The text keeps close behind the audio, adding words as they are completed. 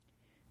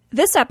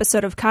This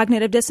episode of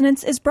Cognitive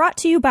Dissonance is brought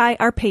to you by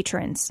our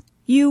patrons.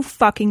 You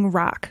fucking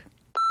rock.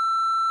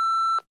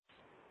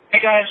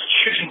 Hey guys,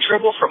 Shooting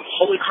Tribble from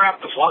Holy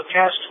Crap, the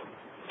Vlogcast.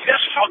 You guys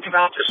talked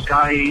about this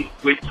guy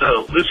with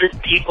the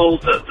lizard people,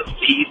 the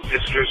lead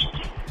visitors,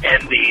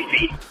 and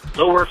the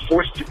lower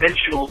fourth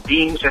dimensional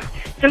beings, and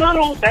they're not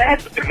all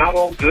bad, but they're not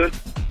all good.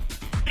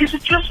 Is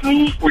it just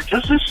me, or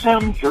does this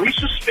sound very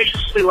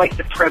suspiciously like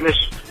the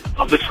premise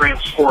of the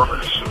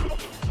Transformers?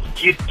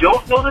 You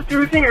don't know that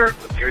they're there,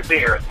 but they're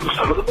there.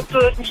 Some of them are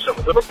good and some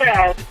of them are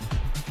bad.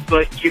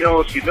 But, you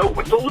know, if you know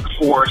what to look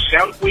for,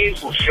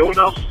 Soundwaves will show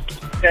enough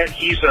that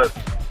he's a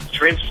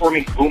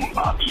transforming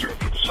boombox or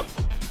some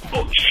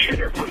bullshit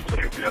or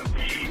whatever.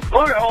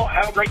 Well,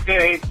 have a great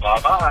day.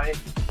 Bye-bye.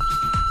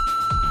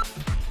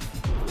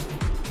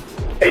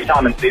 Hey,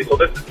 Tom and Cecil,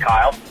 this is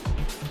Kyle.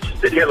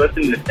 Just sitting here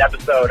listening to this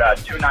episode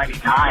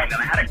 299, and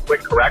I had a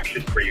quick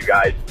correction for you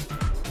guys,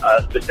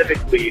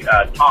 specifically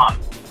Tom.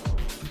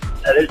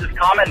 There's this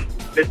common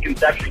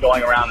misconception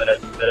going around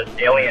that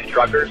alien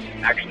truckers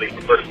actually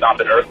prefer to stop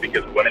on Earth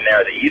because women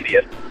there are the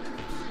easiest.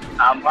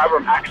 However,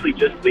 I'm actually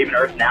just leaving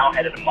Earth now,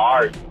 headed to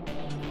Mars.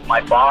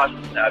 My boss,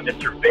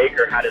 Mr.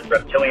 Baker, had his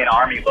reptilian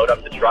army load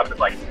up the truck with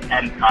like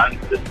 10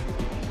 tons of this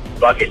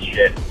bucket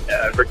shit.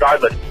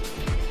 Regardless,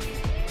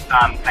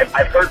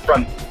 I've heard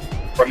from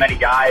many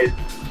guys,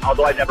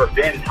 although I've never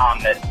been,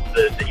 Tom, that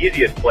the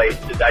easiest place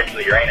is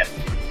actually Uranus.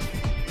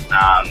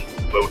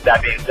 But with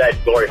that being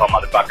said, glory home,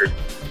 motherfuckers.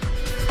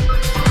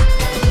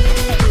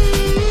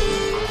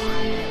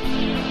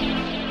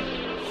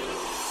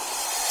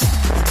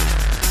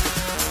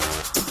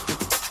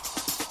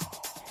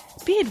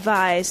 Be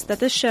advised that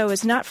this show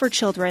is not for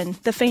children,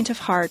 the faint of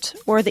heart,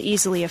 or the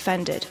easily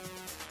offended.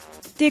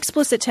 The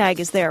explicit tag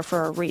is there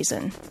for a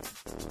reason.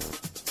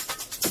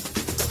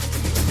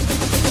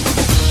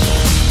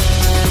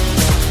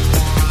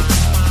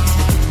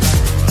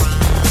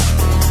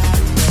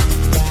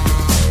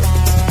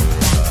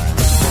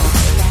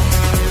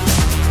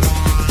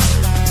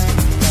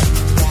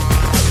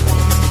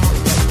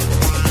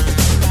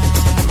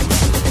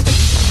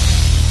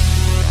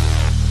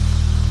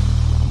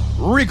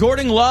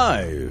 Recording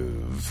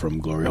live from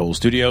Glory Hole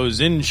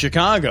Studios in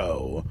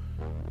Chicago,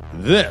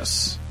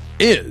 this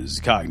is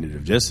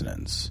Cognitive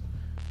Dissonance.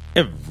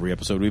 Every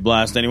episode we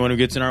blast anyone who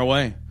gets in our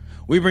way.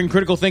 We bring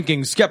critical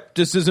thinking,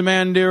 skepticism,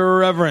 and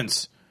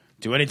irreverence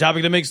to any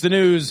topic that makes the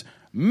news,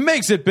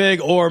 makes it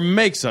big, or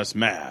makes us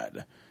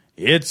mad.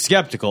 It's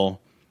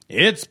skeptical,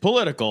 it's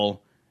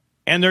political,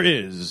 and there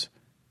is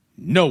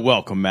no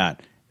welcome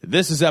mat.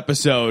 This is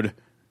episode,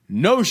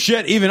 no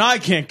shit, even I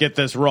can't get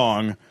this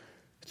wrong,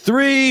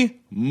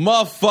 300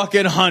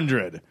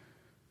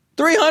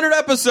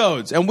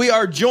 episodes, and we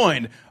are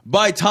joined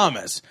by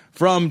Thomas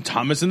from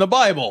Thomas in the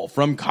Bible,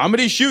 from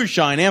Comedy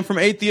Shoeshine, and from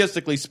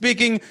Atheistically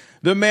Speaking,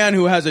 the man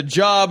who has a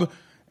job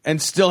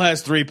and still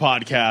has 3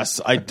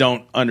 podcasts. I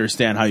don't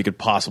understand how you could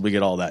possibly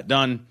get all that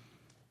done.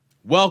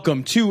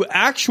 Welcome to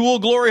actual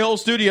Glory Hole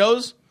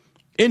Studios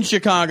in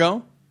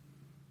Chicago.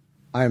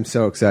 I am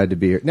so excited to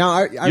be here. Now,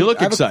 I You look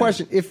have excited. a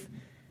question.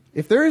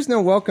 If there is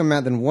no welcome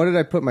mat, then what did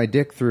I put my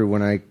dick through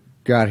when I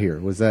got here?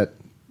 Was that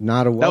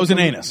not a welcome? That was an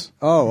anus.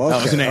 Oh, okay.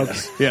 That was an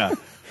anus. Okay. Yeah.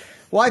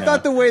 Well, I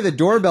thought the way the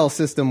doorbell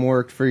system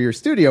worked for your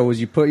studio was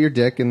you put your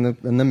dick in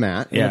the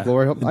mat in the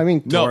glory hole. I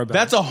mean, No, doorbell.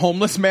 that's a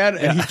homeless man,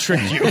 and he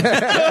tricked you.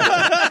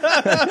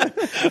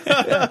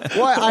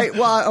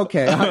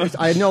 Okay.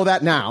 I know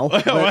that now.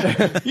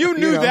 But, You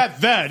knew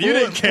that then. You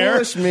didn't care.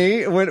 Foolish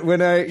me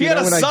when I. He had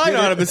a sign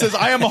on him that says,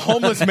 "I am a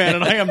homeless man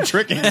and I am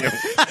tricking you."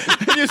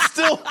 And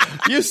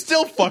you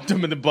still fucked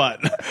him in the butt.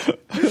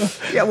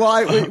 Yeah,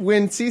 well,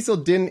 when Cecil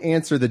didn't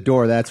answer the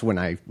door, that's when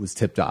I was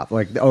tipped off.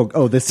 Like,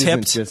 this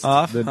isn't just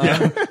off?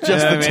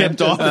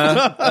 Tipped off.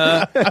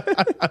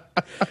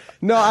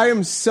 No, I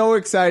am so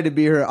excited to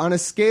be here. On a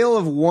scale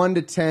of 1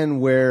 to 10,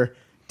 where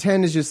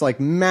 10 is just like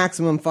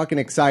maximum fucking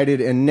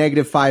excited and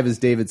 -5 is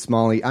David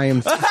Smalley, I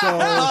am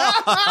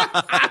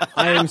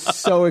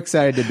so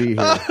excited to be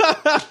here.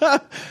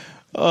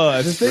 Oh,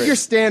 that's Just your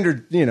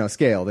standard,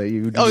 scale that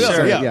you. Oh,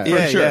 sure, yeah,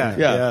 for sure.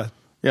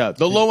 Yeah.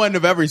 The low end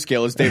of every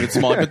scale is David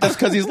Smalley, but that's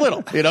because he's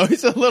little.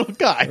 He's a little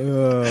guy.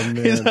 Oh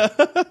man.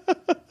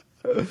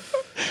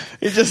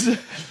 He's just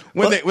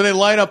when they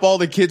line up all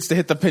the kids to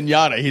hit the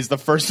piñata, he's the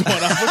first one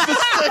up with the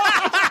stick.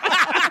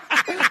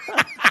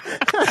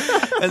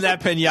 And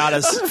that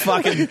piñata's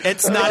fucking,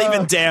 it's not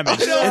even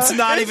damaged. It's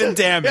not even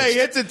damaged. Yeah, he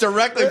hits it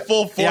directly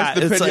full force. Yeah,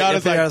 the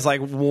piñata's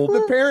like whoop.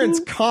 The parents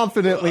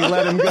confidently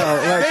let him go.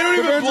 Like, They don't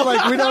even the parents are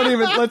like, we don't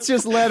even. Let's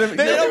just let him.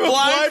 They don't even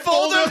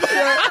blindfold him.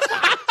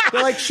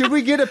 They're like, should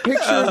we get a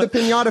picture of the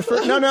piñata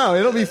first? No,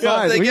 it'll be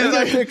fine. they We can give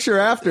get a picture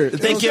after.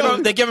 They give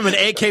him an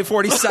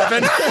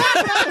AK-47.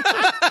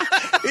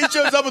 He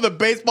shows up with a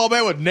baseball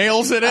bat with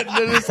nails in it, and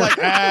they're just like,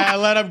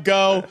 let him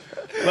go.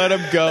 Let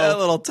him go. That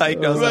little tight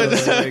nose.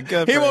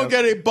 He won't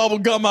get any bubble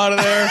gum out of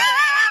there.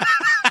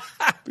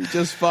 Be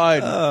just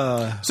fine.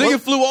 So you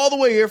flew all the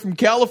way here from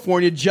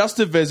California just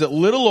to visit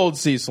little old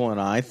Cecil and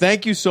I.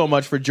 Thank you so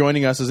much for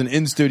joining us as an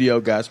in-studio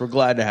guest. We're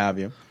glad to have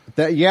you.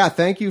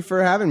 Thank you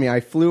for having me. I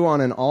flew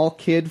on an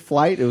all-kid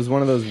flight. It was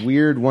one of those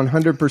weird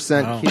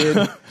 100%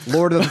 kid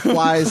Lord of the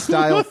Flies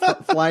style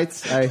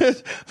flights.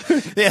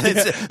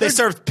 They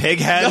served pig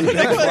head.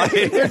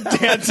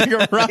 Dancing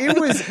around.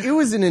 It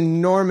was an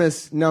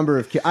enormous number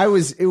of kids.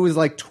 It was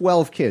like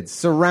 12 kids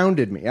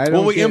surrounded me.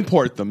 We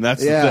import them.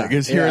 That's the thing.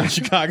 Is here in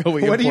Chicago,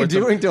 we what import them. What are you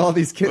doing to all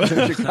these kids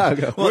in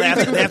Chicago? Well, they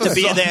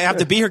have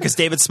to be here because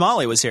David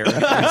Smalley was here.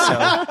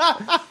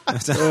 Right?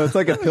 So it's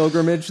like a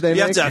pilgrimage they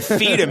you make. have to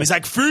feed him. He's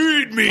like,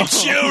 feed me,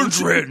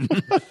 children.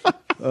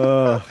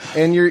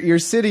 And your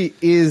city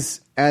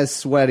is as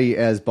sweaty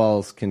as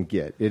balls can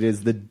get. It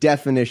is the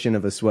definition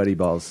of a sweaty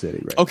balls city.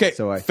 Right? Okay,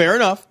 so fair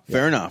enough.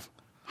 Fair enough.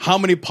 How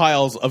many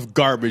piles of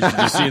garbage did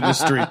you see in the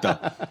street, though?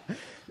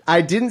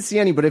 I didn't see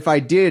any, but if I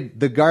did,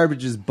 the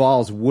garbage's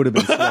balls would have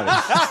been sweaty.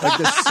 Like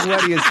the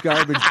sweatiest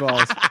garbage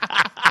balls.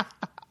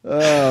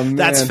 Oh, man.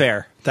 That's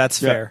fair. That's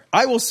fair.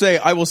 I will say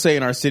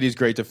in our city's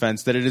great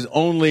defense that it is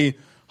only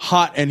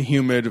hot and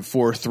humid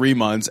for 3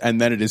 months, and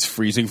then it is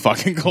freezing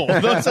fucking cold.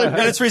 And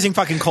it's freezing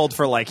fucking cold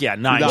for 9 straight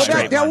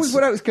months. That was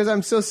what I was, because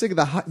I'm so sick of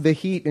the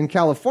heat in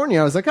California.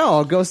 I was like,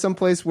 I'll go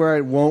someplace where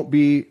it won't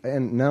be.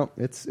 And no,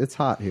 it's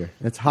hot here.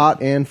 It's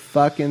hot and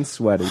fucking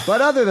sweaty.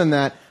 But other than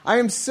that, I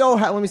am so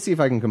let me see if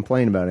I can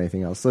complain about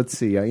anything else. Let's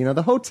see.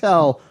 The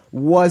hotel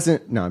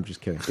wasn't. No, I'm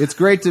just kidding. It's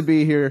great to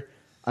be here.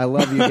 I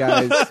love you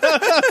guys.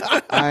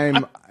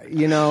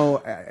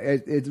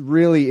 It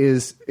really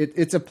is.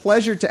 It's a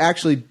pleasure to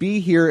actually be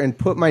here and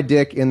put my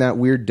dick in that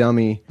weird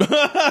dummy in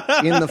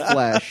the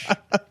flesh.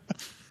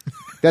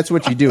 That's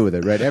what you do with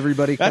it, right?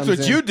 Everybody comes That's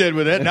what in. you did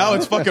with it. Now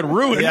it's fucking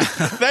ruined. Yeah.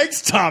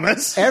 Thanks,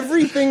 Thomas.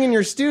 Everything in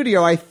your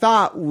studio, I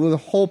thought, the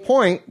whole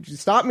point,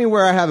 stop me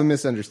where I have a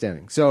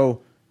misunderstanding.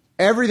 So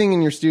everything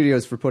in your studio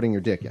is for putting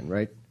your dick in,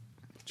 right?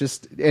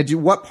 Just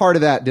what part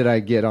of that did I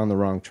get on the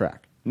wrong track?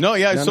 No,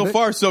 yeah, None so of it?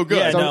 far so good.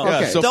 Yeah, no.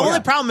 Okay. so The far.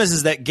 only problem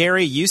is that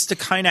Gary used to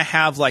kind of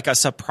have like a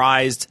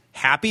surprised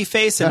happy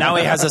face, and now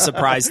he has a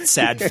surprised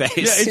sad face.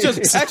 Yeah, it's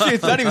just actually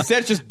it's not even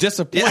sad. It's just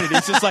disappointed.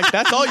 It's just like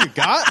that's all you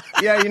got.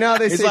 Yeah, how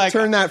they say like-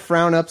 turn that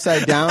frown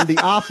upside down. The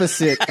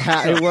opposite.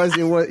 It was.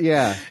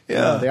 Yeah.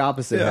 The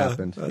opposite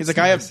happened. He's like,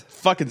 I have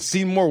fucking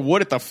seen more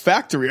wood at the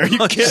factory. Are you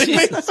kidding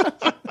me?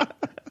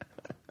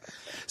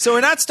 So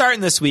we're not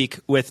starting this week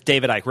with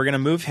David Icke. We're going to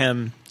move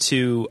him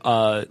to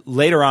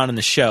later on in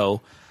the show.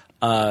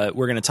 We're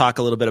going to talk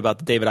a little bit about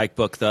the David Icke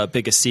book, The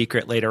Biggest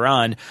Secret, later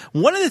on.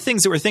 One of the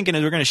things that we're thinking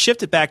is we're going to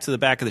shift it back to the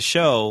back of the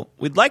show.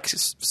 We'd like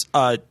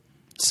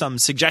some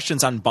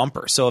suggestions on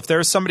bumper. So if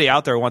there's somebody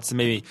out there who wants to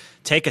maybe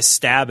take a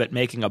stab at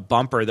making a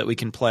bumper that we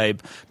can play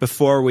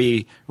before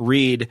we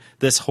read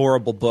this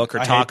horrible book or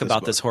I talk hate this about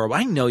book. this horrible.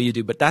 I know you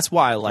do, but that's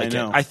why I like it.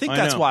 I think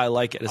that's why I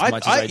like it as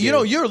much as I do.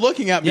 You're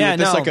looking at me with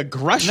this like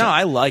aggression. No,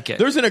 I like it.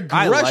 There's an I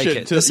aggression like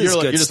it. to This is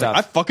you're good just stuff.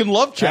 like, I fucking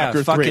love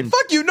chapter 3.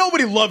 Fuck you,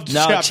 nobody loved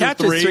No,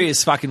 chapter 3. 3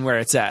 is fucking where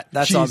it's at.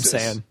 That's all I'm Jesus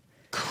saying.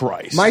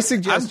 Christ. My I'm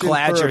suggestion.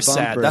 glad for you're a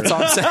sad. bumper- That's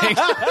all I'm saying.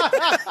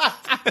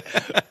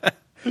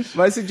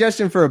 My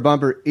suggestion for a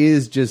bumper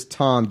is just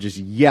Tom just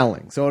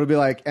yelling. So it'll be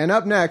like, and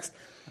up next,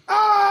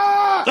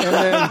 ah!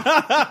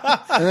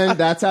 And then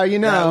that's how you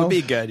know. That would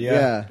be good.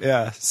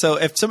 Yeah. So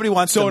if somebody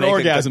wants to an make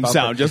orgasm a good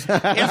sound. Just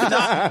if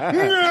not,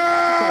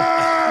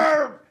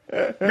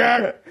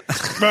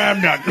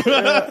 I'm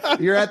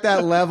done. You're at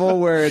that level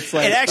where it's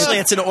like,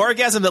 it's an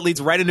orgasm that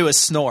leads right into a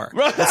snore.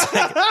 It's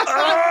like,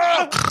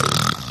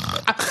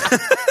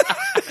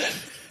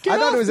 I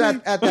thought it was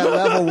at that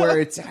level where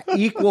it's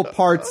equal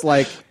parts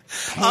like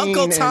pain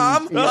Uncle and-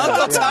 Tom, yeah,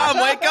 Uncle yeah. Tom,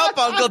 wake up,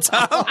 Uncle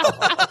Tom.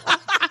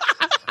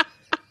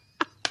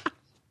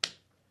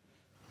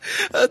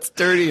 That's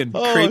dirty and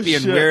creepy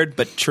and shit. weird,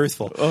 but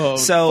truthful. Oh,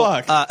 so,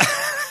 fuck.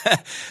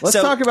 Let's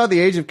talk about the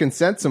age of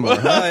consent some more.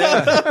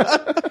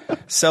 Huh?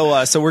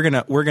 So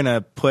we're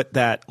gonna put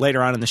that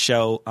later on in the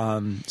show.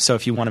 So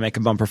if you want to make a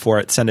bumper for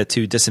it, send it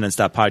to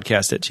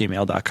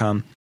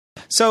dissonance.podcast@gmail.com.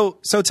 So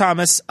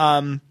Thomas,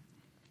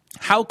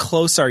 how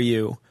close are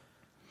you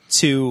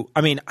to?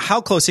 I mean,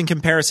 how close in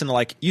comparison to,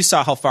 like, you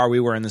saw how far we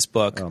were in this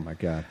book? Oh my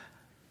god.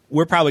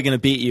 We're probably going to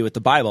beat you with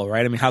the Bible,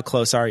 right? I mean, how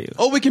close are you?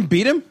 Oh, we can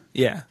beat him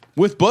Yeah,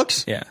 with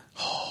books. yeah.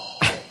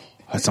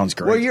 That sounds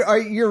great. Well,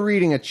 you're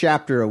reading a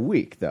chapter a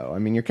week, though. I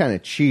mean, you're kind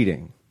of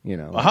cheating.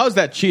 Well, how is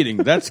that cheating?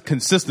 That's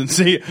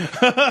consistency.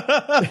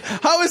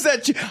 How is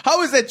that?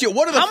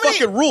 What are the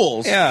fucking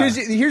rules? Yeah.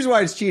 Here's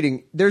why it's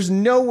cheating. There's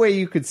no way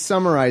you could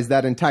summarize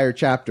that entire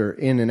chapter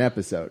in an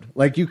episode.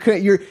 Like you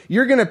could,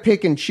 you're going to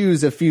pick and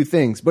choose a few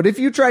things. But if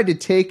you tried to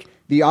take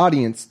the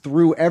audience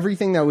through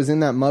everything that was in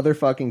that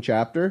motherfucking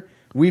chapter,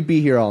 we'd be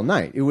here all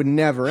night. It would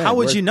never end. How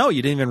would you know?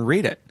 You didn't even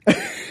read it.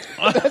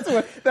 That's You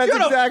had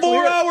exactly a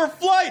it. 4-hour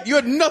flight. You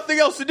had nothing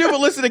else to do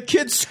but listen to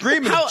kids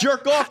scream and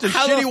jerk off to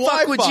How shitty the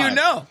fuck Wi-Fi. would you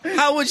know?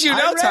 How would you know,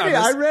 I read Thomas? it.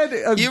 I read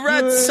You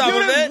read some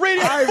You of didn't it. read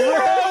it I in 4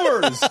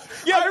 hours.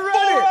 You had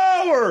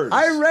 4 hours.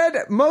 I read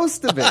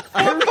most of it.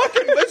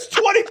 That's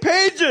 20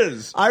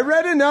 pages. I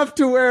read enough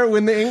to where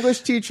when the English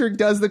teacher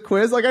does the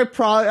quiz, like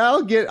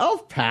I'll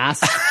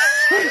pass.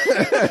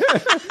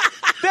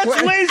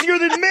 That's lazier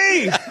than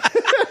me.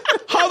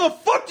 How the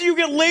fuck do you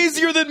get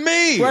lazier than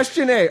me?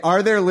 Question A: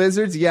 are there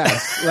lizards?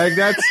 Yes. Like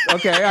that's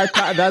okay.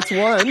 That's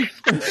one.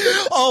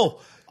 Oh.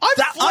 I'm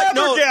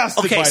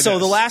flabbergasted okay, by so this.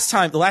 the last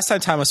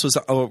time Thomas was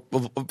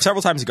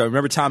several times ago.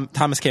 Remember,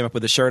 Thomas came up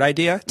with a shirt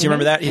idea. Do you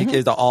remember that? He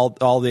did all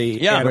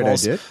the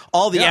animals, I did.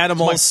 all the Yeah,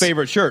 animals. it's my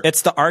favorite shirt.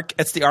 It's the Ark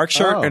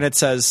shirt, Oh. and it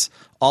says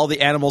all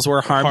the animals were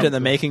harmed in the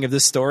making of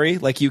this story.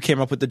 Like you came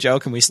up with the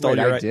joke, and we stole Wait,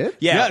 your I did?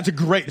 Yeah, it's a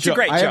great It's joke. a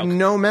great I joke. have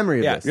no memory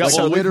of Yeah. this. Yeah, Like,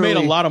 well, we've made a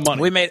literally- lot of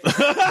money. We made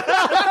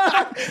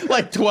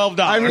like $12.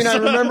 I mean, I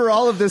remember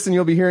all of this, and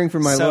you'll be hearing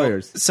from my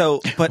lawyers.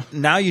 So, but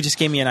now you just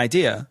gave me an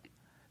idea.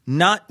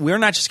 We're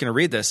not just going to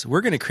read this.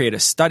 We're going to create a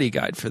study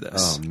guide for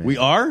this. Oh man, We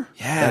are?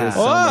 Yeah, that is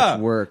so much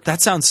work.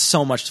 that sounds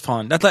so much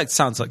fun. That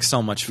sounds like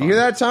so much fun. You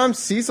hear that, Tom?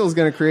 Cecil's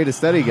going to create a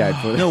study guide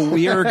for this. No,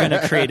 we are going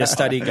to create a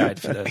study guide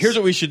for this. Here's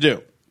what we should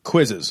do.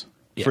 Quizzes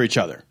for each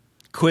other.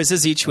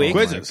 Quizzes each week.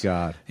 Quizzes.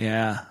 God,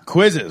 Yeah.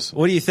 Quizzes.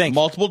 What do you think?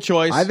 Multiple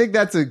choice. I think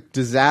that's a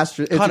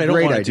disaster. It's God, a I don't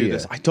great want to idea. do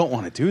this. I don't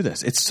want to do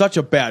this. It's such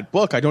a bad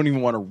book. I don't even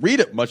want to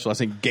read it, much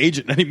less engage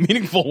it in any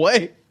meaningful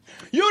way.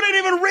 You didn't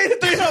even read it.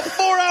 They had a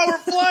 4-hour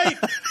flight.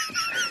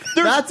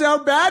 That's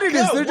how bad it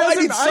is. Yeah, There well, I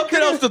doesn't. need something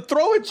else to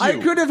throw at you. I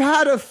could have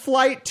had a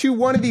flight to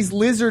one of these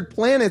lizard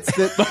planets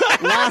that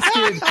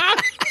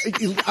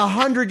lasted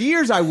 100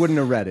 years. I wouldn't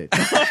have read it.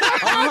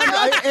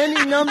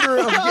 Any number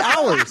of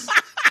hours.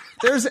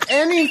 There's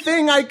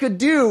anything I could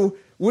do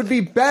would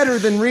be better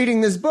than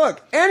reading this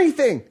book.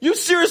 Anything. You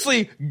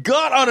seriously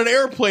got on an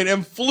airplane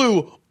and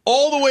flew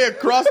all the way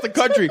across the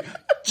country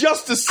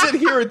just to sit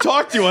here and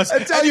talk to us,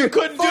 and you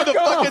couldn't do the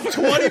fucking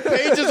 20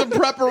 pages of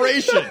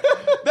preparation.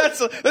 That's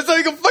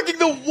like fucking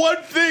the one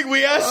thing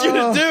we asked you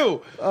to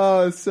do.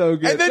 Oh, it's so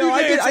good. And then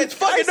it's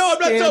fucking, no, I'm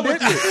not done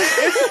with you.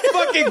 It's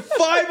fucking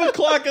 5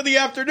 o'clock in the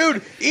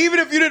afternoon. Even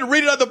if you didn't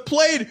read it on the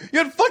plane, you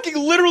had fucking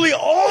literally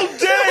all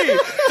day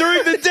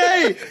during the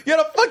day. You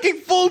had a fucking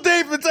full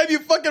day from the time you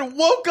fucking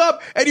woke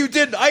up and you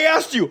didn't. I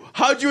asked you,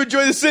 how'd you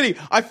enjoy the city?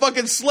 I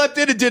fucking slept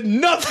in and did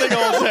nothing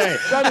all day.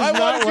 That is I not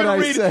wanted you what to I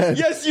read. said.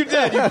 Yes, you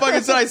did. You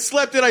fucking said I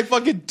slept in. I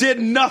fucking did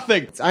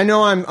nothing. I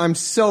know I'm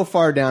so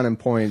far down in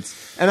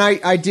points, and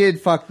I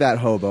did fuck that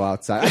hobo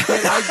outside.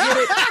 I get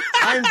it.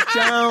 I'm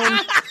down.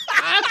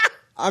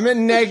 I'm at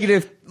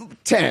negative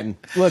 10.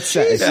 Let's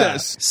say.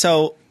 Jesus.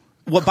 So,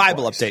 what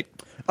Bible update?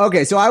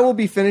 Okay, so I will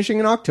be finishing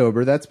in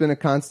October. That's been a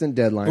constant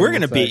deadline. We're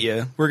going to Once beat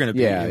you. We're going to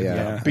beat Yeah, you.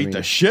 yeah. Beat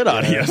the shit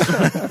out of you.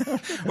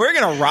 We're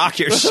going to rock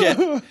your shit.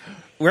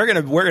 We're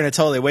gonna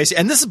totally waste it.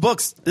 And this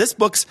book's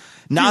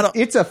not.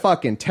 It's a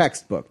fucking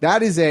textbook.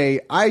 That is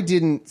I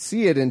didn't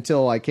see it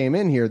until I came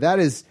in here.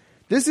 This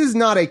is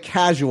not a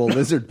casual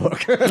lizard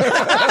book.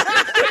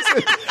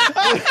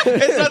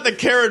 It's not the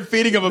carrot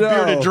feeding of a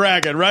bearded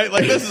dragon, right?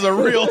 Like, this is a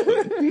real...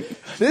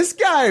 This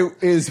guy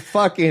is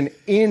fucking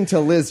into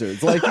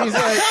lizards. Like, he's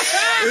like,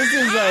 this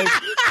is like,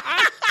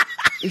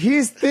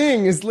 his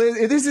thing is,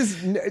 this is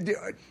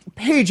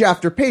page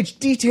after page,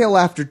 detail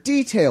after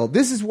detail.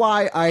 This is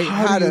why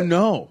How do you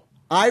know?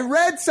 I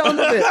read some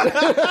of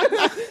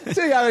it.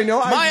 So yeah, I know.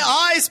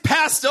 My eyes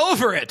passed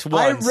over it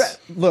once.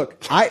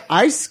 Look,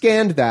 I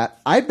scanned that.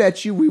 I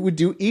bet you we would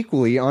do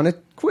equally on a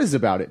quiz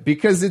about it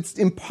because it's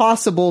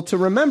impossible to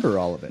remember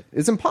all of it.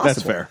 It's impossible.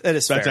 That's fair. It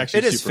is That's fair. actually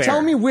It is super fair.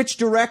 Tell me which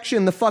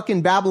direction the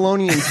fucking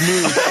Babylonians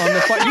moved on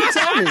the You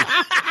tell me.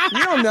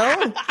 You don't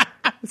know.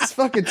 It's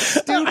fucking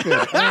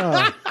stupid.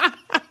 Oh.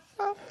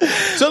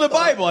 So the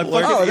Bible, I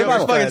fucking, the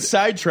Bible. fucking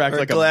sidetracked We're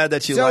like glad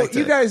that you So liked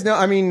you it. guys know,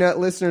 I mean,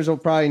 listeners will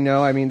probably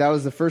know, I mean, that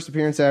was the first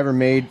appearance I ever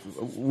made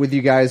with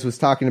you guys, was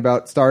talking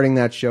about starting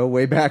that show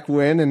way back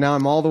when, and now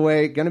I'm all the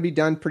way, going to be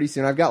done pretty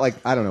soon. I've got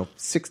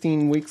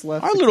 16 weeks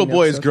left. Our 16 little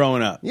boy is episodes.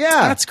 growing up. Yeah.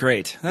 That's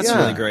great. That's Yeah.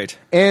 really great.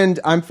 And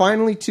I'm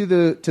finally to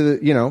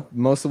the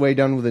most of the way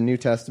done with the New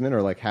Testament,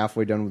 or like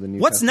halfway done with the New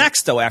What's Testament.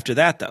 next though? After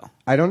that though,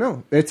 I don't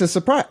know. It's a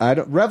surprise.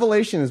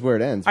 Revelation is where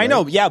it ends. I right?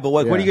 know. Yeah, but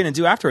what are you Yeah. going to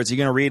do afterwards? Are you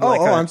going to read?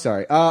 I'm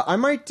sorry. I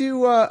might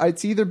do.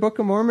 It's either Book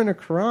of Mormon or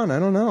Quran. I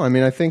don't know. I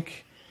mean, I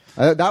think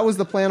that was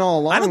the plan all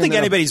along. I don't think and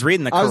then anybody's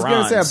reading the I was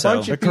going to say Quran, a so-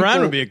 bunch The of people.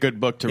 Quran would be a good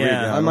book to read.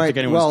 Yeah. I don't think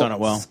anyone's done it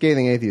well.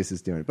 Scathing Atheist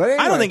is doing it, but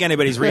anyway. I don't think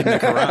anybody's reading the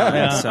Quran.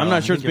 Yeah, so I'm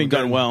not sure it's being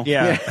done well.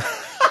 Yeah.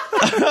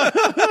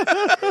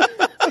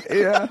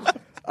 Yeah.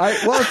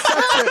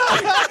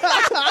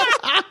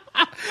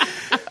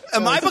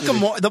 And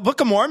the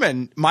Book of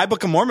Mormon, my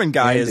Book of Mormon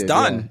guy is Ended,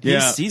 done.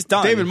 Yeah. He's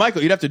done. David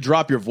Michael, you'd have to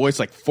drop your voice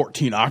like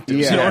 14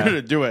 octaves in Yeah. order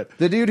to do it.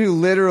 The dude who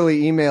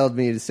literally emailed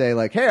me to say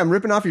like, "Hey, I'm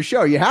ripping off your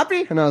show. You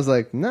happy?" And I was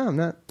like, "No, I'm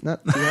not too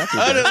happy."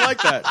 I didn't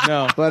like that.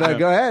 No. But Yeah.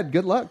 go ahead.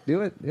 Good luck.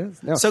 Do it. Yes.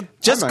 No. So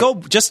just I might. go.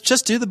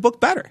 Just do the book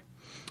better.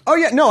 Oh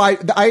yeah, no, I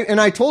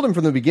told him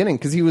from the beginning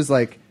because he was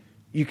like,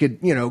 "You could,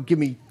 give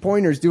me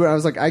pointers, do it." I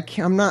was like,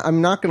 I'm not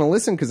going to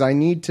listen because I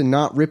need to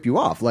not rip you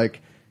off.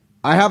 Like,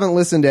 I haven't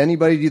listened to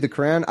anybody do the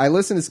Quran. I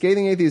listen to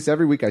Scathing Atheists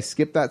every week. I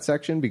skip that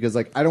section because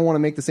I don't want to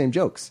make the same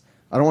jokes.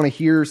 I don't want to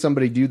hear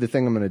somebody do the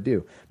thing I'm going to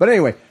do. But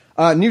anyway,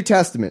 New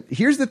Testament.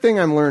 Here's the thing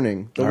I'm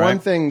learning. The All one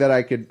right. thing that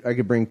I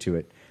could bring to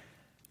it.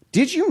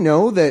 Did you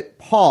know that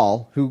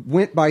Paul, who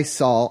went by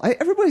Saul,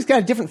 everybody's got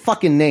a different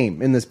fucking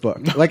name in this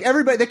book. Like,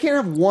 everybody, they can't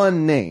have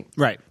one name.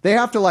 Right. They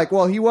have to, like,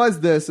 well, he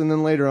was this, and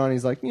then later on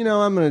he's like, I'm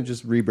going to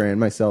just rebrand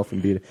myself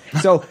and beat it.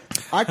 So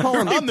I call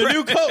him... I'm the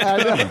new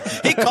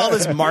coach. He called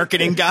his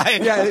marketing guy.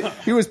 Yeah,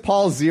 he was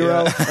Paul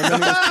Zero. Yeah.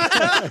 And then he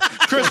was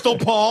Crystal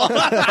Paul.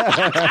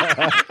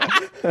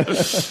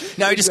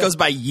 Now he just goes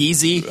by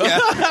Yeezy.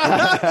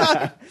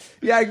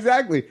 Yeah,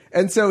 exactly.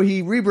 And so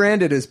he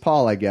rebranded as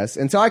Paul, I guess.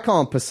 And so I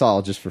call him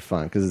Pasal just for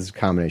fun because it's a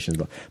combination of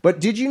both. But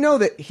did you know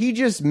that he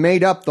just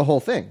made up the whole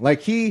thing?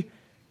 Like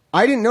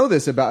I didn't know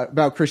this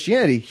about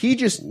Christianity. He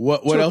just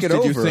what took else it did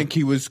over. you think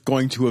he was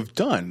going to have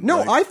done? No,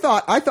 I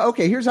thought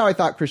okay, here's how I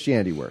thought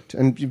Christianity worked.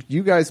 And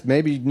you guys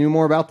maybe knew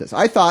more about this.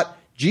 I thought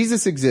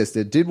Jesus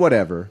existed, did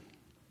whatever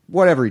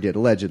he did,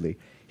 allegedly.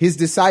 His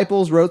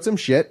disciples wrote some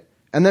shit,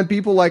 and then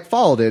people like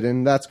followed it,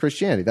 and that's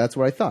Christianity. That's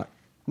what I thought.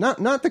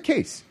 Not the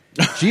case.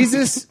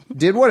 Jesus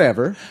did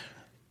whatever.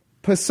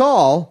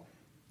 Pasal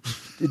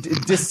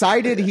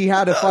decided he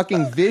had a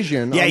fucking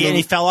vision. Yeah, and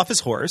he fell off his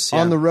horse.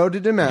 On the road to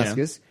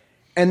Damascus.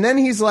 Yeah. And then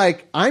he's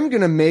like, I'm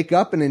going to make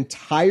up an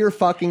entire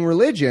fucking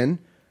religion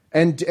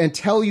and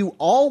tell you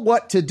all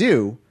what to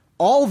do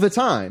all the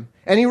time.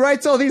 And he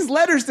writes all these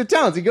letters to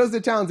towns. He goes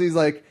to towns. He's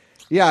like,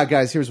 yeah,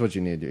 guys, here's what you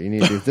need to do. You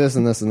need to do this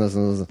and this and this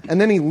and this. And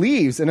then he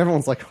leaves, and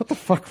everyone's like, what the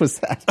fuck was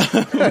that?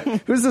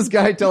 Who's this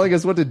guy telling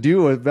us what to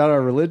do about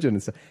our religion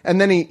and stuff? And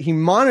then he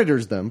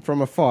monitors them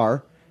from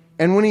afar,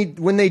 and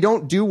when they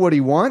don't do what he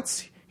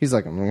wants, he's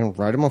like, I'm going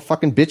to write him a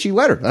fucking bitchy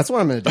letter. That's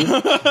what I'm going to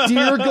do.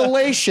 Dear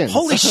Galatians.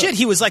 Holy shit,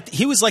 he was like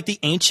the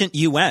ancient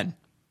UN.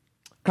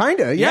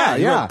 Kinda, yeah.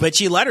 He wrote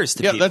bitchy letters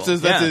to people. That's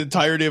the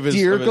entirety of his...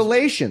 Dear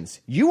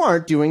Galatians, you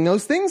aren't doing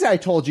those things I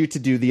told you to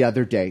do the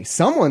other day.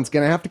 Someone's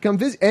going to have to come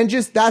visit. And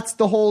just, that's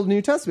the whole New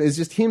Testament. It's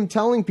just him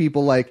telling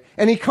people, like,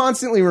 and he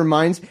constantly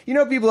reminds,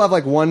 people have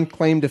like one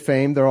claim to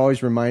fame. They're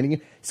always reminding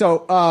you.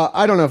 So,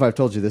 I don't know if I've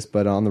told you this,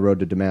 but on the road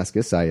to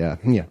Damascus,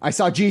 I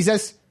saw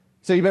Jesus.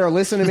 So you better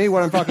listen to me,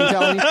 what I'm fucking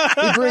telling you.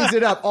 He brings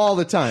it up all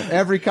the time,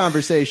 every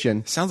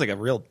conversation. Sounds like a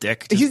real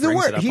dick. He's the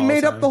worst. He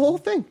made up the whole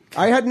thing.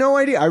 I had no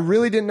idea. I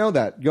really didn't know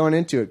that going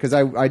into it because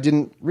I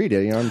didn't read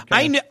it.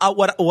 I knew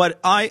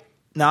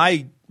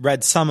I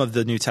read some of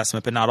the New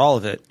Testament, but not all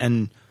of it.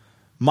 And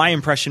my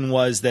impression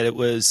was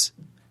that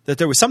that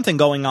there was something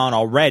going on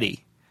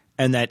already,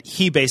 and that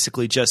he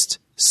basically just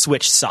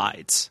switched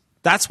sides.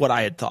 That's what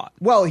I had thought.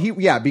 Well,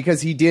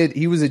 because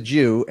he was a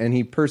Jew and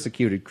he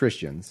persecuted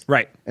Christians.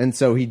 Right. And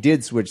so he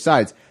did switch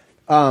sides.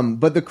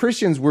 But the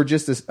Christians were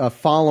just a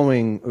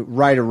following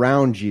right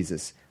around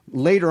Jesus.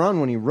 Later on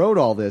when he wrote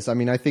all this,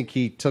 I think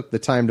he took the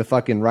time to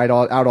fucking write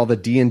out all the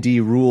D&D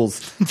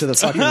rules to the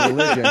fucking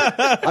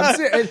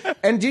religion.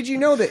 And did you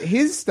know that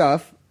his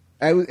stuff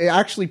it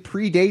actually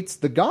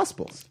predates the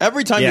Gospels?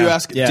 Every time you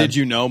ask, did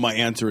you know? My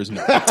answer is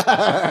no.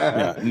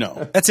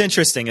 No. That's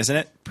interesting, isn't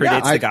it?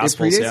 Predates the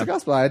Gospels. It predates the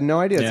Gospel. I had no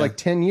idea. It's like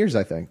 10 years,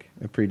 I think.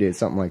 It predates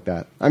something like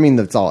that.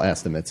 That's all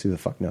estimates. Who the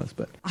fuck knows?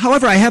 But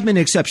however, I have made an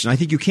exception. I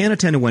think you can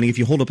attend a wedding if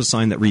you hold up a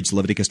sign that reads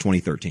Leviticus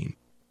 20:13.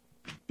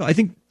 I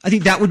think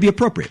that would be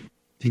appropriate.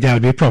 Yeah,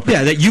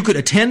 that you could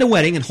attend a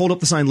wedding and hold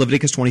up the sign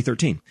Leviticus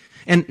 20:13.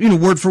 And,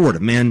 word for word,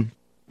 a man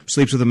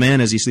sleeps with a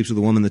man as he sleeps with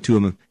a woman, the two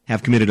of them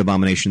have committed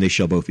abomination, they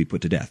shall both be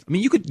put to death.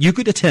 You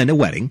could attend a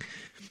wedding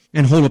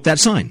and hold up that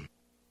sign.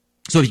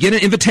 So if you get an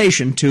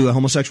invitation to a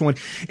homosexual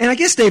wedding, and I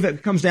guess, Dave,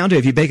 it comes down to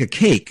if you bake a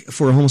cake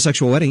for a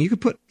homosexual wedding, you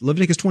could put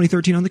Leviticus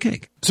 20:13 on the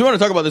cake. So I want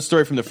to talk about this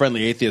story from the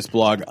Friendly Atheist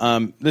blog.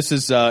 This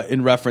is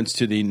in reference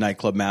to the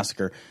nightclub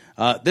massacre.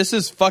 This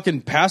is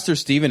fucking Pastor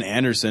Steven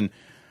Anderson,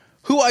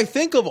 who I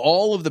think of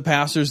all of the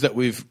pastors that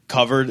we've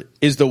covered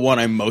is the one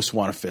I most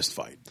want to fist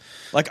fight.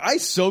 Like, I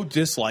so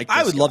dislike this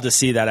I would guy. love to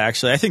see that,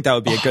 actually. I think that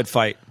would be a good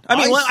fight.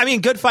 I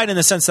mean, good fight in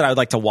the sense that I would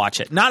like to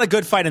watch it. Not a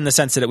good fight in the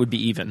sense that it would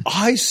be even.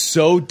 I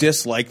so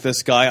dislike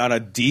this guy on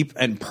a deep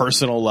and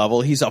personal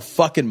level. He's a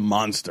fucking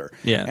monster.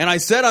 Yeah. And I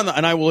said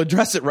and I will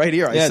address it right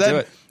here. Do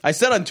it. I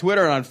said on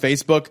Twitter and on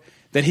Facebook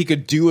that he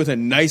could do with a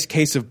nice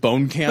case of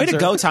bone cancer. Way to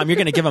go, Tom. You're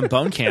going to give him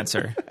bone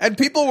cancer. And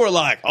people were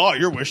like, oh,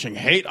 you're wishing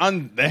hate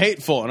on the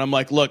hateful. And I'm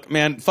like, look,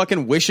 man,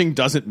 fucking wishing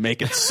doesn't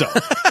make it so.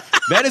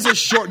 That is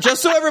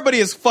just so everybody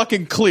is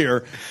fucking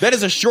clear, that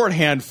is a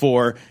shorthand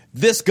for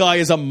this guy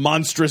is a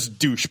monstrous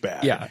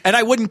douchebag. Yeah. And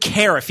I wouldn't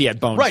care if he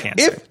had bone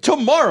cancer. If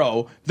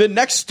tomorrow the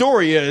next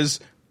story is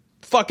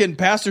fucking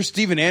Pastor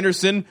Steven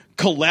Anderson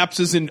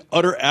collapses in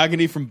utter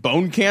agony from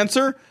bone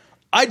cancer,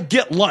 I'd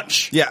get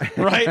lunch. Yeah.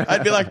 Right?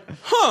 I'd be like,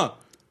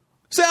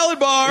 salad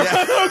bar. Yeah.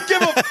 I don't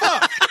give a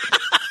fuck.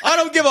 I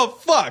don't give a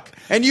fuck.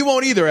 And you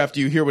won't either after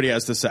you hear what he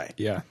has to say.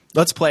 Yeah.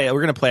 Let's play it.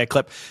 We're going to play a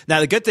clip.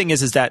 Now, the good thing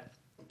is that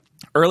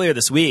earlier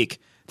this week,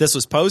 this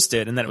was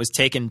posted and then it was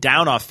taken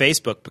down off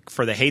Facebook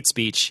for the hate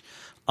speech.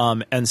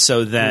 And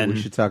so then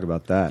we should talk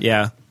about that.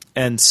 Yeah.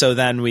 And so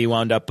then they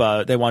wound up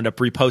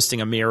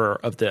reposting a mirror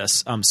of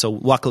this. So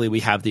luckily we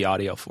have the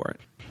audio for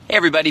it. Hey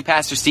everybody,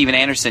 Pastor Steven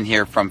Anderson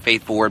here from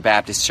Faithful Word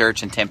Baptist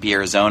Church in Tempe,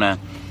 Arizona.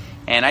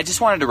 And I just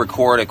wanted to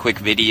record a quick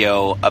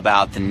video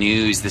about the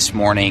news this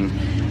morning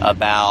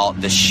about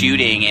the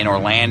shooting in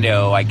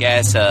Orlando. I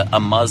guess a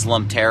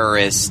Muslim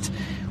terrorist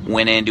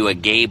went into a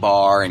gay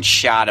bar and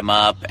shot him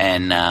up,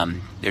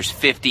 and there's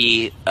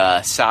 50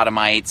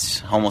 sodomites,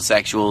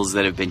 homosexuals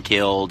that have been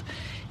killed,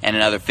 and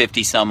another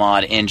 50 some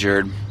odd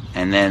injured.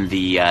 And then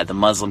the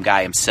Muslim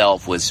guy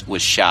himself was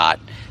shot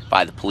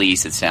by the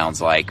police, it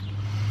sounds like.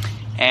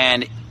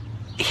 And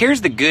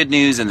here's the good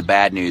news and the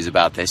bad news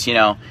about this. You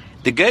know,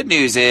 the good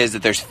news is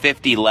that there's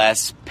 50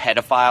 less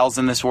pedophiles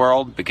in this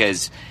world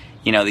because,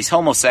 you know, these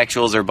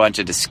homosexuals are a bunch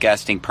of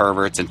disgusting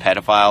perverts and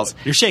pedophiles.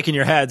 You're shaking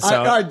your head,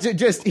 so.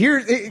 Just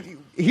here's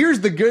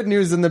the good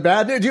news and the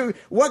bad news.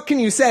 What can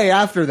you say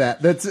after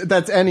that?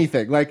 That's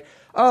anything. Like,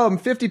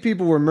 50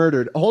 people were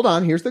murdered. Hold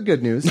on, here's the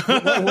good news.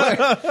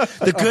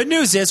 The good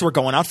news is we're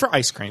going out for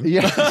ice cream.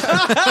 Yeah.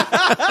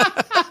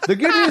 The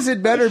good news,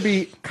 it better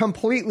be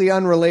completely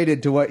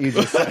unrelated to what you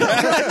just said.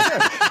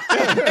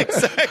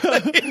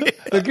 Exactly.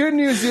 The good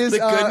news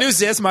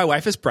is my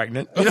wife is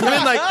pregnant. You know what I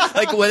mean?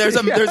 Like well,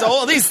 there's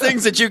all these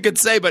things that you could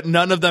say, but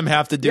none of them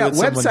have to do with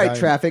someone website dying.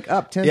 traffic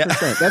up 10%. Yeah.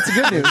 That's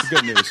the good news.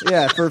 Good news.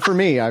 Yeah, for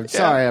me. I'm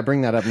sorry I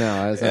bring that up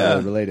now. It's not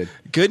really related.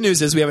 Good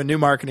news is we have a new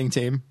marketing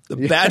team.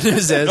 The bad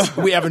news is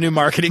we have a new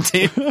marketing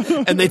team,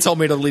 and they told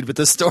me to lead with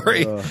this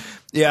story.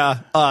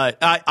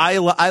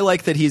 I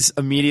like that he's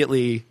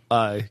immediately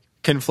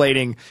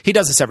conflating. He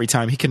does this every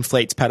time. He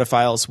conflates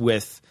pedophiles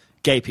with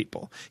gay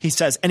people. He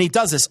says, and he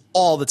does this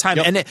all the time.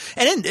 Yep.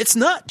 And it's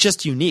not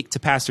just unique to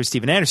Pastor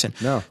Steven Anderson.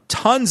 No.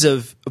 Tons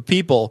of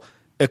people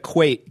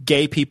equate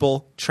gay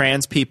people,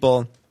 trans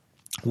people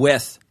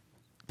with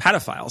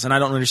pedophiles, and I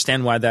don't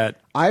understand why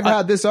that. I've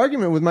had this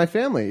argument with my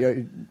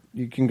family.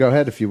 You can go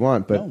ahead if you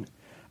want, but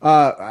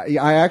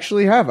I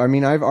actually have. I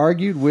mean, I've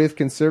argued with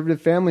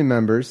conservative family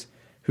members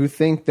who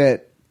think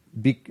that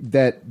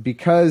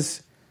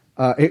because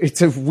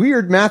it's a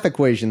weird math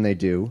equation they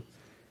do,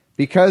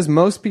 because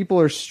most people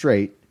are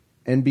straight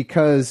and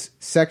because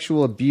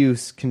sexual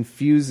abuse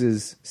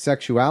confuses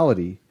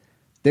sexuality,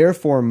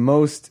 therefore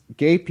most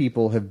gay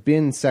people have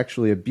been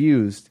sexually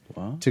abused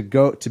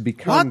to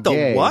become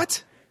gay.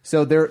 What?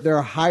 So they're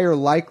a higher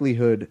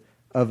likelihood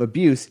of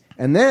abuse,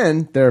 and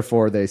then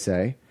therefore they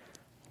say,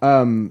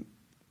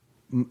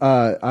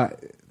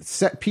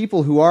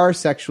 people who are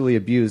sexually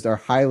abused are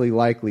highly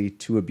likely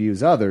to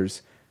abuse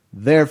others.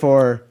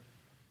 Therefore,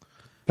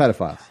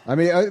 pedophiles. I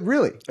mean,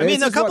 really. I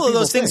mean, a couple of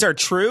those things are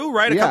true,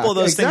 right? A couple of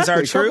those things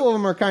are true. A couple of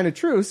them are kind of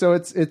true. So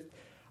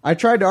I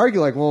tried to argue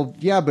like, well,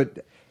 yeah,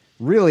 but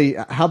really,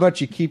 how about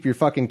you keep your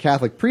fucking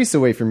Catholic priests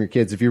away from your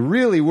kids if you're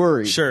really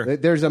worried? Sure.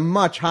 There's a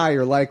much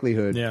higher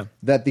likelihood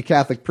that the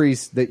Catholic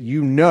priest that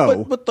you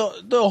know. But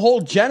the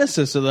whole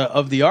genesis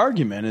of the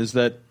argument is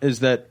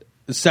that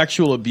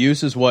sexual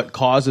abuse is what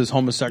causes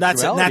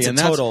homosexuality.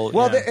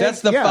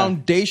 That's the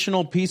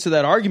foundational piece of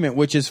that argument,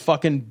 which is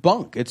fucking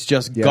bunk. It's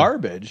just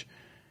garbage.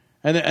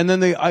 And then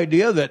the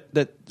idea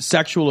that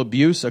sexual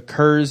abuse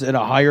occurs at a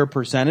higher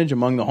percentage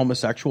among the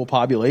homosexual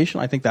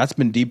population, I think that's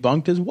been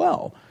debunked as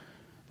well.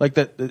 Like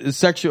that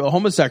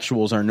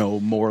homosexuals are no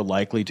more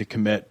likely to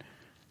commit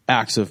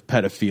acts of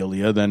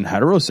pedophilia than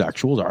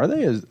heterosexuals, are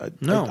they?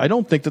 No. I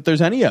don't think that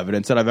there's any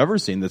evidence that I've ever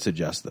seen that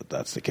suggests that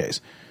that's the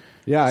case.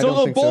 Yeah, I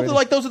don't think so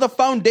either. Those are the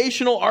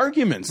foundational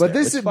arguments. But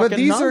these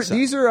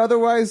are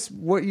otherwise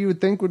what you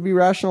would think would be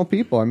rational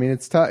people. I mean,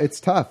 it's tough.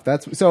 It's tough.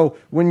 So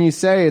when you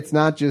say it's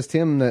not just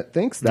him that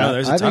thinks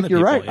that, I think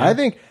you're right. Yeah.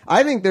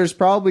 I think there's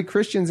probably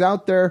Christians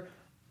out there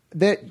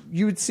that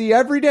you would see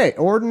every day,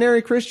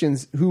 ordinary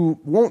Christians who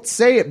won't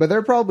say it, but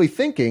they're probably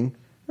thinking,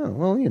 oh,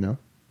 well, you know,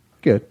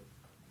 good.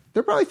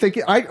 They're probably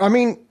thinking. I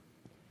mean,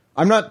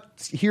 I'm not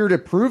here to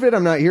prove it.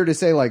 I'm not here to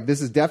say like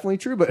this is definitely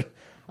true, but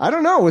I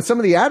don't know. With some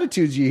of the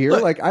attitudes you hear,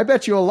 like I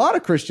bet you a lot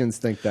of Christians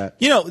think that.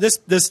 You know, this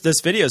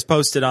video is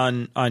posted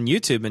on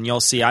YouTube, and you'll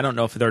see. I don't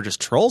know if they're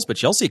just trolls,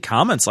 but you'll see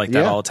comments like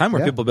that all the time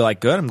where people be like,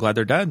 "Good, I'm glad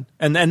they're dead."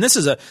 And this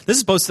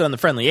is posted on the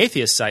Friendly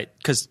Atheist site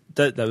because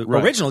the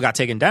original got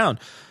taken down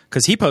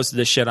because he posted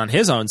this shit on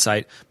his own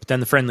site, but then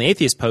the Friendly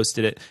Atheist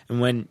posted it,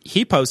 and when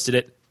he posted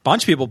it, a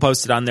bunch of people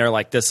posted on there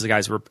like, "This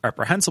guy's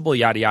reprehensible,"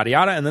 yada yada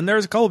yada, and then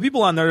there's a couple of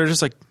people on there that are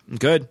just like,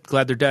 "Good,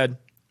 glad they're dead,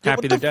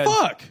 happy they're dead."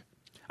 Fuck.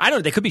 I don't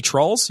know. They could be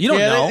trolls. You don't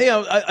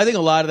know. I think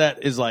a lot of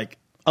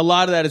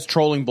that is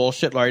trolling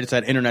bullshit. Right? It's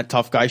that internet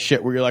tough guy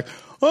shit where you're like,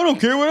 I don't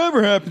care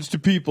whatever happens to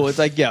people. It's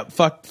like, yeah,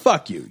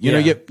 fuck you. You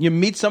know, you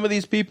meet some of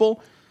these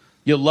people,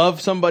 you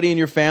love somebody in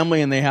your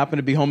family, and they happen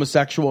to be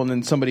homosexual, and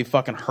then somebody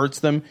fucking hurts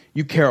them.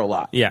 You care a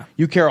lot. Yeah,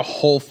 you care a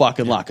whole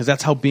fucking lot because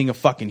that's how being a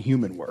fucking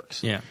human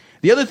works. Yeah.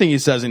 The other thing he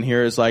says in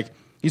here is like,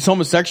 these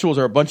homosexuals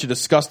are a bunch of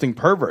disgusting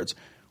perverts.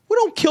 We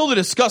don't kill the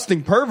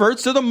disgusting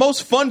perverts. They're the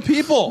most fun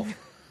people.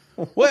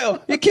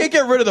 Well, you can't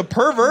get rid of the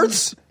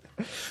perverts.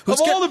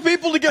 All the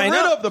people to get rid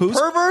of, the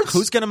perverts?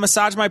 Who's going to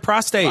massage my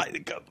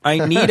prostate?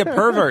 I need a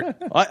pervert.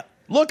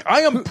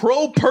 I am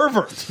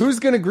pro-pervert. Who's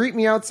going to greet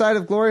me outside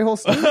of Glory Hole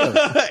Studios?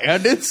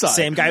 And inside.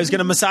 Same guy who's going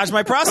to massage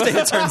my prostate,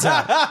 it turns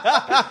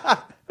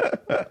out.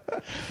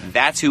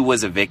 That's who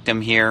was a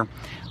victim here,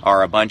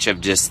 are a bunch of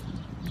just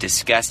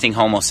disgusting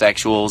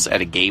homosexuals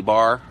at a gay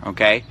bar,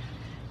 okay?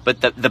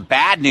 But the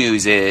bad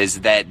news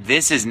is that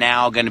this is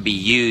now going to be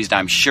used,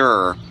 I'm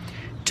sure,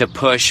 to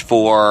push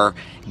for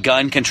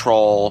gun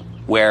control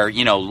where,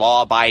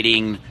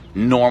 law-abiding,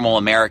 normal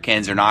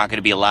Americans are not going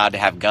to be allowed to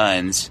have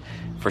guns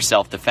for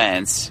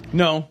self-defense.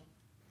 No.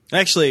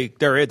 Actually,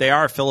 they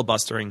are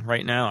filibustering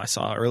right now. I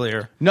saw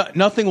earlier. No,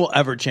 nothing will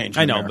ever change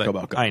in America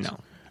about guns. I know.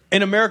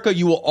 In America,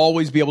 you will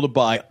always be able to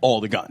buy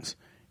all the guns.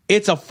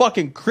 It's a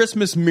fucking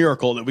Christmas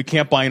miracle that we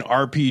can't buy an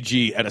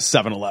RPG at a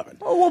 7-Eleven.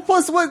 Oh, well,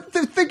 plus,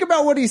 think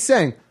about what he's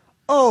saying.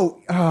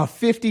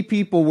 50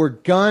 people were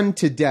gunned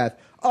to death.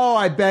 Oh,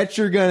 I bet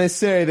you're going to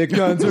say that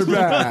guns are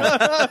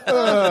bad.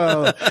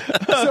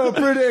 So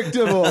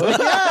predictable.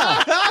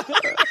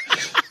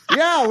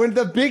 Yeah, when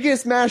the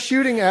biggest mass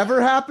shooting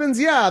ever happens,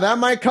 that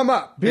might come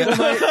up. People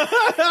might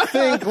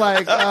think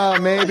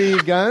maybe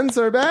guns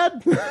are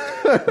bad.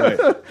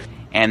 Right.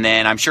 And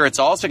then I'm sure it's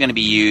also going to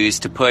be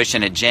used to push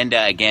an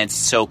agenda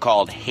against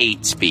so-called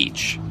hate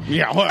speech.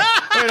 Yeah,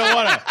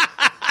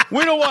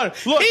 we don't want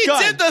to. Look, he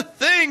guys, did the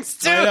things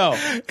too. I know.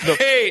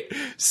 Hate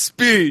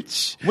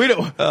speech. We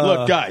don't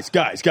look, guys.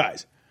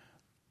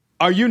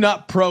 Are you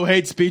not pro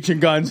hate speech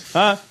and guns?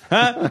 Huh?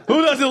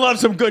 Who doesn't love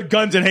some good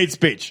guns and hate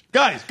speech?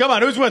 Guys, come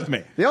on, who's with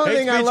me? The only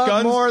thing I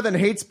love more than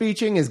hate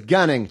speeching is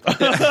gunning.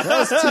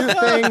 Those two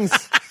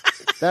things.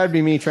 That would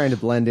be me trying to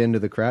blend into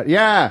the crowd.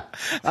 Yeah,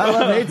 I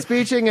love hate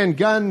speeching and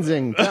guns.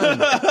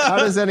 How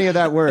does any of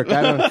that work?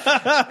 I don't.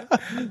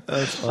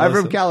 That's awesome. I'm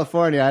from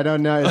California. I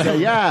don't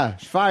know.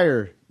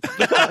 Fire.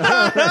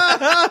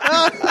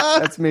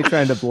 That's me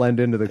trying to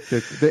blend into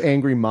the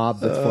angry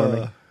mob that's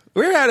forming.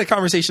 We had a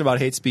conversation about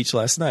hate speech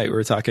last night. We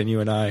were talking, you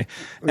and I.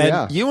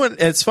 And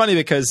it's funny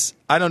because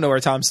I don't know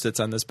where Tom sits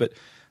on this, but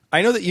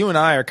I know that you and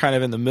I are kind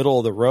of in the middle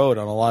of the road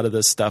on a lot of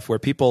this stuff where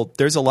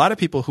there's a lot of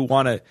people who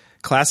want to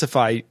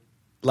classify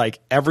like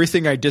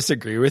everything I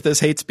disagree with as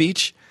hate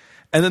speech.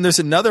 And then there's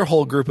another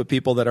whole group of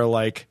people that are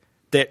like,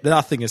 that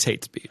nothing is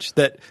hate speech.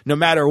 That no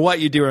matter what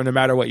you do or no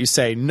matter what you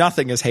say,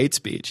 nothing is hate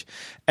speech.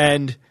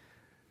 And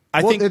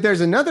I think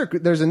there's another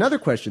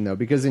question though,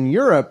 because in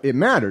Europe it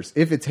matters.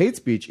 If it's hate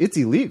speech, it's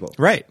illegal.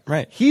 Right.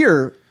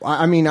 Here,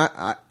 I mean,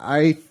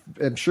 I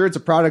am sure it's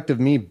a product of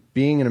me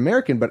being an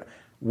American, but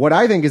what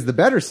I think is the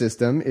better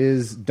system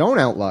is don't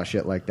outlaw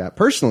shit like that.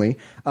 Personally,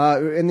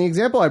 and the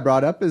example I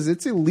brought up is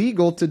it's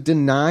illegal to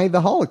deny the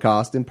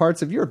Holocaust in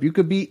parts of Europe. You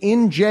could be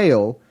in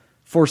jail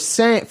for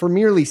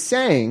merely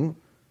saying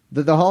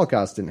that the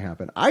Holocaust didn't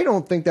happen. I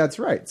don't think that's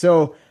right.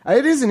 So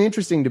it is an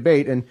interesting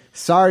debate, and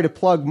sorry to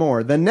plug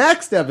more. The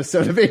next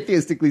episode of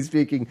Atheistically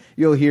Speaking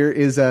you'll hear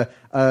is a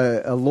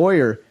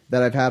lawyer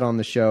that I've had on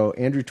the show,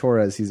 Andrew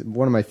Torres. He's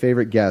one of my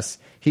favorite guests.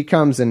 He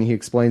comes and he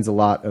explains a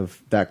lot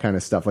of that kind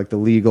of stuff, like the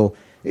legal...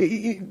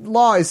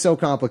 Law is so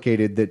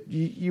complicated that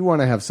you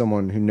want to have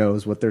someone who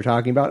knows what they're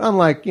talking about,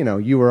 unlike,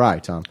 you or I,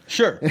 Tom.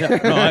 Sure. Yeah.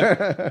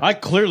 No, I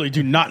clearly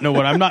do not know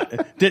what I'm not.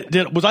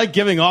 Was I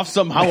giving off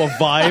somehow a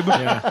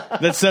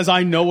vibe that says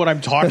I know what I'm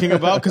talking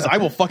about? Because I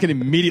will fucking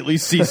immediately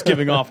cease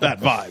giving off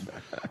that vibe.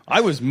 I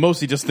was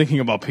mostly just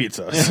thinking about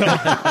pizza. So.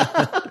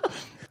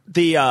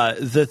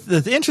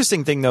 The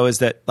interesting thing, though, is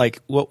that like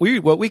what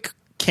we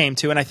came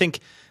to, and I think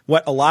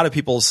what a lot of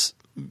people's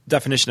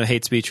definition of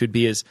hate speech would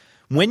be is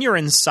when you're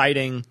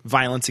inciting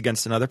violence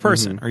against another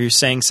person, or you're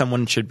saying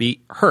someone should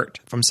be hurt,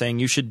 if I'm saying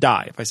you should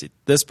die, if I say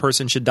this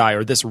person should die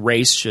or this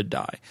race should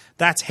die,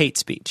 that's hate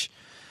speech.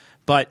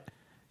 But,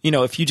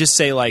 if you just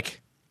say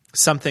like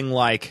something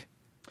like...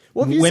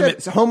 Well, if you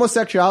said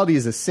homosexuality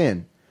is a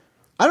sin,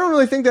 I don't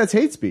really think that's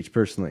hate speech,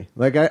 personally.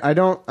 Like,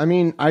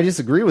 I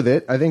disagree with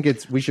it. I think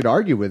we should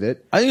argue with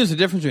it. I think there's a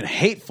difference between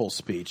hateful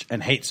speech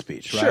and hate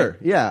speech, right? Sure,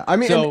 yeah. I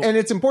mean, and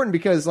it's important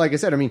because, like I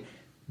said,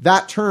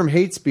 that term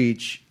hate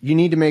speech, you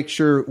need to make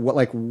sure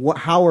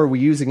how are we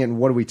using it and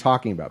what are we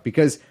talking about?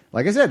 Because,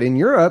 like I said, in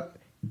Europe,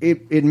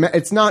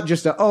 it's not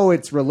just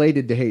it's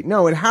related to hate.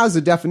 No, it has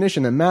a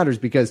definition that matters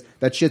because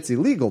that shit's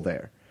illegal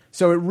there.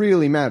 So it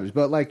really matters.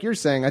 But like you're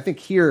saying, I think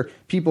here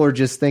people are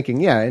just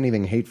thinking,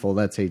 anything hateful,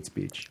 that's hate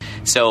speech.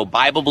 So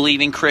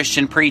Bible-believing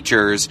Christian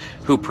preachers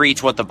who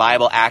preach what the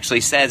Bible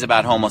actually says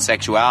about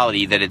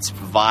homosexuality, that it's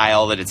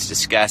vile, that it's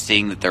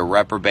disgusting, that they're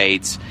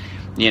reprobates,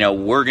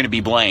 we're going to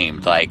be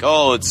blamed. Like,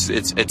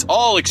 it's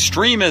all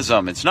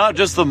extremism. It's not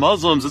just the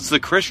Muslims, it's the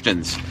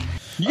Christians.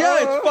 Yeah,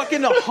 it's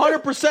fucking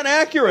 100%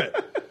 accurate.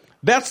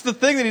 That's the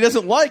thing that he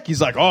doesn't like.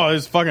 He's like,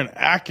 there's fucking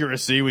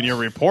accuracy when you're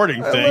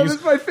reporting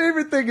things. My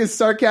favorite thing is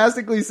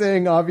sarcastically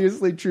saying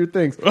obviously true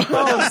things.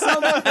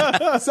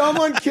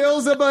 Someone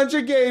kills a bunch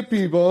of gay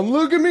people, and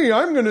look at me,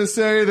 I'm going to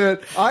say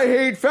that I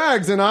hate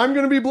fags, and I'm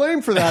going to be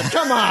blamed for that.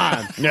 Come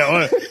on.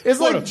 Yeah, it's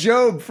like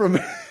Job from...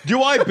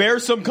 Do I bear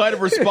some kind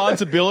of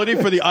responsibility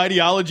for the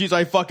ideologies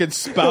I fucking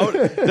spout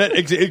that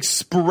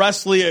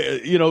expressly,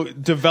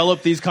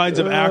 develop these kinds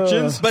of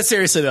actions? But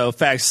seriously, though,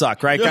 fags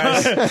suck, right,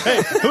 guys?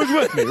 Hey, who's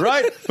with me,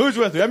 right? Who's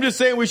with me? I'm just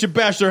saying we should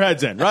bash their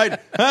heads in, right?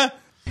 Huh?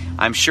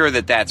 I'm sure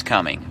that that's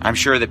coming. I'm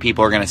sure that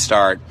people are going to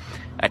start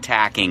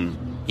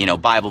attacking,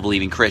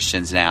 Bible-believing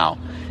Christians now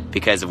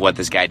because of what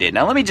this guy did.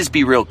 Now, let me just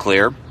be real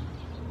clear.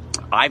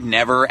 I've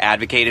never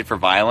advocated for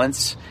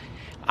violence.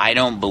 I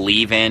don't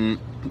believe in,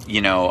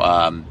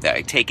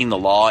 taking the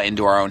law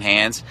into our own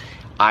hands.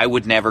 I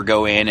would never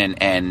go in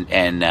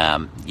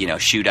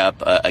and shoot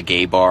up a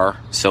gay bar,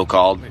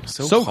 so-called.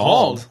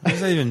 So-called? What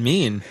does that even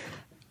mean?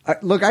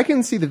 Look, I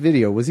can see the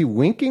video. Was he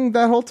winking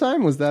that whole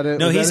time? Was that it?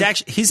 No,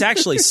 he's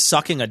actually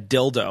sucking a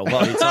dildo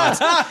while he talks.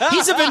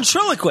 He's a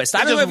ventriloquist.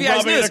 I don't know if you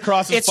guys knew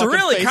this. It's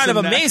really kind of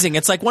amazing.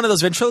 It's like one of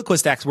those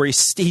ventriloquist acts where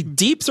he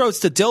deep throats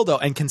the dildo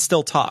and can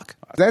still talk.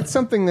 That's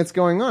something that's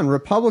going on.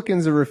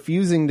 Republicans are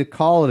refusing to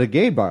call it a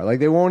gay bar. Like,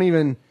 they won't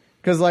even...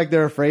 Because, like,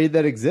 they're afraid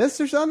that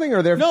exists or something?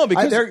 Or they're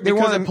because they it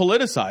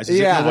politicizes it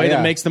in a way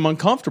that makes them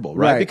uncomfortable,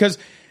 right?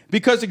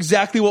 Because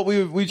exactly what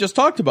we just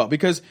talked about.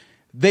 Because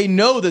they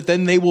know that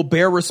then they will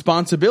bear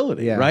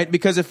responsibility, right?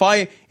 Because if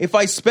I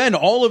spend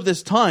all of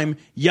this time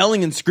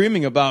yelling and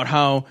screaming about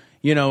how,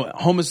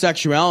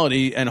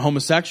 homosexuality and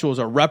homosexuals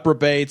are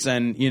reprobates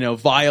and,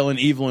 vile and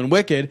evil and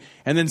wicked,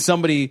 and then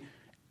somebody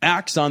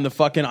acts on the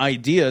fucking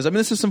ideas. I mean,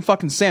 this is some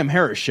fucking Sam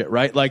Harris shit,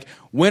 right? Like,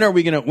 when are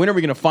we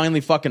gonna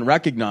finally fucking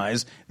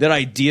recognize that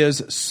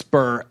ideas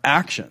spur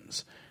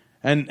actions?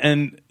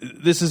 And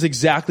this is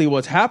exactly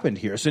what's happened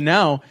here. So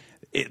now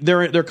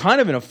they're kind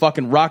of in a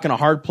fucking rock and a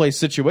hard place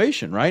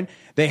situation, right?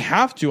 They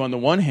have to, on the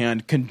one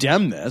hand,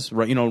 condemn this,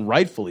 right?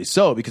 Rightfully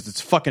so, because it's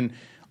fucking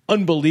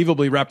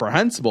unbelievably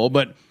reprehensible,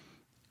 but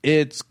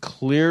it's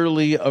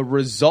clearly a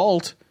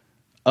result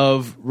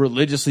of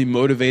religiously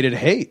motivated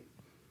hate.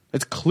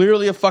 It's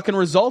clearly a fucking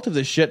result of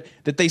this shit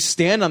that they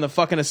stand on the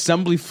fucking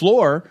assembly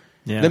floor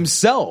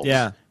themselves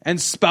and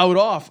spout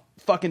off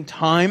fucking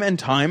time and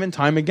time and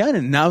time again,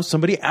 and now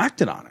somebody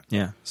acted on it.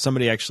 Yeah,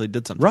 somebody actually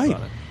did something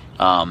about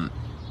it.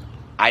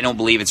 I don't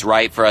believe it's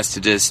right for us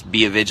to just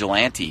be a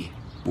vigilante.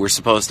 We're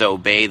supposed to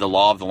obey the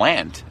law of the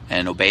land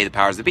and obey the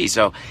powers that be.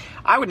 So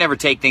I would never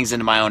take things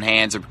into my own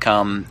hands or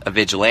become a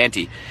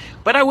vigilante.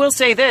 But I will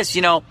say this,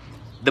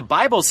 the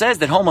Bible says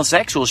that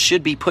homosexuals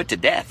should be put to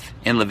death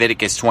in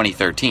Leviticus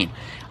 20:13.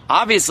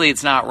 Obviously,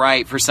 it's not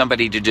right for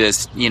somebody to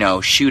just,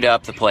 shoot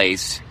up the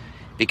place,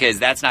 because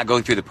that's not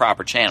going through the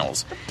proper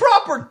channels.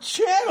 Proper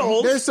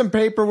channels? There's some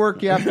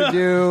paperwork you have to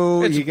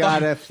do. You got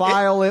to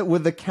file it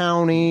with the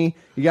county.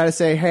 You got to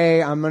say,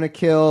 hey, I'm going to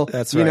kill,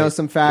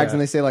 some fags. And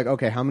they say, like,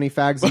 okay, how many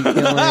fags are you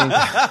killing?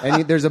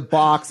 And there's a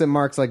box that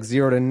marks, like,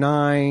 0 to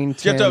 9,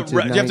 10 to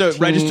 19. You have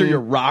to register your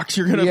rocks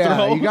you're going to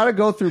throw? Yeah, you got to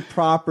go through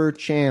proper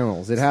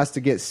channels. It has to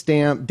get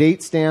stamped,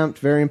 date stamped,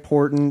 very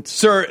important.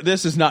 Sir,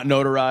 this is not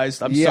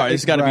notarized. I'm sorry.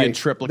 It's got to be in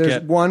triplicate.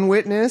 There's one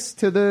witness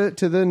to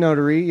the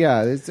notary.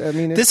 Yeah,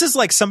 this is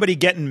like somebody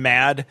getting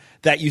mad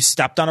that you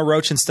stepped on a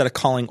roach instead of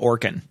calling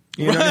Orkin.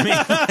 You know what I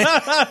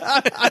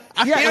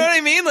mean? You know what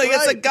I mean? Like,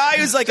 it's a guy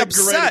who's like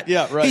upset.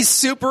 He's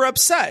super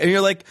upset. And you're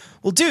like,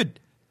 well, dude,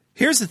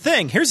 here's the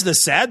thing. Here's the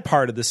sad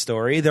part of the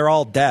story. They're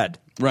all dead.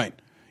 Right.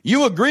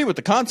 You agree with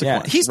the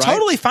consequence. Yeah. He's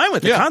totally fine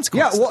with the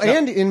consequence. Yeah, well,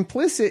 and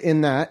implicit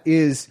in that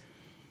is,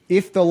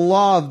 if the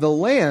law of the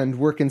land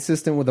were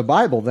consistent with the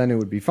Bible, then it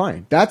would be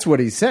fine. That's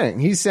what he's saying.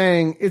 He's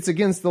saying it's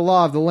against the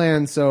law of the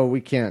land, so we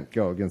can't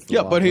go against the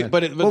law of the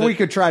land. But we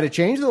could try to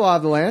change the law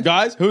of the land.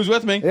 Guys, who's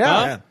with me?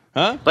 Yeah.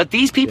 Huh? But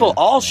these people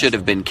all should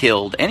have been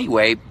killed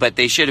anyway, but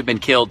they should have been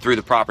killed through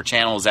the proper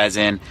channels, as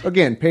in...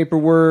 Again,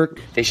 paperwork.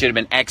 They should have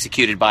been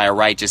executed by a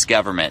righteous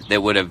government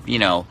that would have,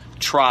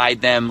 tried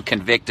them,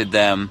 convicted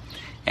them,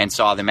 and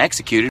saw them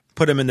executed.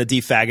 Put them in the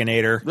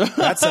defaginator.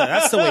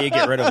 That's the way you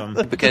get rid of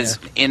them. Because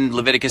in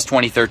Leviticus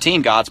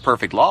 20:13, God's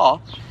perfect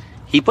law,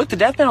 he put the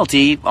death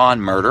penalty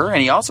on murder,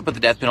 and he also put the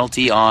death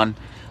penalty on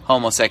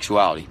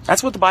homosexuality.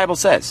 That's what the Bible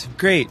says.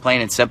 Great.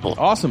 Plain and simple.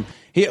 Awesome.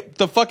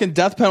 The fucking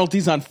death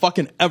penalty's on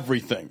fucking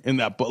everything in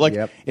that book.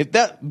 Like, if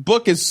that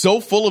book is so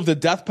full of the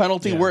death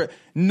penalty, where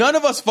none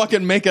of us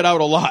fucking make it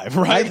out alive,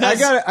 right?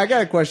 I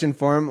got a question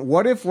for him.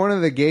 What if one of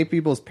the gay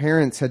people's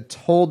parents had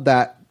told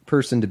that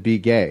person to be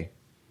gay?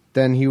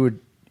 Then he would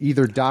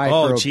either die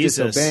for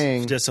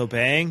disobeying,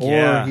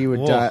 or he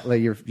would die.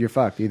 Like, you're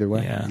fucked either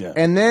way. Yeah.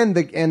 And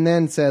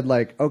then said,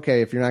 like,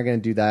 okay, if you're not going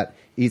to do that,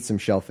 eat some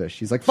shellfish.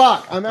 He's like,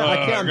 fuck, I'm out.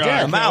 I'm dead.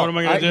 I'm out. What am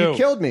I going to do? You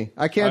killed me.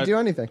 I can't do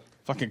anything.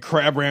 Fucking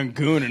crab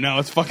rangoon, and now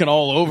it's fucking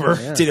all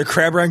over. Yeah. It's either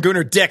crab rangoon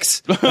or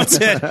dicks. That's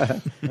it.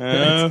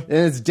 And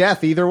it's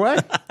death either way.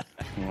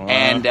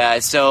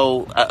 And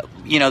so,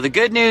 the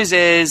good news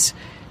is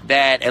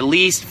that at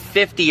least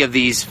 50 of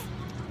these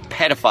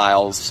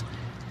pedophiles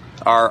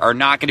are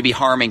not going to be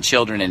harming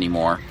children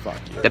anymore.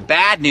 The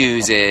bad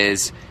news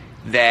is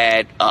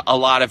that a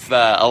lot of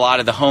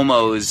the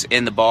homos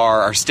in the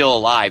bar are still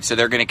alive, so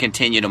they're going to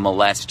continue to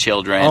molest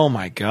children. Oh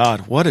my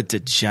God, what a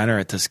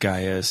degenerate this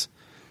guy is.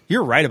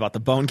 You're right about the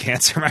bone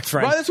cancer, my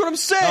friend. Right, that's what I'm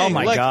saying. Oh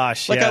my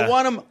gosh! Like, I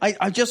want him.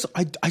 I just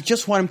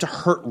want him to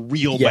hurt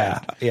real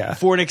bad. Yeah.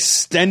 For an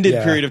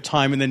extended period of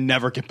time, and then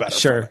never get better.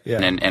 Sure. Yeah.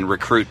 And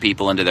recruit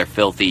people into their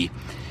filthy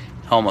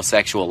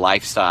homosexual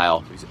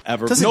lifestyle.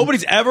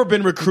 Nobody's ever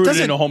been recruited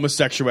into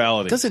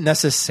homosexuality. Doesn't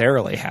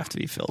necessarily have to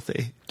be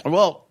filthy.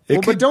 Well,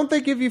 but don't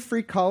they give you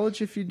free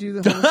college if you do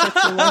the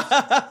homosexual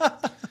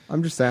life?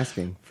 I'm just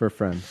asking for a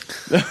friend.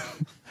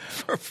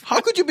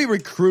 How could you be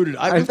recruited?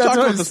 We've talked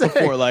about this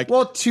before. Like,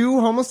 well, 2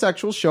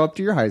 homosexuals show up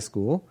to your high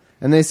school,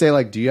 And they say,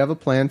 like, do you have a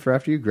plan for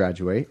after you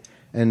graduate?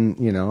 And,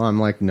 you know, I'm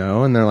like,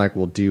 no. And they're like,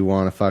 well, do you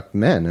want to fuck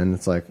men? And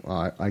it's like,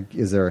 well,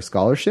 is there a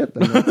scholarship?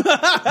 And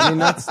I mean,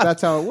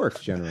 that's how it works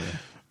generally.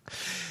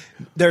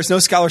 There's no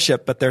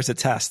scholarship, but there's a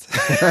test.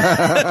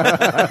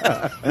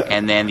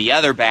 And then the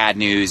other bad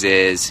news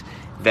is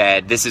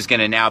that this is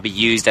going to now be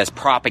used as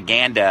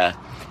propaganda,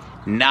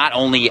 not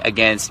only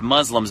against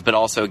Muslims, but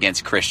also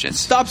against Christians.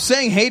 Stop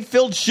saying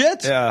hate-filled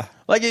shit. Yeah.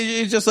 Like,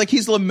 it's just like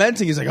he's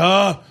lamenting. He's like,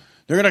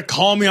 they're going to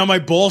call me on my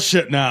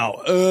bullshit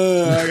now.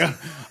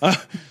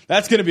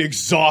 That's going to be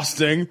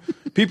exhausting.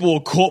 People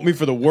will quote me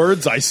for the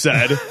words I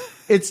said.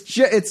 It's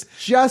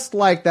just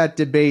like that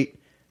debate,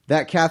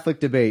 that Catholic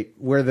debate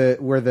where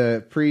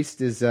the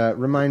priest is.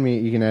 Remind me,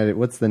 you can edit.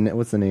 What's the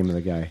name of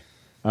the guy?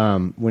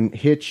 When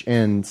Hitch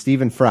and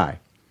Stephen Fry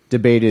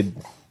debated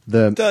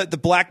the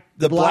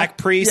black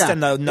priest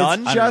and the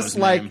nun.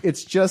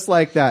 It's just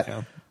like that.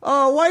 Yeah.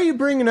 Oh, why are you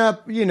bringing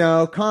up, you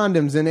know,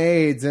 condoms and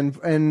AIDS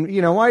and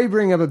you know, why are you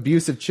bringing up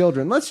abuse of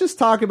children? Let's just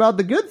talk about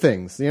the good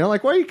things. You know,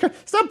 like, why are you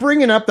stop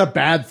bringing up the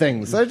bad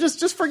things?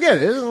 Just forget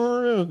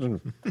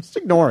it. Just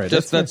ignore it.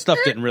 Just that stuff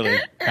didn't really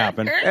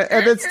happen.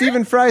 And then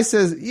Stephen Fry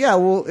says, yeah,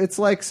 well, it's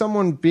like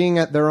someone being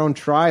at their own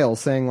trial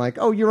saying like,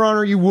 oh, Your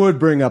Honor, you would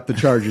bring up the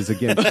charges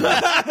against you.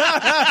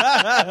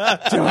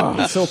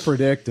 Oh, so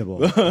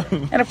predictable.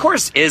 And of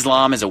course,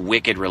 Islam is a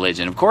wicked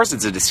religion. Of course,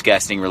 it's a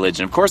disgusting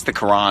religion. Of course, the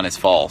Quran is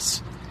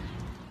false.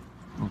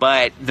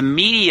 But the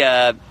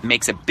media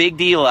makes a big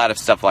deal out of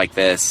stuff like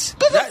this.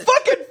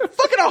 Fucking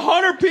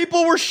 100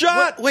 people were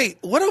shot.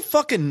 What a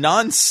fucking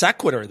non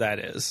sequitur that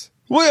is.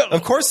 Well,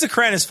 of course the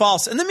Quran is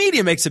false, and the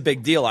media makes a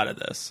big deal out of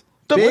this.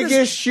 The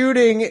biggest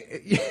shooting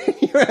in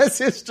U.S.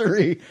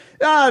 history.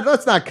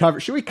 Let's not cover.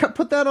 Should we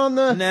put that on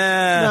the...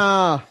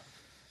 Nah.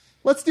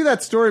 Let's do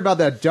that story about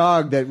that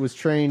dog that was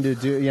trained to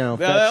do, you know...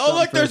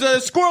 look, there's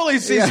a squirrel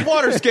he's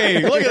water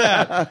skiing. Look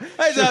at that.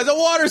 Hey, there's a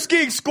water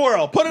skiing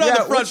squirrel. Put it on the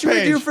front page. What should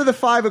we do for the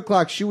 5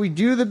 o'clock? Should we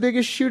do the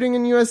biggest shooting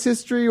in U.S.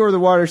 history or the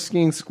water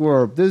skiing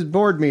squirrel? There's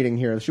board meeting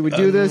here. Should we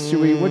do this?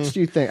 Which do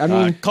you think? I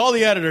mean... call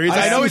the editor.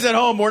 I know he's at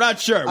home. We're not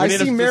sure. I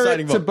see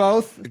merit to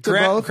both.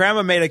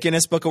 Grandma made a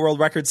Guinness Book of World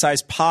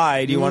Record-sized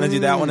pie. Do you want to do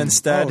that one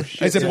instead?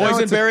 Is it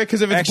boysenberry?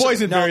 Because if it's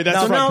boysenberry,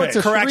 that's front page.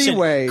 It's a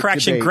three-way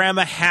Correction. debate.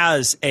 Grandma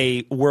has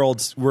a world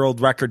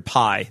record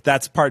pie.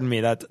 Pardon me.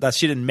 That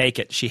she didn't make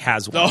it. She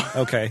has one.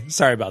 Oh. Okay.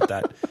 Sorry about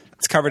that.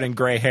 It's covered in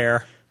gray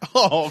hair.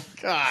 Oh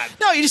God!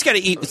 No, you just got to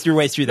eat your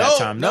way through that,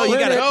 Tom. You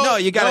got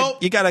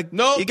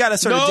to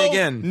sort of dig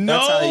in.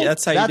 That's how you do it.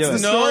 That's the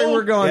story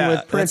we're going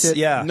with. Print it.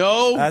 Yeah.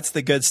 No, that's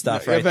the good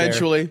stuff. Right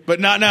eventually, there. But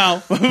not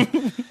now.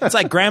 It's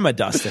like grandma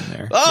dust in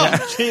there.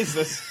 Oh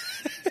Jesus!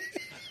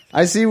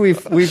 I see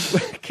we've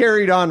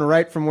carried on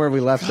right from where we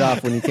left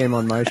off when you came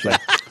on my show.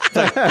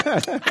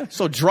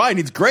 So dry,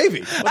 needs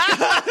gravy.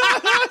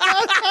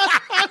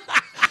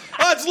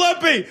 It's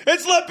lippy.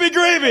 It's lippy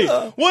gravy.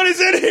 What is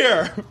in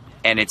here?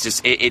 And it's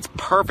just it's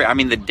perfect. I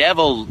mean, the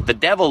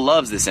devil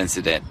loves this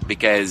incident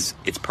because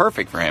it's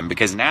perfect for him,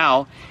 because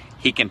now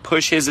he can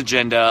push his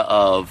agenda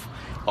of,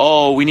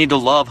 oh, we need to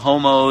love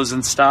homos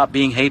and stop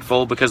being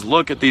hateful because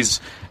look at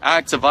these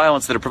acts of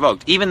violence that are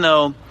provoked. Even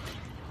though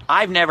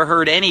I've never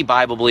heard any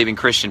Bible-believing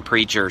Christian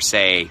preacher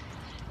say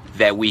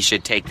that we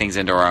should take things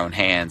into our own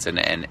hands and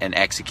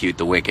execute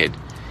the wicked.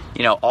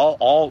 You know,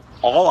 all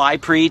I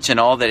preach and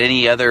all that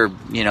any other,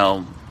 you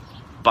know,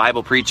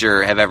 Bible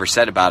preacher have ever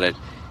said about it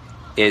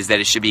is that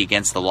it should be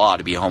against the law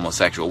to be a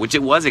homosexual, which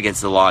it was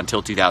against the law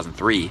until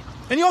 2003.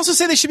 And you also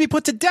say they should be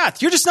put to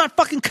death. You're just not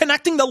fucking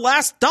connecting the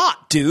last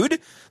dot,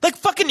 dude. Like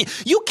fucking,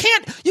 you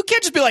can't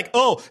just be like,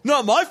 oh,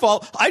 not my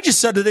fault. I just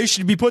said that they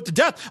should be put to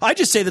death. I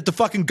just say that the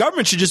fucking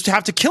government should just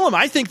have to kill them.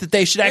 I think that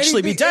they should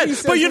actually be dead.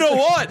 But you know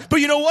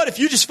what? If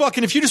you just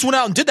went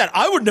out and did that,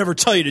 I would never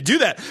tell you to do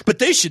that. But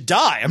they should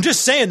die. I'm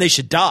just saying they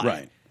should die.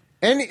 Right.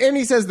 And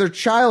he says they're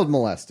child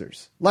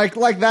molesters.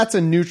 Like that's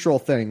a neutral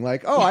thing.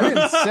 Like, oh, I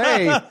didn't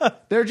say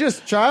they're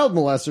just child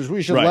molesters.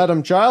 We should let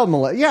them child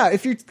molest. Yeah,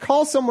 if you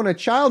call someone a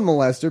child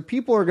molester,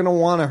 people are going to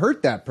want to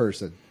hurt that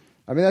person.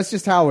 I mean, that's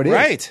just how it is.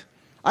 Right.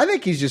 I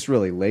think he's just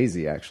really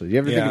lazy, actually. Do you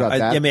ever think about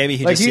that? Yeah, maybe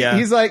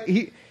he's like,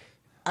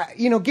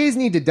 gays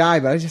need to die,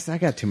 but I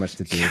got too much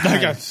to do.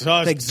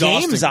 The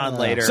game's on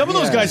later. Some of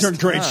those guys are in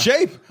great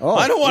shape.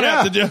 I don't want to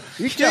have to do.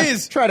 You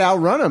try to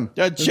outrun them.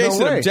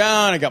 Chasing them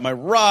down. I got my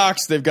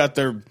rocks. They've got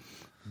their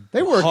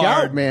work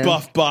out, man.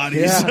 Buff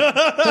bodies.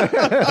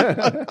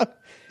 Yeah.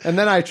 And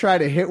then I try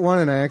to hit one,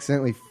 and I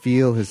accidentally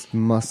feel his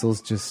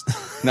muscles just...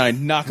 Now I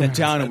knock him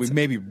down, and we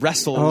maybe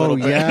wrestle a little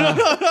bit. Yeah.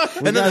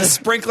 And then the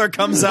sprinkler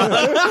comes on.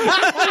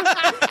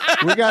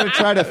 We got to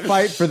try to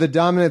fight for the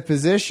dominant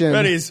position.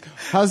 But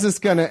how's this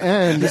going to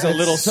end? He's a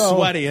little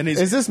sweaty, and he's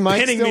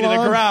pinning me to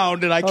the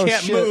ground, and I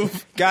can't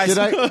move. Guys,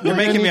 you're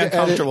making me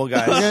uncomfortable,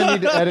 guys. We're going to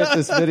need to edit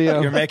this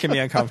video. You're making me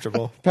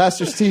uncomfortable.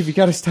 Pastor Steve, you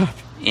got to stop.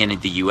 In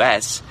the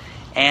U.S.,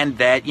 and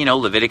that, you know,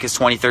 Leviticus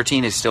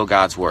 20:13 is still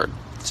God's word.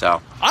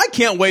 So I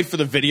can't wait for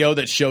the video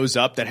that shows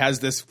up that has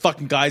this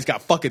fucking guy's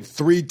got fucking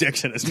 3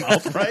 dicks in his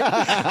mouth, right?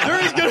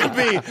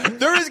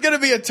 there is gonna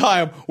be a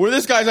time where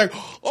this guy's like,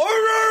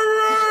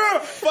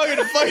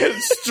 fucking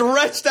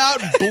stretched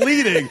out,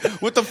 bleeding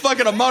with the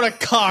fucking amount of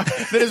cock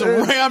that is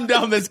rammed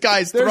down this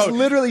guy's There's throat.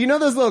 literally, you know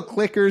those little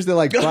clickers that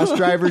like bus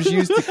drivers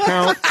use to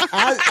count?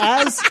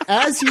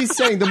 As he's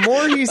saying, the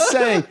more he's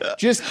saying,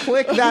 just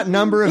click that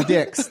number of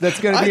dicks that's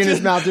going to be in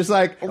his mouth. Just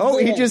like, oh,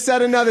 he just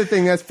said another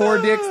thing. That's 4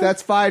 dicks.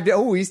 That's 5 dicks.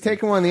 Oh, he's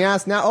taking one in the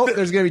ass now. Oh,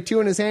 there's going to be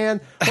 2 in his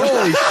hand.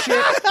 Holy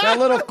shit. That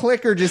little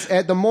clicker just,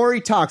 the more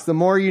he talks, the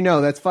more you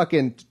know. That's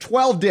fucking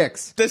 12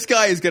 dicks. This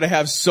guy is going to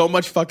have so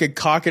much fucking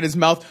cock in his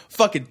mouth,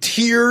 fucking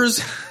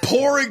tears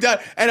pouring down,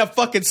 and a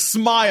fucking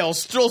smile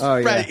still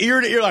spread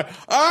ear to ear like,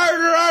 I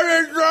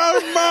love it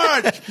so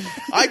much.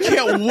 I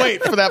can't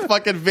wait for that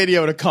fucking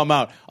video to come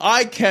out.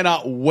 I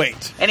cannot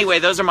wait. Anyway,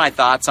 those are my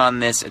thoughts on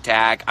this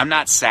attack. I'm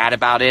not sad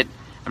about it.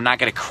 I'm not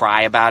going to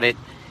cry about it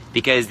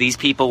because these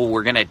people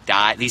were going to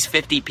die. These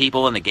 50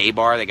 people in the gay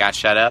bar that got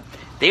shut up,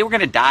 they were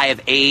going to die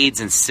of AIDS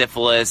and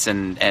syphilis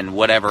and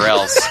whatever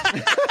else.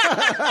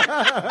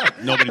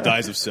 Nobody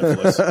dies of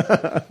syphilis.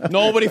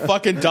 Nobody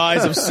fucking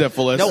dies of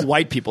syphilis. No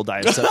white people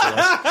die of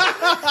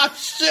syphilis.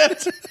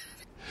 Shit.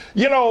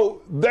 You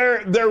know,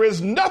 there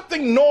is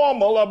nothing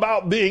normal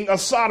about being a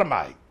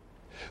sodomite.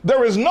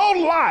 There is no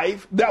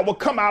life that will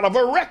come out of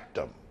a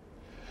rectum.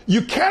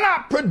 You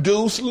cannot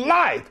produce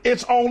life.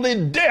 It's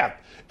only death.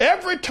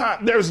 Every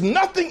time, there's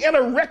nothing in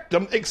a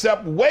rectum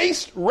except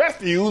waste,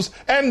 refuse,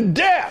 and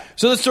death.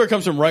 So this story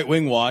comes from Right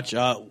Wing Watch.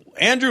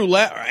 Andrea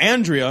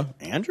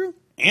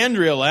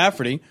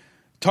Lafferty,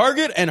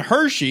 Target and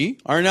Hershey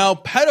are now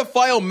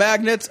pedophile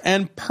magnets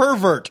and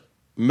pervert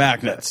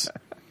magnets.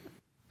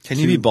 Can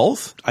you be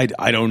both?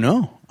 I don't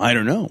know. I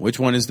don't know. Which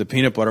one is the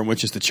peanut butter and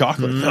which is the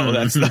chocolate? No,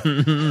 that's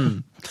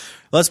the...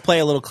 Let's play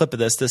a little clip of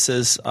this. This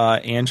is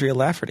Andrea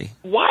Lafferty.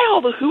 Why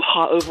all the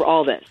hoo-ha over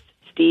all this,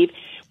 Steve?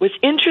 What's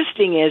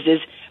interesting is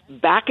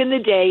back in the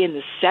day in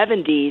the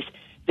 70s,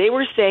 they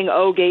were saying,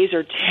 oh, gays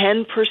are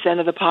 10%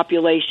 of the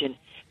population.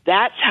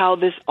 That's how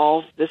this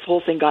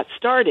whole thing got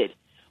started.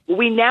 Well,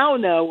 we now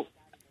know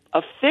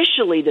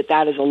officially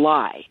that is a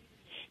lie.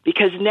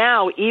 Because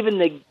now even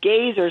the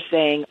gays are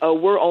saying, oh,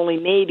 we're only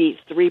maybe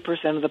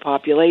 3% of the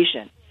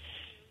population.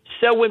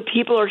 So when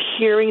people are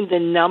hearing the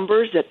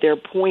numbers that they're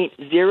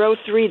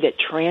 0.03, that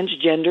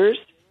transgenders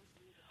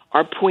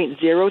are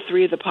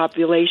 0.03 of the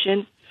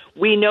population,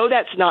 we know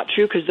that's not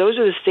true because those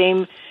are the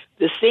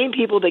same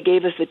people that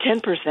gave us the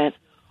 10%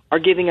 are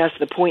giving us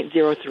the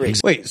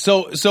 0.03. Wait,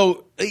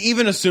 so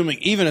even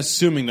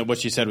assuming that what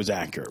she said was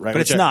accurate, right?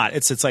 But it's not.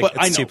 It's like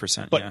it's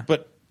 2%.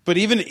 But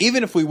even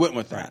if we went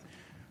with that,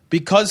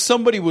 because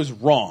somebody was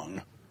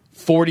wrong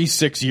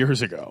 46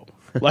 years ago,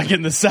 like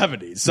in the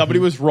 70s, somebody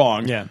was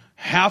wrong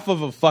half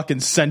of a fucking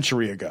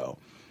century ago.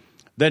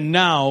 Then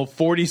now,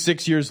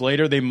 46 years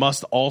later, they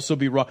must also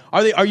be wrong.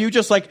 Are you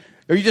just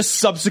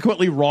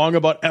subsequently wrong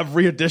about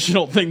every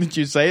additional thing that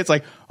you say? It's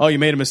like, oh, you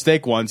made a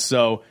mistake once,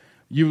 so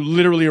you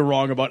literally are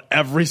wrong about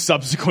every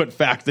subsequent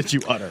fact that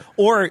you utter.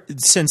 Or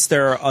since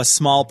they're a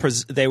small,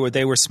 they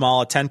were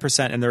small at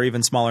 10%, and they're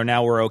even smaller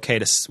now. We're okay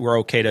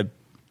to.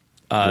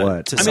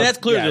 What? I mean, that's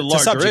clearly the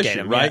larger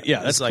issue, right?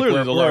 Yeah, that's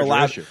clearly the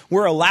larger issue.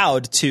 We're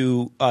allowed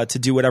to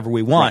do whatever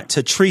we want,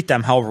 to treat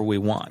them however we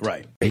want.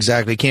 Right.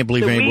 Exactly. Can't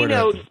believe any word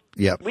of it.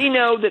 Yep. We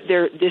know that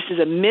this is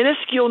a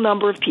minuscule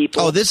number of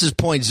people. Oh, this is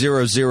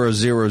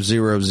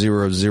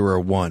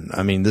 0.000001.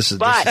 I mean,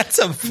 that's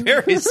a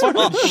very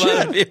small amount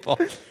of people.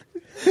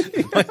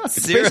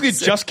 Basically,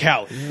 just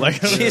Cali.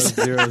 Like, I was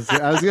going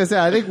to say,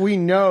 I think we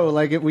know,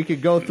 like, if we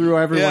could go through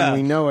everyone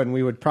we know, and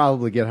we would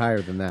probably get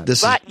higher than that.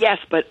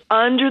 But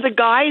under the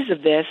guise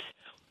of this,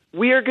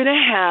 we are going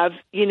to have,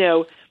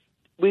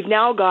 we've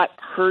now got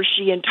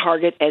Hershey and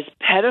Target as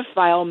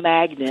pedophile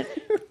magnets.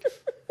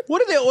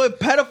 What are they?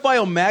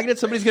 Pedophile magnets?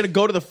 Somebody's going to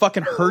go to the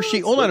fucking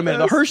Hershey? Hold on a minute.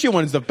 The Hershey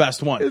one is the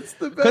best one. It's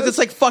the best. Because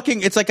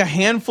it's like a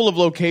handful of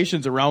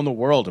locations around the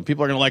world. And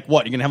people are going to like,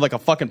 what? You're going to have like a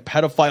fucking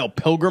pedophile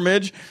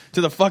pilgrimage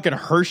to the fucking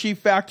Hershey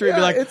factory? and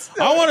be like,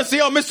 I want to see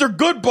how Mr.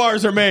 Good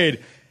bars are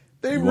made.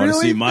 You want to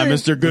see my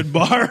Mr. Good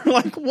bar?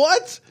 Like,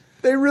 what?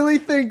 They really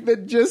think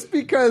that just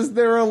because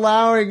they're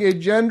allowing a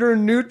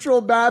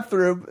gender-neutral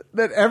bathroom,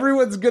 that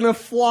everyone's going to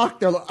flock.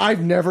 They're like,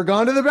 I've never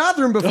gone to the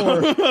bathroom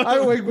before.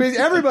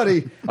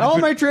 Everybody, all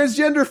my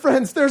transgender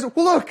friends, there's a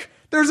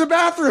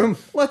bathroom.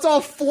 Let's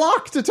all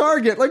flock to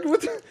Target. Like,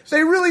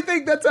 they really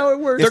think that's how it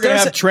works. They're going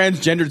to have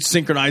transgendered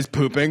synchronized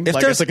pooping.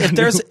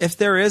 If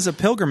there is a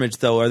pilgrimage,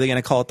 though, are they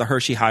going to call it the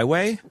Hershey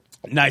Highway?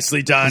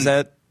 Nicely done. Is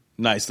that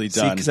nicely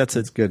done? Because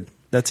that's good.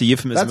 That's a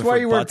euphemism. That's why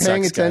you weren't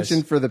paying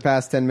attention for the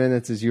past 10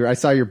 minutes. I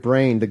saw your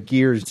brain, the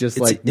gears, just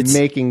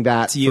making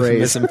that it's a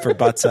euphemism for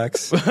butt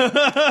sex.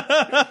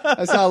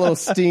 I saw a little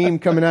steam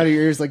coming out of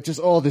your ears, like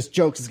this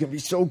joke is going to be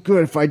so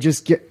good if I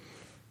just get.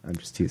 I'm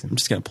just teasing. I'm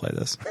just going to play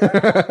this.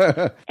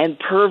 And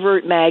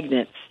pervert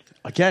magnets.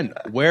 Again,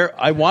 where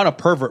I want a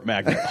pervert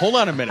magnet. Hold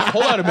on a minute.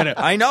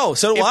 I know.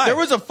 So do I. If there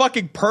was a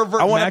fucking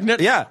pervert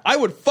magnet, I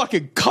would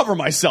fucking cover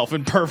myself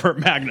in pervert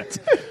magnets.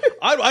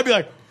 I'd be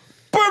like,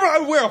 I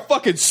would wear a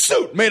fucking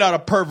suit made out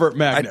of pervert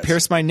magnets. I'd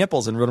pierce my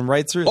nipples and run them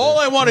right through. All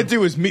I want to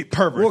do is meet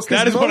perverts.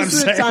 That is what I'm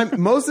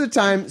saying. Most of the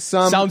time,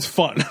 some sounds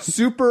fun.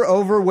 super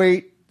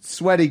overweight,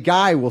 sweaty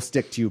guy will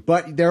stick to you,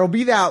 but there will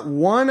be that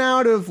one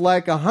out of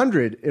like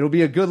 100. It'll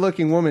be a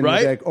good-looking woman.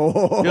 Right? You'll be like,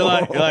 oh, you're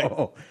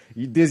like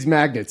these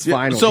magnets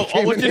finally. So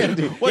came in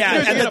handy.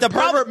 The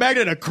pervert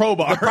magnet and a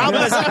crowbar.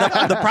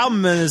 The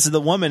problem is the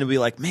woman will be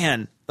like,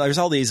 man, there's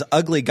all these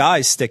ugly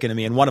guys sticking to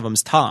me, and one of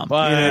them's Tom. You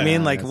know what I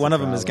mean? Like one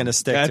of them is going to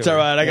stick. That's to all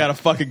right. her. I got a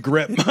fucking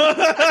grip.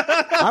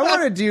 I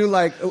want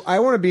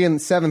to be in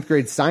 7th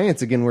grade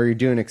science again, where you're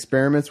doing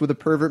experiments with the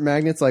pervert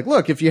magnets. Like,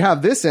 look, if you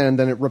have this end,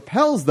 then it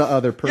repels the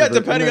other pervert. Yeah,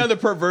 depending on the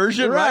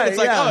perversion, right? It's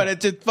like, and it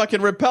just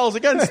fucking repels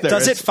against it.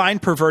 Does it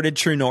find perverted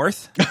true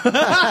north?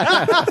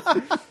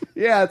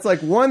 Yeah, it's like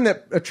one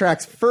that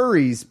attracts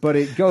furries, but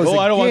it goes against.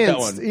 I don't want that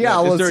one.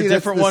 Yeah, well, is there see, a that's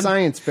different the one?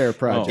 Science fair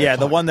project. Yeah,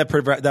 the one that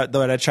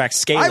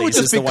attracts scalies. I would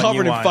just is be the one covered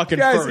you in want. fucking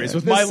Guys, furries.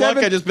 With the my luck,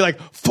 7th I'd just be like,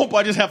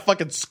 I just have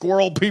fucking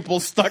squirrel people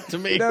stuck to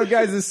me. No,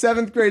 guys, the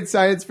 7th grade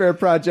science fair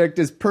project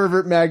is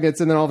pervert magnets,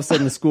 and then all of a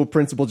sudden the school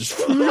principal just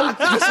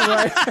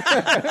right.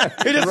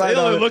 He just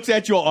looks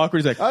at you all awkward.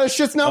 He's like, this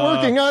shit's not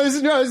working.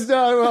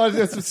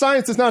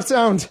 Science is not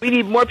sound. We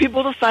need more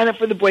people to sign up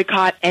for the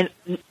boycott, and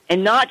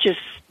not just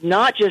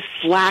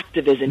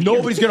slacktivism.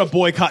 Nobody's going to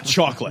boycott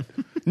chocolate.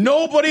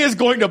 Nobody is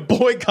going to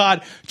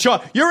boycott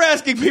chocolate. You're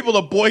asking people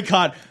to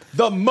boycott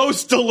the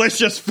most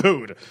delicious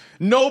food.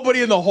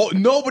 Nobody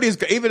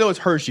is, even though it's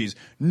Hershey's,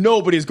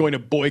 nobody is going to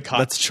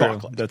boycott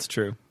chocolate. That's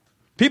true.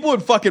 People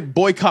would fucking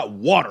boycott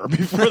water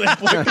before they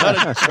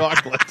boycotted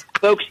chocolate.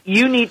 Folks,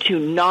 you need to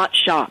not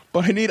shop.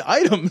 But I need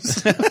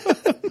items.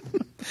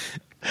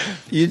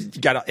 You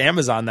got to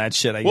Amazon that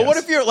shit, I guess. Well,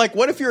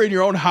 what if you're in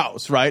your own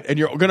house, right? And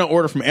you're going to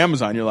order from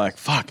Amazon. You're like,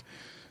 fuck.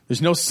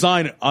 There's no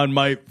sign on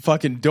my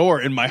fucking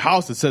door in my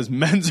house that says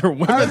men's or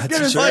women's. I was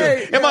gonna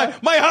say,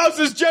 my house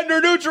is gender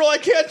neutral. I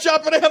can't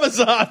shop at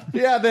Amazon.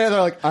 Yeah, they're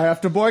like, I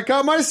have to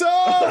boycott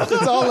myself.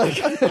 It's all like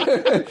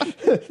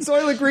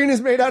Soylent Green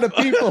is made out of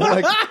people.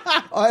 Like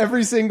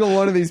every single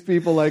one of these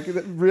people like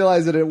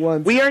realize it at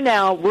once. We are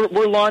now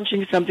we're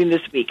launching something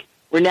this week.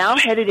 We're now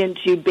headed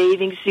into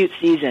bathing suit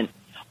season.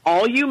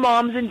 All you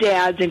moms and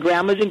dads and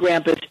grandmas and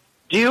grandpas,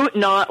 do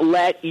not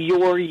let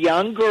your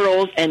young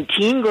girls and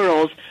teen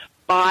girls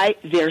buy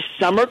their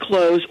summer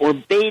clothes or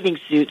bathing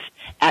suits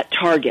at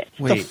Target.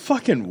 Wait. The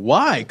fucking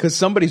why? Because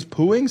somebody's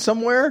pooing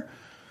somewhere?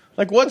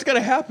 Like, what's going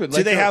to happen?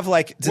 Do they have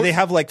fucking...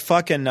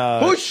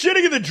 who's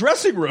shitting in the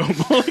dressing room?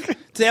 Do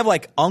they have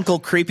like Uncle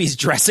Creepy's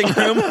dressing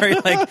room where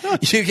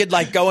you could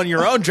like go in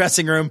your own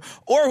dressing room,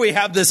 or we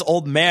have this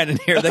old man in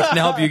here that can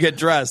help you get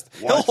dressed.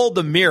 What? He'll hold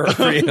the mirror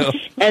for you.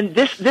 And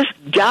this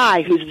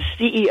guy who's the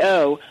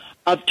CEO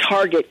of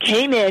Target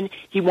came in.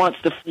 He wants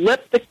to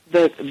flip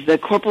the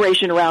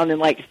corporation around in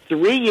like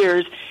 3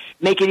 years,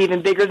 make it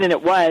even bigger than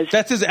it was.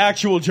 That's his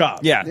actual job.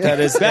 Yeah,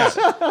 that's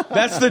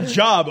the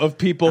job of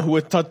people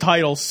with the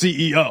title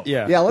CEO.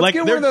 Yeah. Let's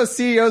get one of those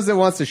CEOs that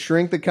wants to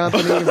shrink the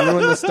company,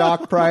 ruin the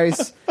stock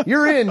price.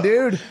 You're in,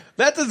 dude.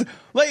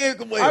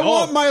 I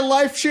want my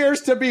life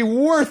shares to be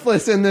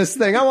worthless in this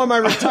thing. I want my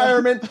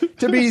retirement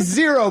to be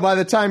zero by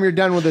the time you're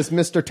done with this,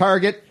 Mr.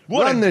 Target.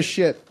 Run this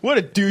shit. What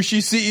a douchey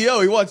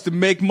CEO. He wants to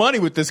make money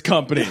with this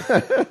company.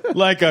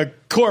 Like a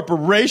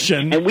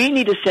corporation. And we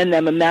need to send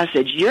them a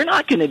message. You're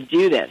not going to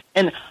do this.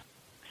 And,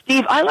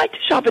 Steve, I like to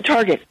shop at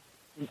Target.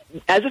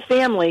 As a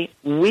family,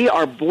 we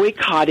are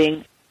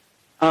boycotting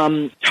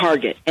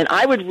Target. And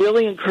I would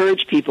really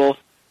encourage people,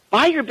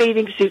 buy your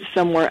bathing suits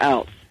somewhere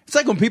else. It's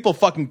like when people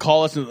fucking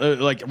call us and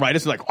write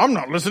us and like, I'm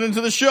not listening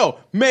to the show.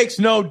 Makes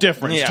no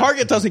difference. Yeah.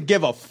 Target doesn't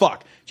give a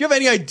fuck. Do you have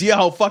any idea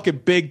how fucking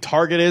big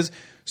Target is?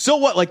 So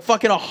what? Like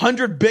fucking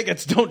 100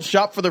 bigots don't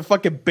shop for their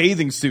fucking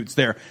bathing suits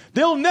there.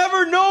 They'll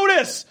never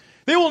notice.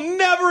 They will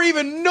never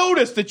even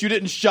notice that you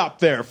didn't shop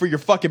there for your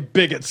fucking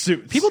bigot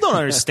suits. People don't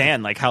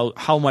understand like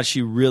how much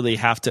you really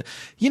have to.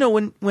 You know,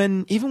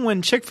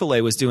 when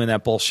Chick-fil-A was doing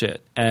that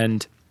bullshit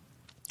and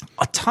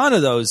a ton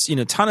of those,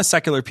 ton of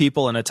secular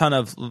people and a ton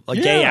of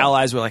gay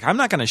allies were like, I'm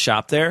not going to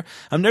shop there.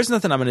 There's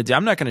nothing I'm going to do.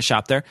 I'm not going to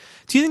shop there.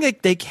 Do you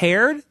think they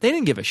cared? They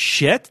didn't give a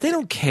shit. They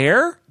don't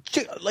care.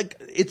 Like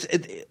it's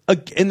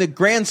in the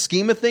grand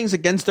scheme of things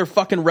against their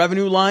fucking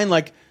revenue line.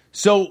 Like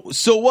so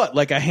what?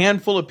 Like a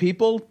handful of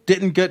people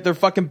didn't get their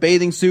fucking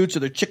bathing suits or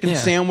their chicken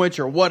sandwich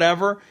or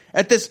whatever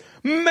at this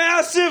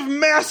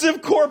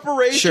massive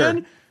corporation.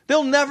 Sure.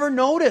 They'll never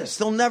notice.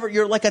 You're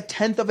like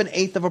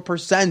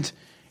 0.1%.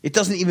 It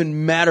doesn't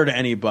even matter to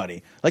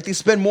anybody. Like they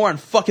spend more on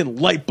fucking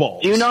light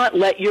bulbs. Do not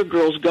let your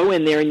girls go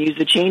in there and use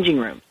the changing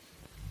room.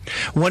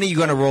 When are you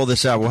going to roll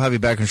this out? We'll have you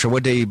back on the show.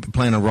 What day you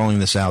plan on rolling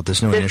this out,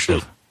 this new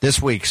initiative?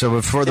 This week. So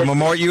for the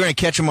Memorial, you're going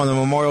to catch them on the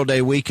Memorial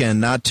Day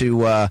weekend, not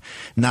to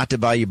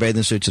buy your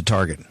bathing suits at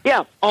Target.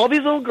 Yeah, all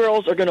these little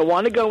girls are going to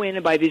want to go in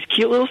and buy these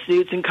cute little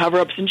suits and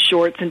cover-ups and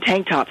shorts and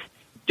tank tops.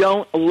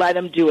 Don't let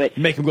them do it.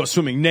 Make them go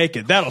swimming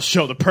naked. That'll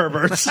show the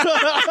perverts.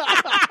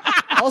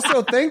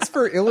 Also, thanks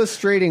for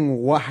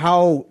illustrating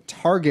how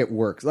Target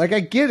works. Like,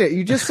 I get it.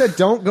 You just said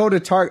don't go to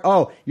Target.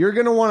 Oh, you're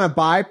going to want to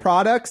buy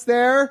products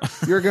there?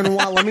 You're going to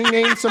want, let me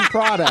name some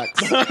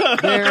products.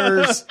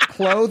 There's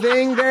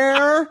clothing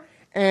there,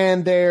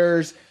 and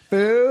there's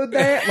food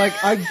there. Like,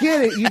 I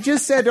get it. You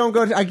just said don't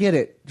go to, I get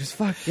it. Just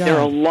fuck God. There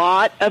are a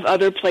lot of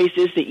other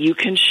places that you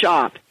can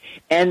shop.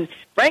 And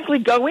frankly,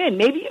 go in.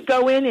 Maybe you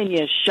go in and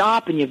you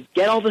shop and you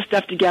get all the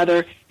stuff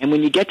together, and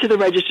when you get to the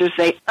register,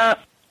 say,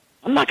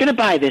 I'm not going to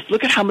buy this.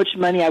 Look at how much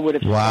money I would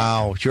have spent.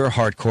 Wow, you're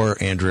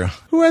hardcore, Andrea.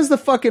 Who has the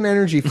fucking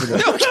energy for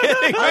this? No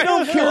kidding. I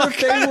don't care if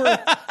they were.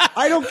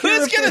 I don't care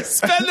Who's if going they to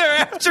spend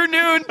their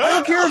afternoon? I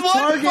don't care if One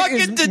Target fucking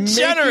is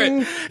degenerate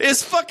making-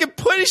 is fucking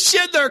putting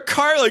shit in their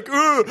car like,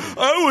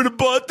 I would have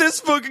bought this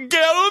fucking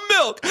gallon of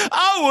milk.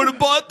 I would have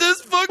bought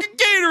this fucking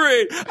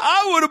Gatorade.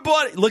 I would have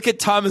bought it. Look at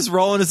Thomas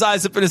rolling his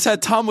eyes up in his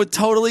head. Tom would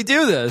totally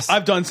do this.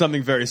 I've done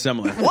something very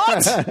similar.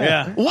 What?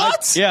 Yeah.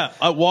 What?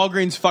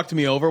 Walgreens fucked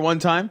me over one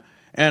time,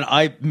 and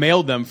I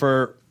mailed them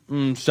for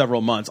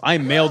several months. I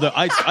mailed it.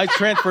 I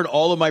transferred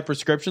all of my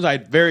prescriptions. I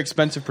had very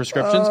expensive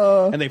prescriptions,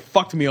 and they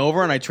fucked me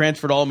over, and I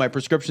transferred all of my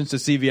prescriptions to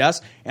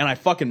CVS, and I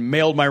fucking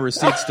mailed my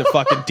receipts to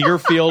fucking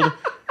Deerfield,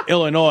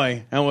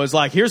 Illinois, and was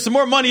like, here's some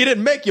more money you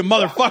didn't make, you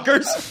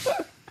motherfuckers.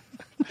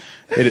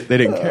 They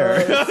didn't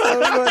care.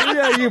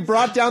 Yeah, you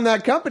brought down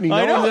that company. No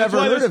I know. one's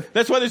ever heard of.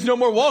 That's why there's no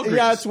more Walgreens.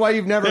 Yeah, that's why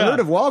you've never heard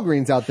of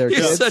Walgreens out there.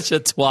 You're kids. such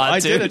a twat, I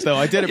dude. did it though.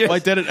 I did it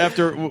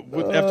after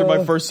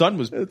my first son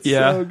was.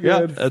 Yeah, so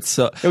good. That's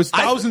It was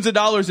thousands of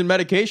dollars in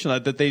medication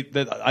that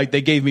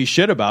they gave me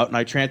shit about, and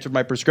I transferred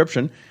my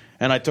prescription,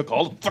 and I took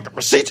all the fucking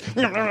receipts.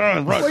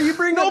 Well, you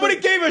bring up Nobody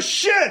gave a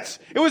shit.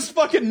 It was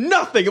fucking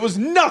nothing. It was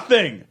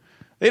nothing.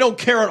 They don't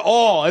care at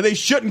all, and they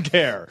shouldn't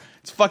care.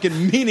 It's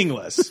fucking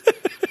meaningless.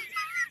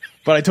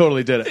 But I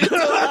totally did it.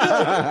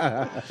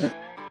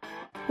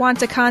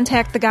 Want to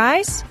contact the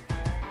guys?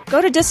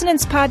 Go to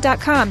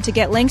dissonancepod.com to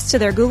get links to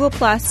their Google+,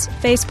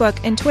 Facebook,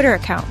 and Twitter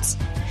accounts.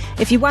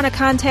 If you want to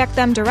contact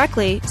them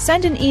directly,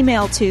 send an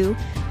email to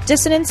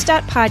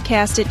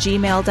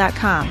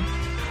dissonance.podcast@gmail.com.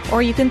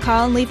 Or you can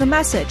call and leave a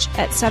message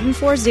at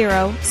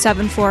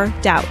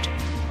 740-74-DOUBT.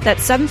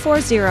 That's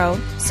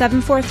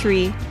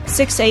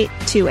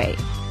 740-743-6828.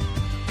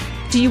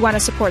 Do you want to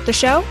support the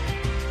show?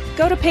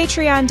 Go to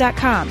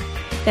patreon.com.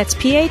 That's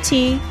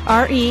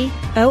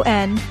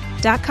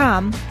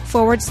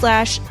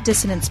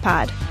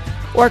patreon.com/dissonancepod.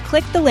 Or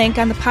click the link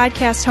on the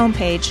podcast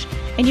homepage,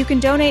 and you can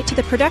donate to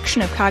the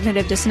production of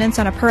Cognitive Dissonance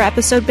on a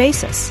per-episode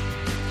basis.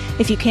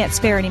 If you can't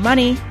spare any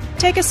money,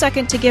 take a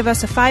second to give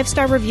us a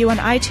 5-star review on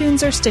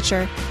iTunes or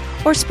Stitcher,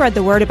 or spread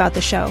the word about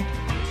the show.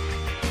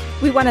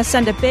 We want to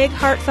send a big,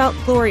 heartfelt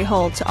glory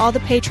hole to all the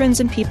patrons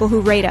and people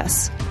who rate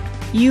us.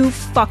 You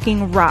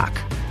fucking rock.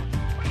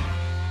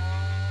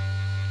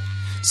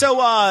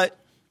 So,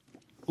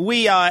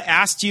 we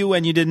asked you,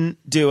 and you didn't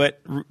do it,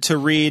 to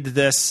read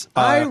this.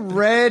 I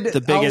read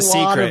The Biggest a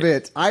lot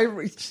Secret.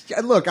 of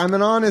it. Look, I'm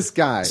an honest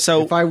guy.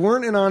 So if I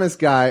weren't an honest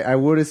guy, I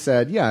would have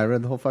said, "Yeah, I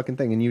read the whole fucking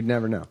thing," and you'd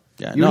never know.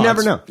 Yeah, you'd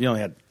never know. You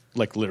only had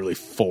like literally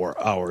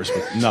 4 hours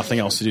with nothing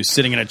else to do,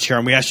 sitting in a chair,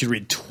 and we asked you to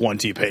read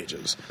 20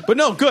 pages. But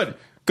no, good.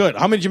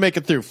 How many did you make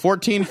it through?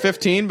 14,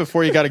 15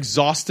 before you got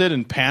exhausted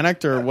and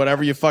panicked or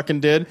whatever you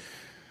fucking did?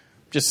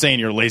 Just saying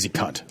you're a lazy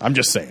cunt. I'm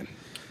just saying.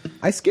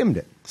 I skimmed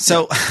it.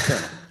 So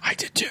I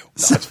did too.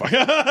 No, that's fine.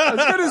 I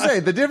was going to say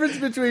the difference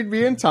between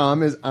me and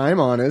Tom is I'm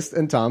honest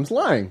and Tom's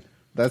lying.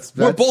 That's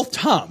We're both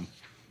Tom.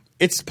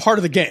 It's part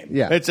of the game.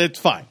 Yeah. It's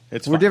fine.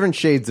 It's we're fine. different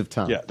shades of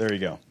Tom. Yeah, there you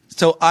go.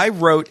 So I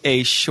wrote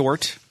a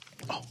short.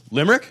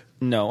 Limerick?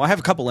 No, I have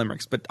a couple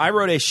limericks, but I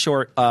wrote a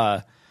short.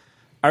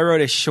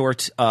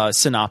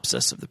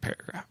 Synopsis of the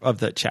paragraph of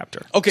the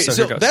chapter. Okay, so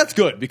so here goes. that's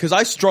good because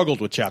I struggled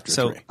with chapter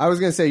 3. I was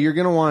going to say you're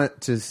going to want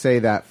to say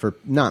that for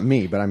not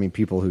me, but I mean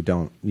people who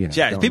don't. Yeah,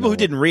 don't people know who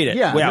didn't read it.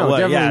 Yeah, yeah, no,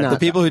 definitely not. the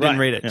people who didn't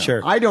Right, read it. yeah. Sure.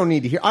 I don't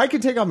need to hear. I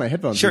can take off my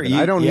headphones. Sure, even.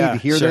 I don't need to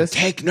hear sure. this.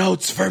 Take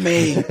notes for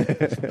me.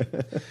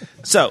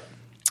 So,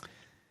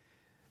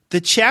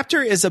 the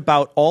chapter is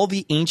about all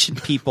the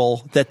ancient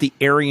people that the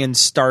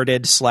Aryans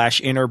started /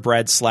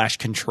 interbred /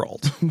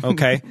 controlled.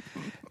 Okay?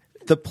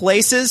 The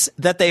places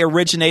that they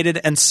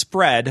originated and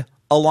spread,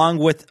 along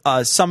with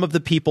some of the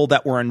people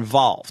that were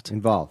involved.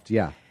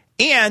 Yeah.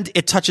 And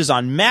it touches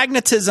on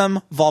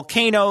magnetism,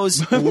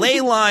 volcanoes, ley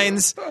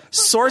lines,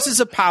 sources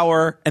of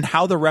power, and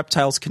how the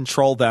reptiles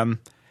control them.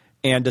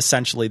 And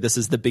essentially, this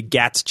is the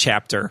Begat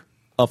chapter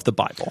of the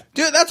Bible.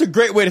 Dude, that's a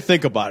great way to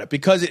think about it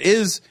because it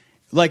is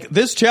like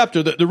this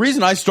chapter. The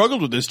reason I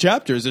struggled with this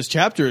chapter is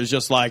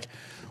just like,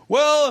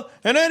 well,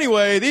 and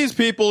anyway, these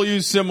people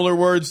use similar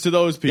words to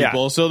those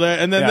people. Yeah. So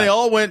then they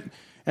all went,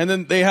 and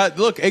then they had,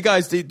 look, hey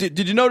guys, did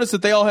you notice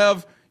that they all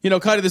have,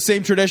 kind of the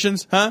same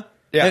traditions, huh?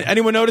 Yeah.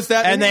 Anyone notice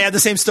that? And they had the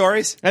same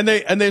stories? And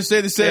they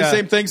say the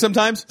same thing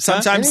sometimes?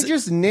 Sometimes. And he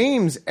just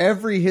names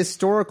every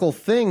historical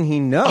thing he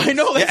knows. I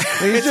know.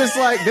 He's just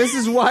like, this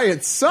is why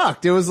it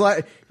sucked. It was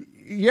like,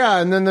 Yeah,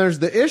 and then there's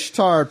the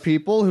Ishtar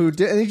people who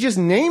did, and he just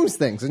names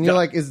things, and you're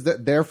like, is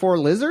that therefore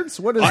lizards?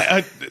 What is?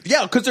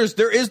 Yeah, because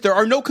there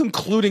are no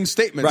concluding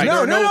statements. Right. There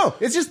are No,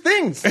 it's just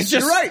things. It's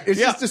just, you're right. It's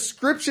yeah. just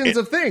descriptions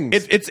of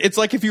things. It's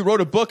like if you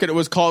wrote a book and it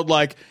was called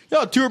like,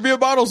 2 beer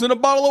bottles and a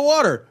bottle of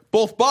water.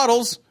 Both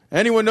bottles.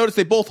 Anyone notice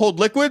they both hold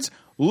liquids?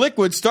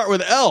 Liquids start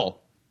with L.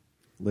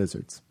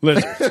 Lizards. And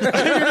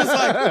you're just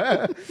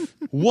like,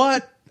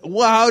 what?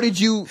 Well, how did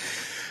you?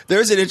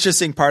 There's an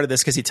interesting part of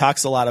this because he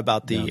talks a lot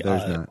about the. No,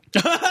 there's not.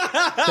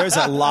 There's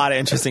a lot of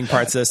interesting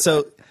parts of this.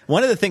 So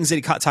one of the things that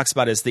he talks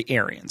about is the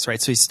Aryans,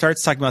 right? So he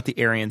starts talking about the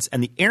Aryans,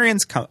 and the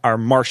Aryans are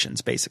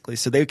Martians, basically.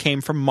 So they came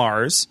from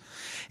Mars,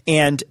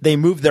 and they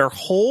moved their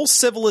whole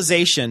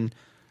civilization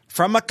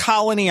from a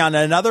colony on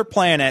another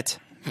planet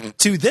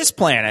to this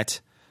planet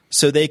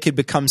so they could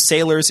become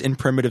sailors in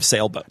primitive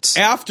sailboats.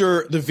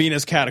 After the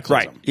Venus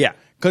cataclysm. Right, yeah.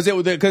 Because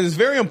it's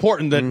very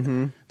important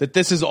that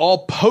this is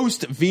all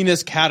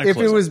post-Venus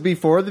cataclysm. If it was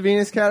before the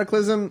Venus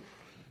cataclysm,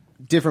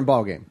 different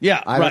ballgame.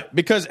 Yeah, right.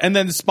 Because and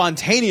then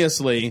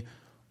spontaneously,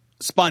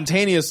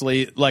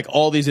 like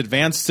all these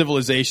advanced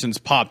civilizations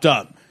popped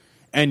up,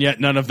 and yet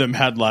none of them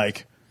had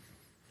like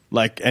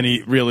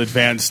any real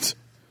advanced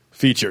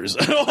features.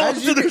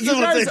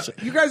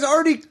 You guys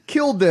already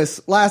killed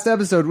this last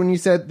episode when you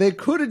said they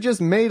could have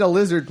just made a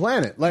lizard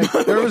planet. Like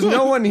there was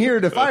no one here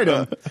to fight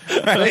them.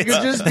 They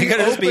could just be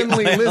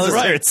openly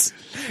lizards.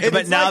 Right.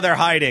 But now they're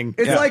hiding.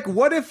 It's like,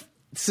 what if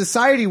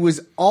society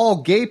was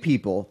all gay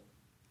people?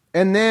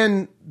 And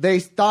then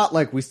they thought,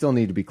 like, we still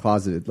need to be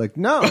closeted. Like,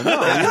 no,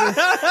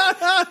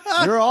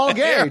 you're all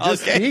gay.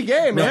 Just be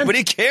gay, man.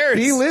 Nobody cares.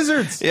 Be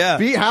lizards. Yeah.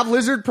 Have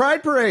lizard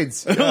pride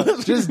parades.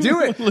 Just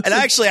do it. And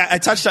actually, I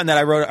touched on that.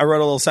 I wrote a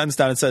little sentence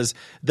down. It says,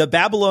 the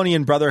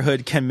Babylonian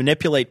Brotherhood can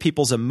manipulate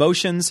people's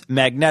emotions,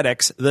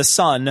 magnetics, the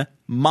sun,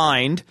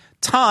 mind,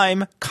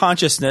 time,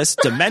 consciousness,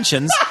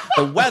 dimensions,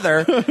 the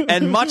weather,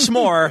 and much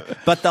more,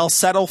 but they'll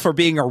settle for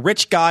being a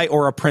rich guy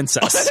or a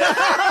princess.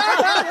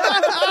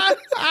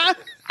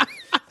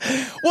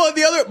 Well,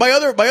 my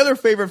other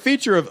favorite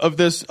feature of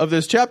this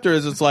chapter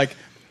is it's like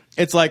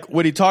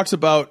what he talks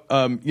about,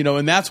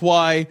 and that's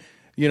why,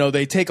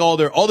 they take all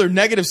their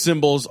negative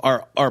symbols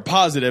are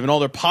positive and all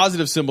their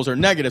positive symbols are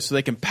negative, so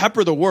they can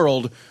pepper the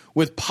world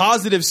with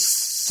positive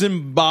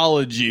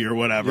symbology or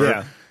whatever.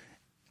 Yeah.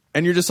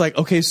 And you're just like,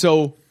 okay,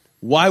 so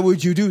why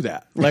would you do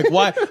that? Like,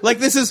 why? Like,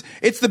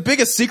 it's the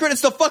biggest secret.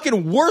 It's the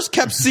fucking worst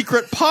kept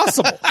secret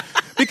possible.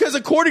 Because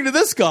according to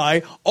this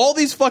guy, all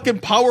these fucking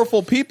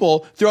powerful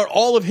people throughout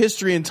all of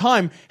history and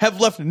time have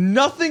left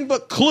nothing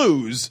but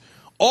clues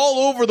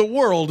all over the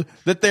world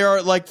that they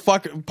are like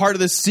fucking part of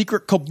this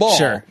secret cabal.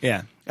 Sure,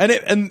 yeah.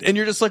 And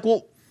you're just like,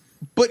 well,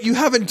 but you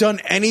haven't done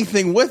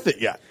anything with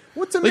it yet.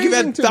 What's amazing you've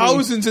had to me-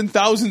 thousands and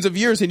thousands of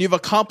years and you've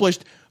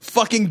accomplished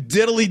fucking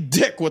diddly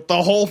dick with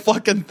the whole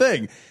fucking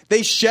thing.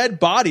 They shed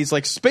bodies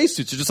like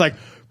spacesuits. You're just like,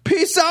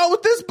 peace out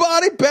with this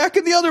body, back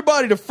in the other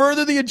body to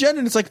further the agenda.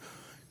 And it's like,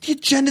 the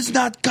agenda's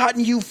not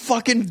gotten you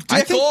fucking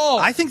dick all.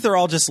 I think they're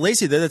all just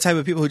lazy. They're the type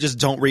of people who just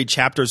don't read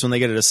chapters when they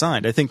get it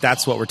assigned. I think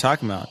that's what we're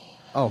talking about.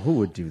 Oh, who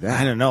would do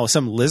that? I don't know.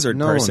 Some lizard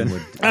person. No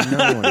one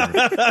would.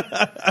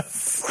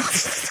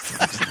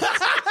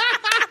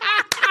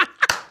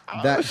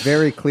 That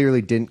very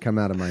clearly didn't come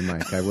out of my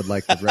mic. I would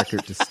like the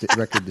record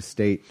to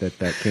state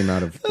that came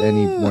out of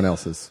anyone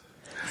else's.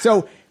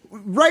 So,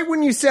 right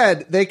when you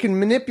said they can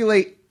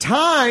manipulate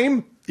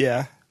time,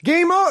 Yeah.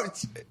 game over.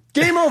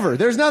 Game over.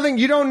 There's nothing.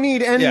 You don't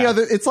need any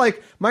other. It's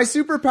like my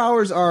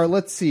superpowers are.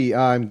 Let's see.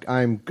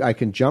 I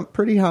can jump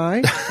pretty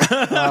high.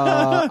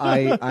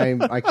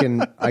 I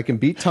can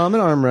beat Tom in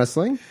arm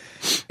wrestling.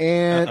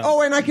 And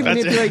and I can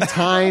manipulate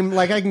time.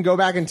 Like I can go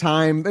back in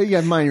time.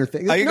 Yeah, minor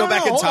things. I can go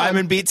back in time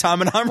and beat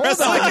Tom in arm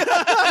wrestling.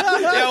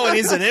 Yeah, when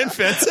he's an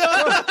infant.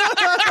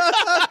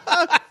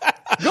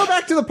 Go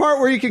back to the part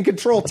where you can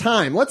control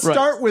time. Let's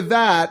start with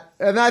that,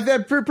 and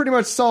that pretty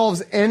much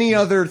solves any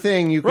other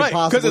thing you could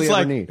possibly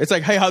ever need. It's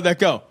like, hey, how'd that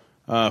go?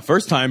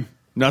 First time,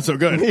 not so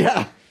good.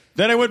 Yeah.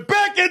 Then I went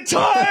back in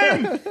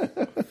time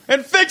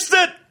and fixed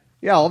it.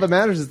 Yeah, all that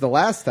matters is the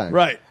last time.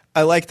 Right.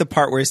 I like the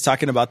part where he's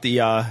talking about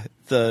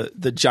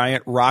the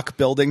giant rock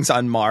buildings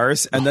on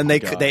Mars, and then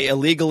they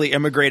illegally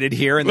immigrated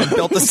here and then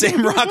built the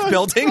same rock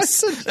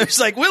buildings. They're just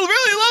like, we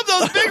really love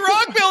those big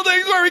rock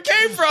buildings where we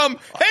came from.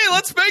 Hey,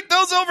 let's make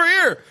those over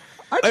here.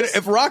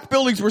 If rock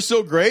buildings were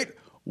so great,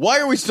 why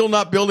are we still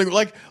not building?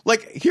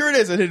 Like here it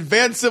is, an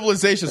advanced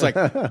civilization. It's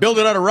like, build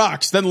it out of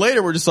rocks. Then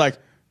later we're just like,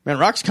 man,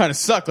 rocks kind of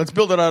suck. Let's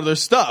build it out of their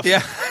stuff.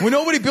 Yeah. When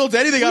nobody builds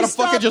anything out of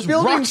fucking just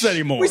rocks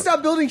anymore. We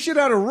stopped building shit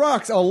out of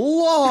rocks a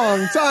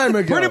long time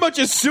ago. Pretty much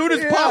as soon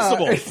as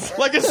possible.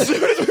 Like as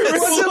soon as we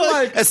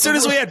were as soon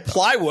as we had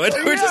plywood,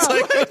 we were just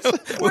like, as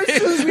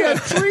soon as we had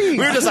trees.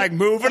 We were just like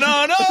moving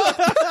on up.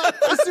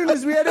 As soon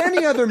as we had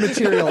any other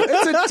material.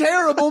 It's a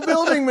terrible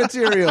building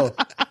material.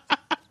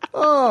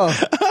 Oh,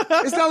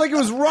 it's not like it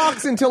was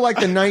rocks until like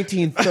the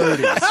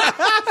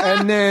 1930s,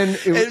 and then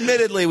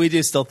admittedly, we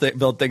do still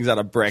build things out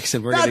of bricks,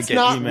 and we're going to get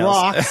not emails.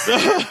 Rocks.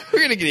 We're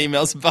going to get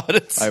emails about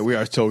it. We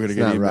are still going to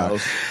get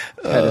emails.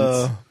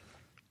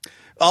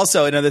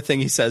 Also, another thing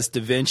he says,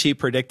 Da Vinci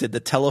predicted the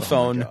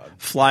telephone,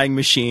 flying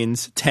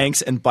machines,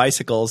 tanks, and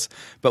bicycles,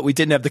 but we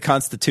didn't have the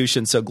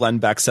Constitution, so Glenn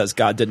Beck says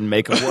God didn't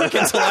make it work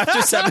until after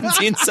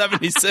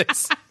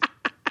 1776.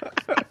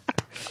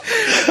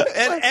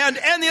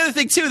 And the other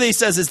thing, too, that he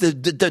says is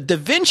that Da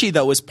Vinci,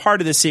 though, was part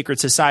of the secret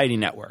society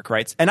network,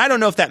 right? And I don't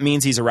know if that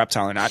means he's a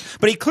reptile or not,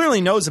 but he clearly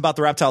knows about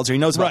the reptiles or he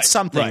knows about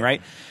something,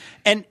 right?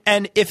 And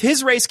if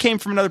his race came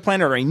from another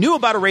planet or he knew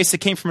about a race that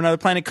came from another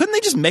planet, couldn't they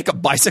just make a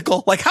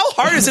bicycle? Like, how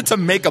hard is it to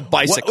make a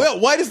bicycle?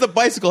 Why does the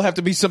bicycle have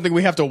to be something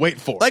we have to wait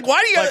for? Like,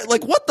 why do you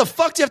like what the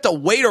fuck do you have to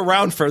wait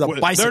around for the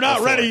bicycle? They're not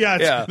ready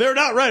yet. Yeah. They're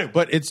not ready.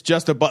 But it's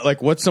just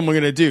like, what's someone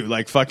going to do?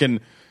 Like, fucking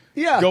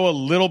go a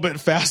little bit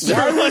faster?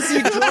 Why was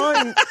he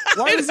drawing?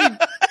 Why is he?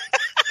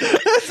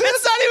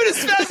 It's not even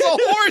as fast as a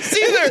horse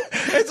either.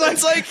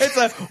 It's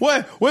like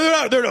whether or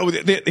not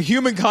the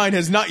humankind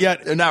has not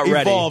yet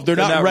evolved. They're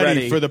not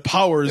ready for the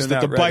powers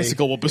that the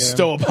bicycle will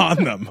bestow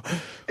upon them.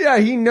 Yeah,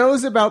 he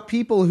knows about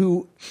people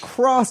who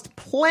crossed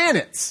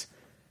planets,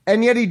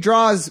 and yet he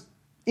draws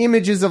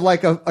images of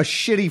like a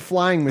shitty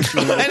flying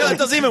machine. I know, it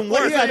doesn't even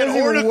work. Yeah, it doesn't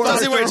even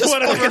work. It just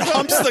fucking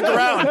humps the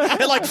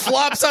ground. It like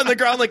flops on the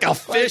ground like a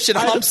fish and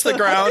humps the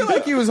ground. I feel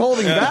like he was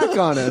holding back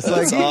on us.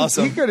 Like That's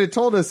awesome. He could have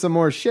told us some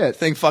more shit.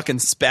 Thing fucking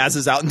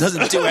spazzes out and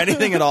doesn't do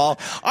anything at all.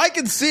 I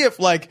can see if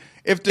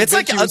it's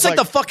like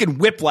the fucking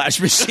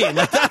whiplash machine.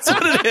 Like, that's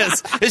what it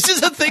is. It's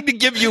just a thing to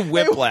give you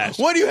whiplash.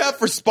 What do you have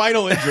for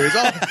spinal injuries?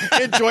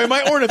 I'll enjoy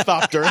my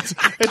ornithopter.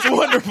 It's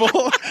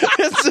wonderful.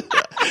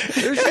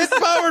 It's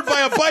powered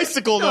by a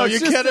bicycle, though.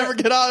 You can't ever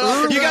get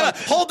out. You gotta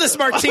hold this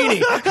martini.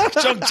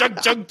 Junk,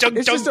 junk, junk, junk,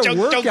 It's junk, just a junk,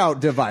 workout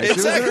device.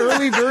 Exactly. It was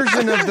an early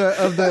version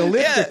of the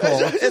elliptical.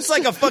 Yeah, it's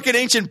like a fucking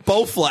ancient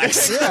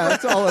Bowflex. Yeah,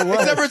 that's all it was.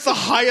 Except for it's the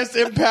highest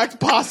impact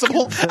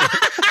possible.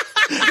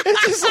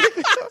 It's just like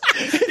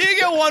you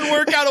get one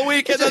workout a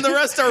week and then the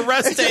rest are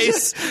rest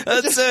days.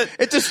 That's it.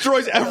 It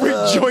destroys every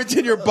joint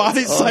in your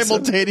body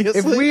simultaneously.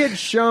 If we had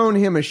shown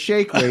him a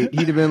shake weight,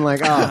 he'd have been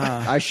like,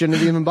 I shouldn't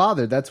have even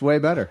bothered. That's way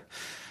better.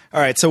 All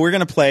right, so we're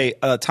going to play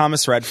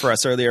Thomas read for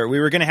us earlier. We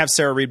were going to have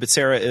Sarah read, but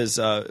Sarah is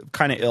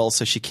kind of ill,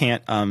 so she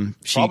can't.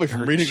 Probably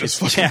from reading this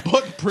fucking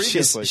book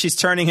previously. She's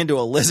turning into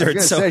a lizard. I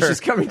was gonna say, she's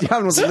coming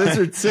down with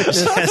lizard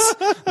sickness. Yes,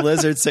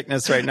 lizard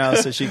sickness right now,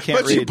 so she can't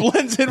but read. She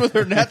blends in with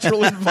her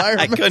natural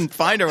environment. I couldn't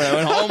find her when I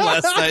went home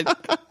last night.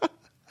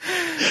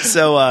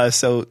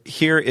 So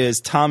here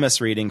is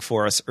Thomas reading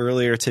for us.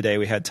 Earlier today,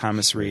 we had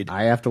Thomas read.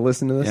 I have to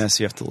listen to this?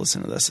 Yes, you have to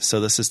listen to this. So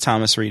this is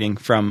Thomas reading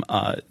from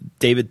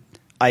David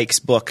Icke's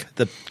book,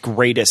 The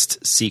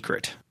Greatest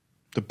Secret.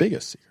 The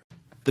biggest secret.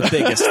 The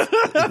biggest.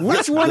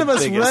 Which one of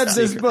us read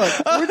this book?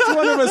 Which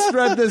one of us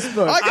read this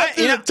book? I got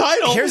the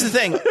title. Here's the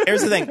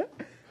thing.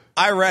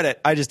 I read it.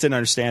 I just didn't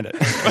understand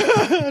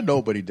it.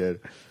 Nobody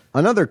did.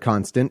 Another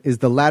constant is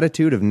the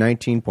latitude of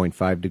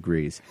 19.5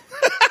 degrees.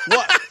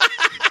 What?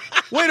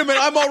 Wait a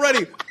minute. I'm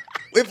already...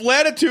 If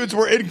latitudes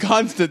were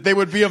inconstant, they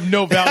would be of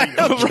no value.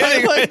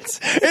 Right? Like,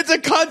 it's a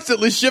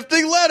constantly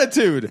shifting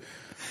latitude.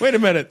 Wait a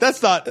minute.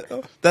 That's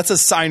a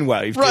sine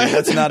wave. Dude. Right.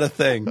 That's not a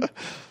thing.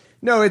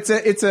 No, it's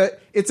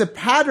a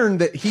pattern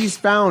that he's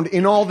found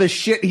in all this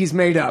shit he's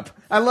made up.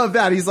 I love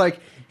that. He's like,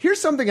 here's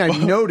something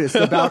I've noticed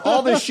about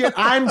all this shit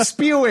I'm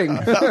spewing.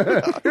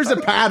 Here's a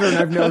pattern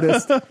I've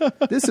noticed.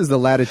 This is the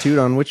latitude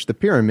on which the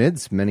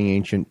pyramids, many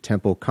ancient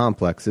temple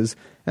complexes,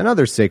 and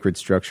other sacred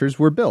structures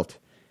were built.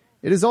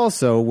 It is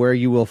also where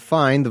you will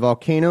find the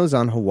volcanoes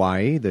on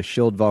Hawaii, the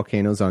shield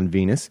volcanoes on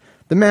Venus,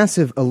 the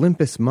massive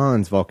Olympus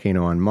Mons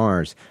volcano on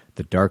Mars,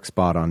 the dark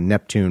spot on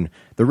Neptune,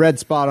 the red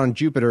spot on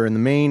Jupiter, and the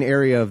main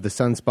area of the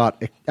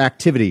sunspot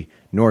activity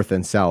north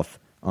and south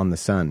on the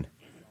sun.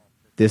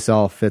 This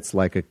all fits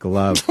like a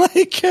glove.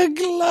 Like a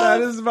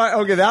glove.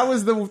 That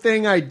was the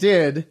thing I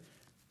did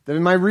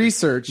in my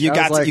research. You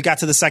got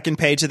to the second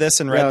page of this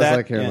and read that? I that? was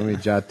like, here, let me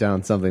jot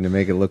down something to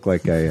make it look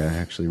like I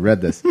actually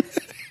read this.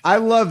 I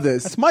love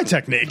this. That's my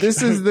technique.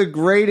 This is the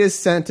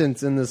greatest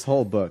sentence in this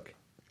whole book.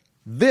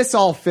 This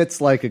all fits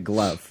like a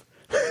glove.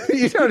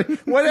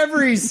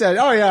 Whatever he said.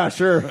 Oh, yeah,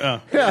 sure.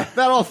 Yeah,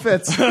 that all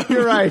fits.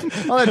 You're right.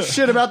 All that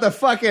shit about the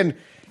fucking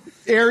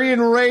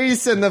Aryan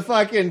race and the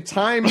fucking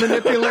time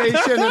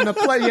manipulation and the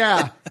play.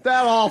 Yeah,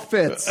 that all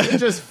fits. It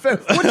just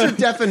fits. What's your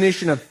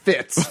definition of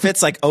fits?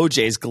 Fits like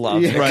OJ's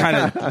glove. Yeah. Kind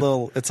of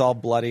little. It's all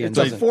bloody. It's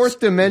a fourth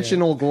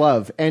dimensional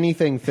glove.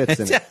 Anything fits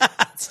in it.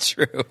 That's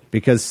true.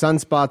 Because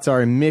sunspots are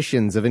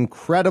emissions of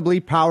incredibly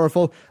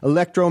powerful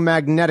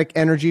electromagnetic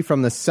energy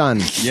from the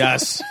sun.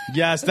 Yes,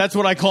 that's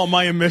what I call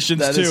my emissions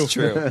that too. That is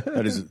true.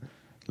 That is,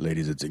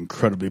 ladies, it's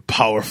incredibly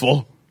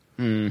powerful.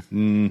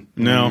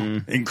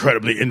 No,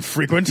 incredibly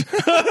infrequent.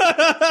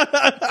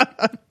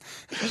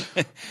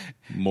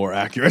 More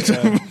accurate.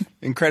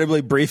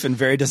 Incredibly brief and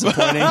very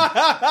disappointing.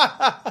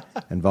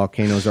 And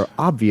volcanoes are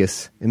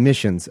obvious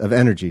emissions of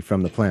energy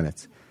from the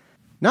planets.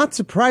 Not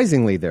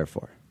surprisingly,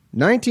 therefore,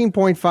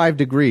 19.5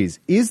 degrees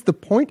is the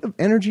point of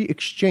energy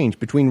exchange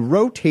between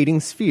rotating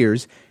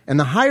spheres, and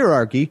the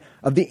hierarchy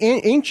of the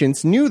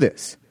ancients knew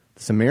this.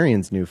 The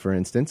Sumerians knew, for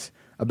instance,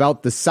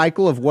 about the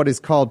cycle of what is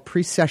called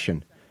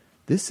precession.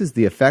 This is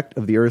the effect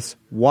of the Earth's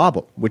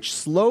wobble, which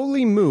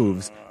slowly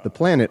moves the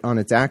planet on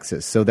its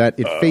axis so that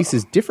it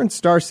faces different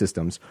star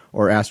systems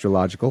or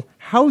astrological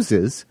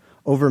houses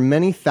over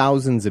many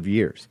thousands of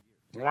years.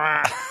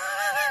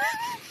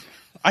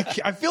 I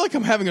feel like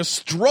I'm having a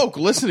stroke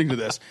listening to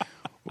this.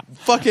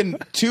 Fucking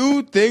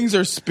two things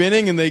are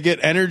spinning and they get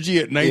energy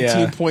at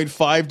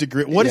 19.5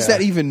 degrees. What does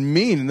that even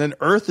mean? And then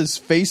Earth is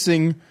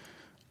facing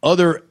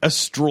other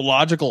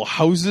astrological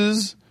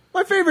houses.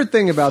 My favorite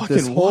thing about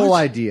this whole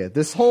idea,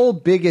 this whole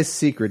Biggest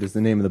Secret is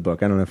the name of the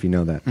book. I don't know if you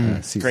know that.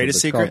 Cecil,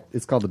 Greatest Secret?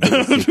 It's called The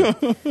Biggest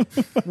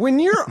Secret. When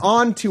you're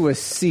onto a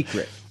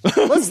secret,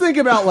 let's think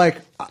about like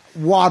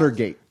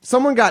Watergate.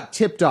 Someone got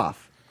tipped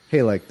off.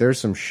 Hey, like there's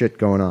some shit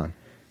going on.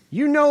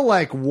 You know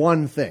like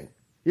one thing.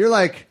 You're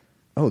like,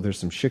 oh, there's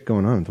some shit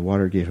going on at the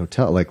Watergate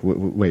Hotel. Like,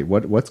 wait,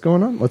 what's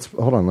going on?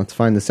 Hold on, let's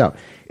find this out.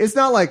 It's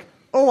not like,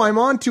 oh, I'm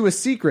onto a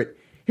secret.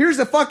 Here's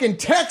a fucking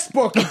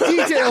textbook of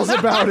details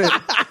about it.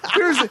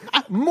 Here's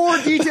more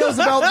details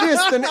about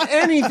this than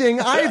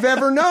anything I've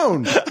ever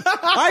known.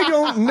 I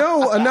don't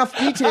know enough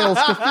details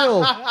to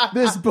fill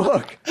this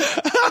book.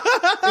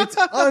 It's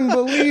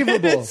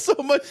unbelievable. It's so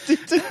much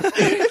detail.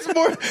 It's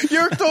more.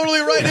 You're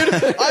totally right. Dude.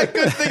 I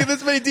couldn't think of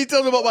this many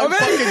details about my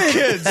fucking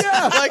kids.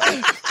 Yeah. Like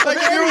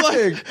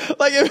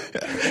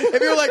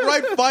if you were like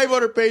write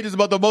 500 pages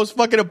about the most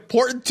fucking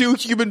important two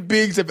human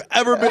beings have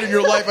ever been in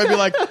your life, I'd be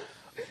like,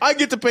 I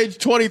get to page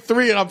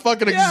 23 and I'm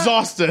fucking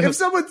exhausted. If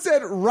someone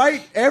said,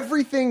 write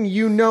everything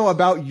you know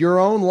about your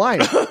own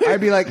life,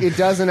 I'd be like, it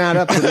doesn't add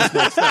up to this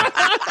next step.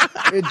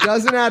 It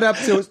doesn't add up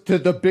to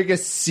the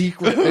biggest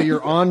secret that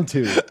you're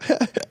onto.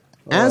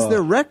 As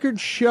the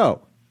records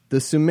show, the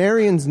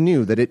Sumerians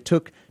knew that it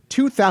took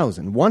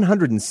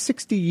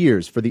 2,160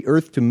 years for the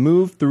Earth to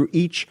move through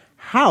each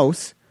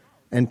house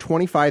and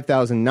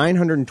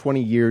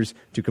 25,920 years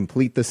to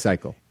complete the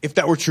cycle. If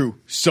that were true,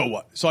 so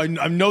what? So I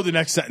know the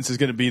next sentence is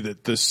going to be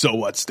the so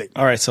what statement.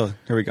 All right, so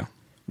here we go.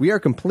 We are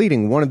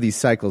completing one of these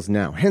cycles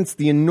now, hence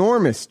the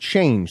enormous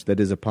change that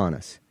is upon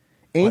us.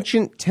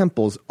 Ancient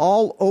temples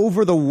all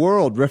over the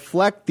world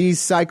reflect these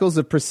cycles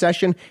of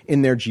precession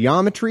in their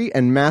geometry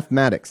and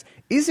mathematics.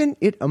 Isn't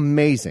it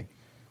amazing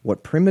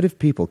what primitive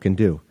people can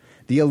do?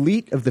 The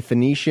elite of the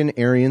Phoenician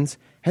Aryans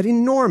had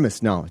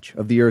enormous knowledge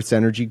of the Earth's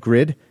energy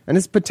grid and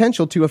its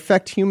potential to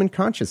affect human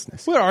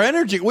consciousness. What, our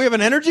energy? We have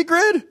an energy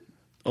grid?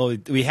 Well,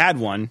 we had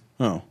one.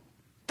 Oh.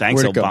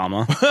 Thanks, Where'd it go?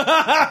 Obama.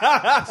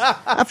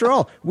 After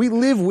all, we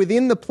live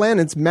within the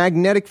planet's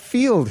magnetic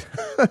field.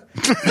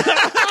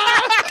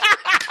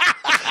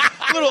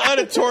 Little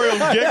editorial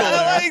giggle there.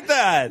 I like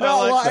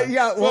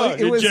that.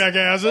 You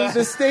jackasses.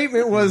 The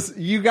statement was,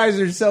 "You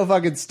guys are so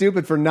fucking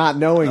stupid for not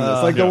knowing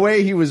this." The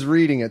way he was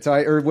reading it,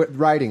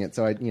 writing it.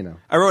 So I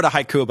wrote a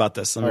haiku about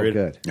this. Let me read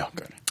it. Oh,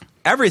 good.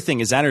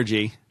 Everything is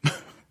energy,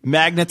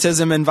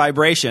 magnetism, and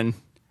vibration.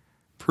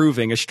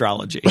 Proving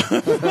astrology.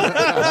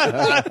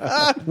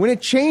 When it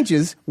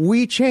changes,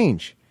 we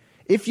change.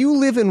 If you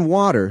live in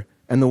water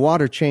and the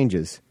water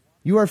changes,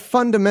 you are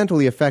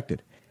fundamentally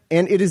affected.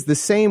 And it is the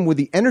same with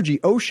the energy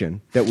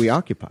ocean that we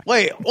occupy.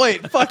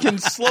 Wait, fucking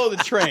slow the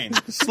train.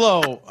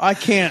 Slow. I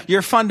can't.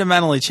 You're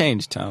fundamentally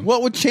changed, Tom.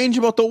 What would change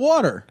about the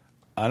water?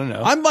 I don't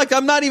know. I'm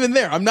not even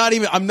there. I'm not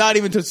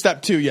even to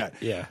step 2 yet.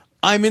 Yeah.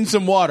 I'm in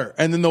some water,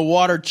 and then the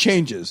water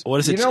changes. What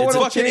is it? You know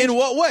what'll Fucking change? in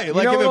what way?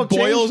 Like if it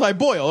boils, I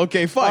boil.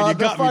 Okay, fine. You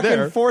got me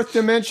there. The fourth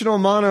dimensional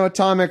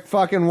monoatomic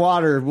fucking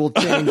water will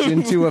change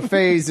into a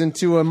phase,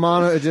 into a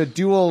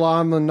dual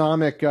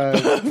homonomic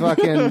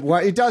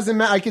fucking. It doesn't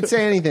matter. I could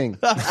say anything.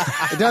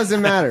 It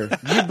doesn't matter.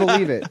 You'd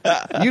believe it.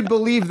 You'd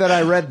believe that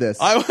I read this.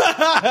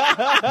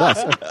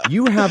 Thus,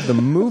 you have the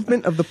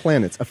movement of the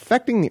planets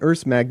affecting the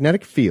Earth's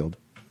magnetic field,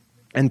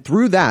 and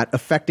through that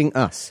affecting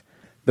us.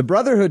 The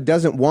Brotherhood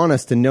doesn't want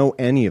us to know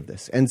any of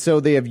this, and so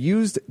they have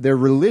used their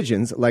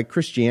religions, like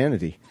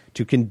Christianity,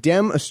 to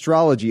condemn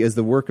astrology as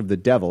the work of the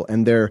devil,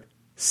 and their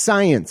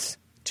science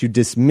to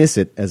dismiss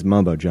it as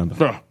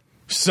mumbo-jumbo.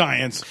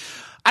 Science.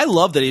 I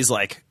love that he's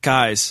like,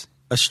 guys,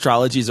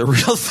 astrology is a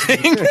real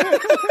thing.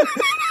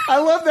 I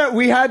love that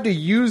we had to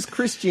use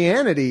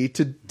Christianity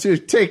to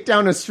take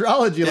down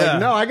astrology. Like,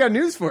 no, I got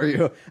news for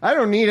you. I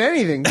don't need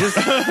anything.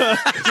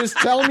 Just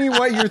tell me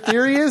what your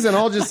theory is, and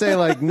I'll just say,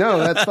 like, no,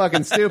 that's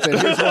fucking stupid.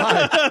 Here's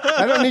why.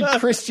 I don't need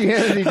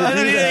Christianity to do that. I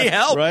don't need any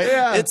help. Right?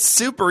 Yeah. It's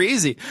super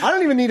easy. I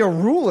don't even need a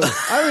ruler.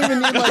 I don't even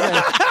need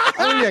I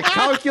don't need a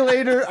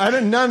calculator.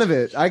 None of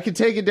it. I could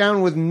take it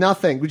down with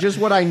nothing. Just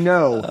what I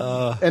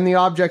know and the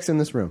objects in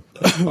this room.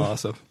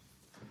 Awesome.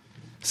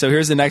 So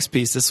here's the next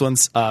piece. This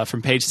one's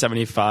from page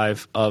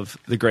 75 of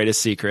The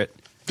Greatest Secret.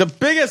 The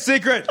Biggest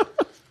Secret.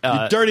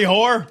 You dirty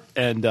whore.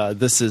 And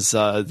this is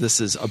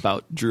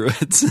about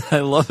druids. I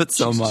love it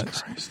so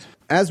much. Christ.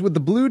 As with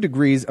the blue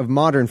degrees of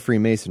modern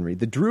Freemasonry,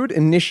 the Druid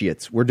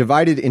initiates were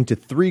divided into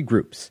 3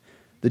 groups.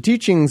 The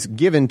teachings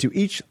given to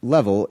each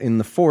level in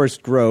the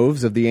forest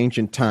groves of the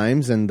ancient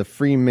times and the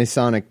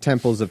Freemasonic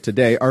temples of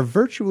today are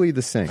virtually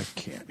the same. I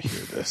can't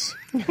hear this.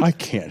 I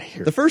can't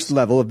hear The first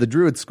level of the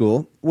Druid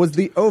school was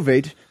the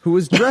Ovate, who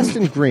was dressed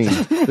in green,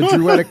 the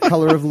Druidic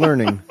color of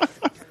learning.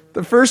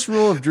 The first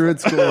rule of Druid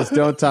School is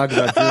don't talk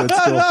about Druid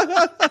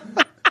School.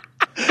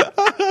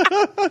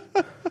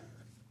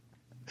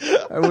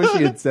 I wish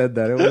he had said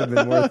that. It would have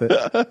been worth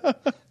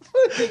it.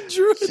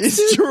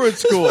 It's Druid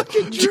School.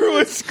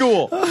 Druid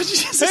School.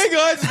 Hey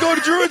guys, let's go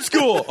to Druid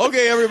School.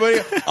 Okay, everybody,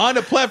 on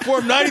to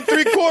platform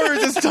 93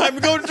 quarters. It's time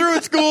to go to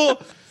Druid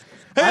School.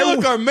 Hey,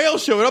 look, our mail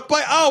showed up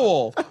by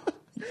Owl.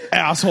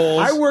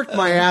 Assholes. I worked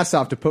my ass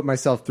off to put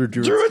myself through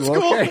Druid School.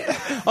 Okay?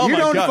 Oh you my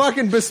don't God.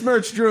 fucking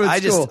besmirch Druid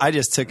School. I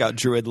just took out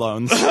Druid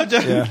loans.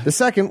 Yeah. The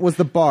second was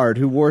the Bard,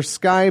 who wore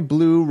sky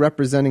blue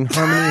representing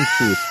harmony and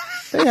truth.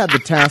 They had the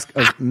task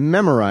of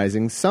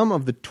memorizing some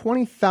of the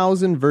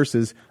 20,000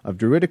 verses of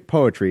Druidic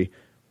poetry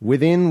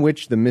within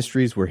which the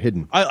mysteries were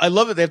hidden. I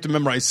love that they have to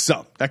memorize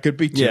some. That could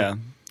be two. Yeah.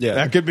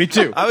 That could be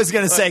two. I was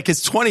going to say,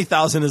 because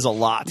 20,000 is a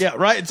lot. Yeah,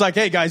 right? It's like,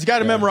 hey, guys, you got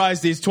to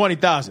memorize these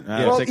 20,000.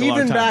 Well, take a long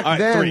even time. back All right,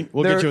 then, 3.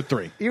 We'll get you a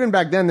 3. Even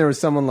back then, there was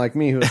someone like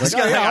me who was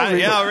like, I'll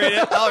read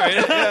it. I'll read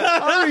it. Yeah.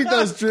 I'll read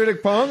those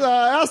Druidic poems.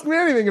 Ask me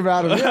anything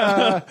about them.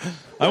 Yeah.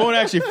 I won't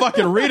actually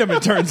fucking read them,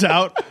 it turns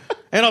out.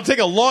 And I'll take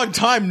a long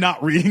time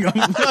not reading them.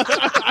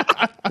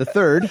 The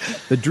third,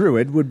 the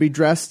Druid, would be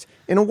dressed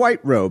in a white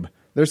robe,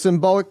 their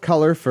symbolic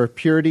color for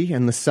purity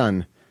and the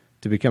sun.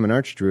 To become an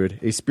archdruid,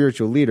 a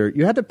spiritual leader,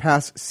 you had to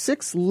pass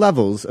 6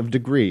 levels of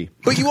degree.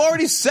 But you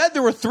already said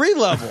there were 3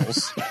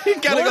 levels. You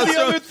gotta what go are the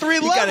through, other 3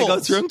 levels? You got to go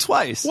through them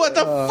twice. What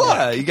the fuck?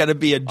 Yeah, you got to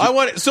be a.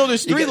 So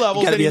there's 3 levels.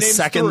 You got to and be he a names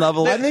second 3.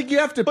 level. I think you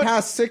have to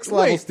pass 6 wait.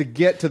 levels to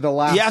get to the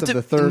last You have of to-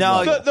 the third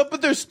no, level.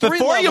 But there's 3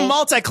 Before levels. you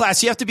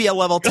multi-class, you have to be a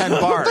level 10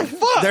 bard. What the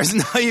fuck? There's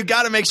no. You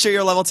got to make sure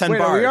you're a level 10 Wait,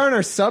 bard. are we on our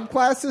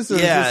subclasses, or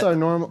is this our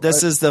normal?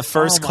 This is the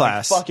first Oh, my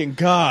class. fucking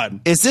God.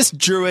 Is this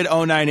Druid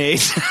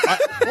 098?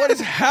 What is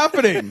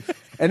happening?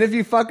 And if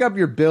you fuck up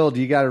your build,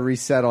 you got to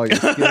reset all your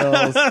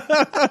skills.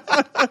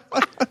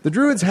 The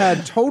Druids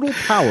had total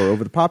power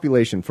over the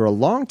population for a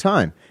long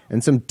time,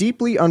 and some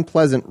deeply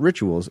unpleasant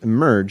rituals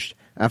emerged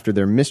after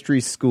their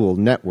mystery school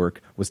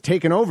network was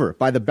taken over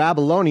by the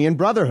Babylonian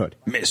Brotherhood.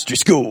 Mystery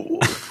School.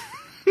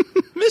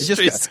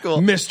 Mystery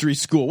school. Mystery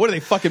School. What are they,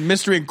 fucking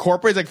Mystery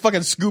Incorporated? Like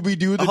fucking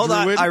Scooby-Doo the Hold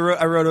Druid? on, I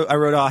wrote a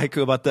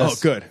haiku about this. Oh,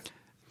 good.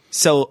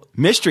 So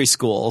mystery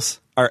schools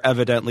are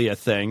evidently a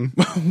thing.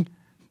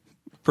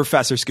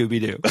 Professor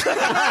Scooby-Doo.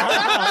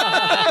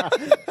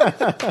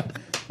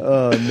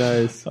 Oh,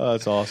 nice. Oh,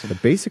 that's awesome. The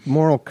basic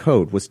moral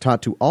code was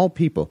taught to all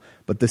people,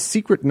 but the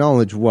secret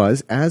knowledge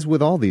was, as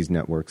with all these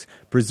networks,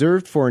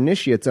 preserved for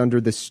initiates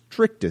under the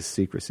strictest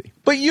secrecy.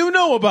 But you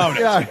know about it.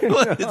 Yeah,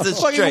 It's a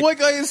Fucking,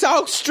 strict.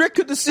 how strict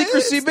could the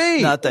secrecy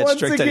be? Not that Once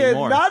strict again,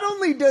 anymore. not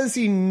only does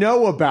he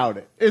know about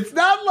it, it's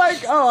not like,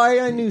 oh,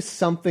 I knew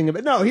something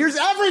about it. No, here's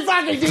every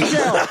fucking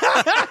detail.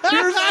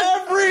 Here's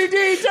every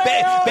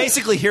detail.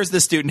 Basically, here's the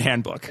student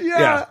handbook.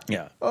 Yeah.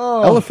 Yeah.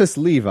 Eliphas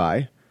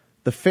Levi,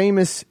 the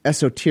famous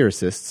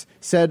esotericists,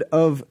 said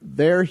of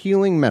their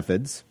healing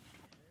methods,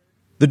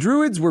 the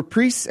Druids were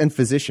priests and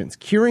physicians,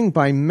 curing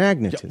by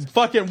magnetism.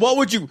 Fucking, what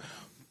would you...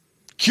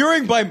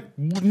 Curing by...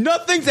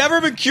 Nothing's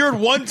ever been cured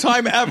one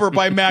time ever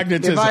by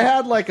magnetism. If I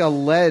had like a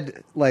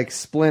lead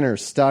splinter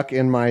stuck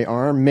in my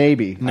arm,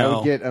 maybe I No.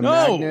 would get a No.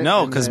 magnet.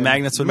 No, and because then-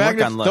 magnets would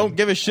Magnets work on lead. don't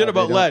give a shit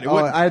about lead. It Oh,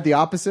 wouldn't- I had the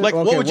opposite. Like,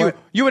 Okay, what would you...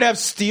 You would have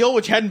steel,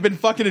 which hadn't been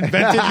fucking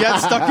invented yet,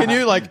 stuck in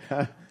you? Like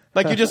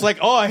you're just like,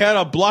 oh, I had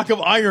a block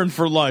of iron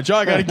for lunch. Oh,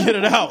 I got to get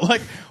it out.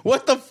 Like,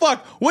 what the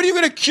fuck? What are you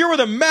going to cure with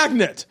a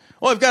magnet?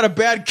 Oh, I've got a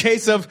bad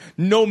case of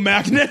no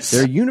magnets.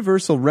 Their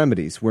universal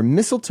remedies were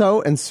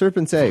mistletoe and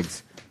serpent's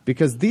eggs,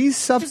 because these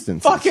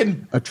substances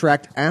Fucking-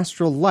 attract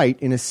astral light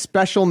in a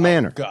special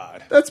manner.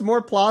 God. That's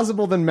more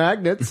plausible than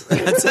magnets.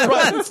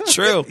 That's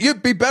true.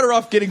 You'd be better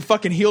off getting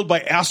fucking healed by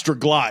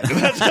Astroglide.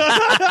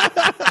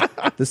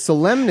 The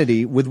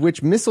solemnity with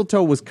which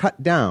mistletoe was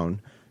cut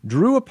down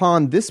drew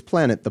upon this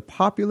planet the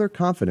popular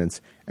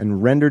confidence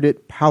and rendered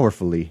it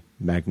powerfully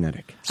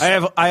magnetic. I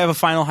have a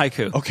final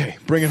haiku. Okay,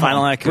 bring it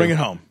Final home. haiku. Bring it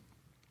home.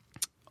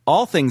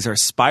 All things are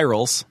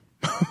spirals.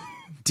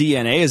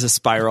 DNA is a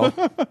spiral.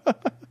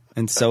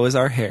 And so is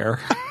our hair.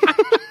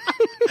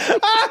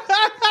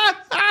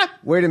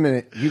 Wait a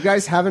minute. You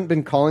guys haven't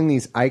been calling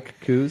these Ike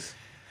coups?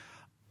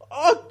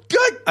 Oh,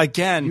 good.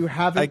 Again. You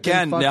haven't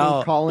Again, been fucking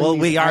no. calling Well,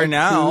 these we are Ike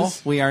now.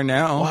 coups? We are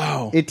now.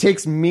 Wow. It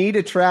takes me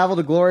to travel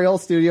to Glory Hole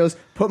Studios,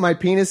 put my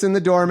penis in the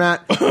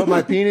doormat, put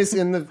my penis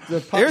in the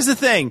Here's the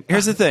thing.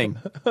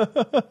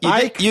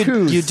 Ike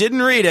coups. You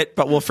didn't read it,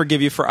 but we'll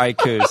forgive you for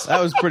haikus.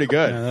 That was pretty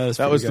good. Yeah,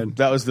 that was pretty good.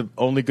 That was the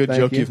only good Thank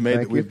joke you, you've made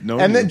thank that we've you.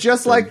 known. And then you.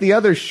 just like the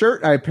other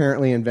shirt I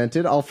apparently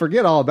invented, I'll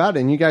forget all about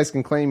it, and you guys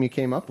can claim you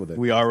came up with it.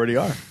 We already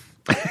are.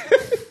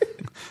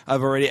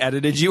 I've already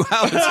edited you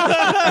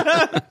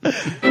out.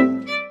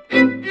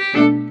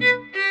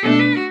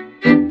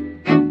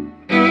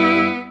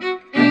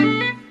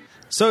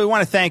 So we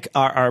want to thank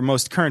our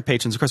most current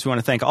patrons. Of course, we want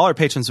to thank all our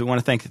patrons. We want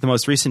to thank the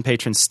most recent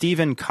patrons,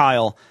 Stephen,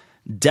 Kyle,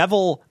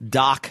 Devil,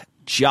 Doc,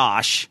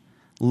 Josh,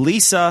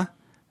 Lisa,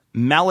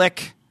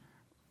 Malik,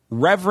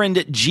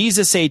 Reverend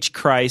Jesus H.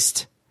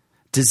 Christ,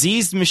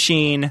 Diseased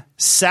Machine,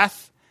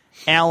 Seth,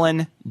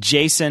 Alan,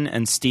 Jason,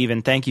 and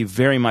Steven, thank you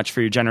very much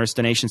for your generous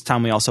donations.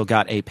 Tom, we also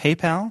got a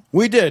PayPal.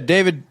 We did.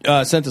 David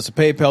sent us a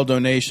PayPal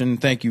donation.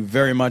 Thank you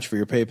very much for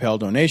your PayPal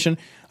donation.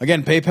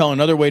 Again, PayPal,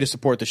 another way to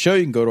support the show.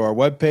 You can go to our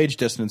webpage,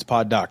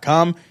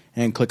 dissonancepod.com,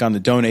 and click on the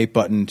donate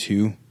button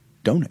to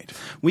donate.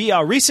 We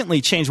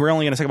recently changed. We're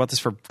only going to talk about this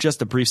for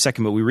just a brief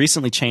second, but we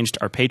recently changed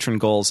our patron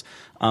goals.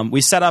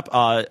 We set up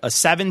a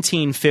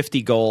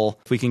 $17.50 goal.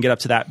 If we can get up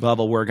to that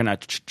level, we're going to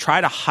try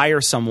to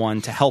hire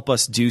someone to help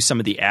us do some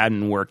of the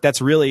admin work.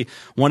 That's really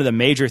one of the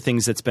major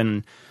things that's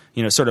been,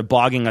 sort of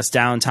bogging us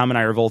down. Tom and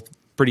I are both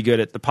pretty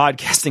good at the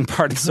podcasting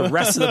part. It's the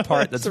rest of the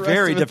part that's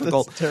very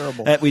difficult. That's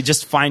terrible. We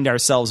just find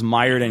ourselves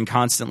mired in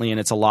constantly, and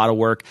it's a lot of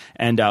work.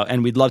 And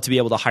we'd love to be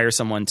able to hire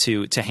someone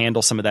to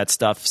handle some of that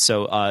stuff.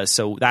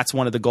 So that's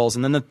one of the goals.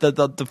 And then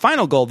the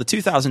final goal, the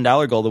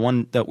 $2,000 goal, the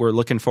one that we're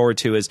looking forward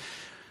to is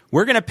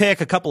we're going to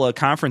pick a couple of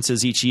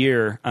conferences each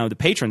year. The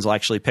patrons will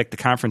actually pick the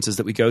conferences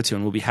that we go to,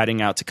 and we'll be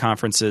heading out to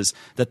conferences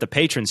that the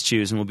patrons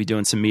choose, and we'll be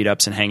doing some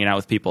meetups and hanging out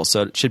with people.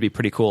 So it should be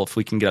pretty cool. If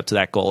we can get up to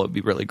that goal, it would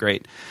be really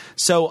great.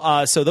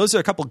 So those are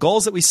a couple of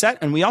goals that we set,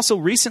 and we also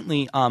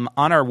recently on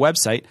our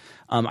website,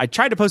 I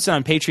tried to post it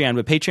on Patreon,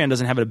 but Patreon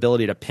doesn't have an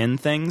ability to pin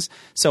things.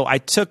 So I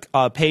took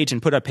a page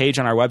and put a page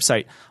on our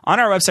website.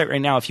 On our website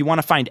right now, if you want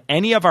to find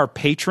any of our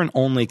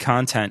patron-only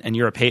content and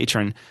you're a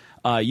patron,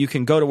 you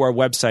can go to our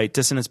website,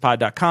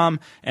 dissonancepod.com,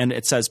 and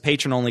it says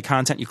patron-only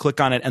content. You click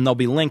on it, and there'll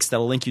be links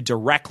that'll link you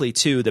directly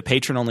to the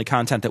patron-only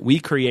content that we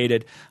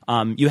created.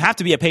 You have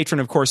to be a patron,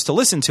 of course, to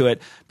listen to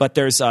it, but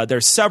there's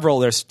several.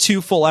 There's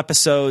 2 full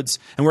episodes,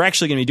 and we're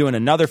actually going to be doing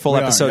another full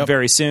episode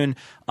very soon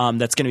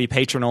that's going to be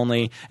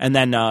patron-only. And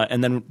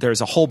then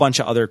there's a whole bunch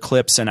of other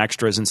clips and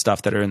extras and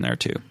stuff that are in there,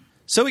 too.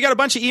 So we got a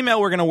bunch of email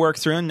we're going to work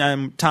through,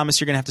 and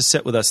Thomas, you're going to have to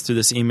sit with us through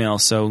this email.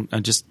 So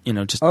just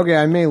okay.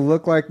 I may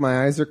look like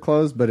my eyes are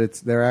closed, but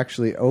they're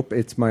actually open.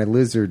 It's my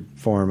lizard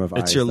form of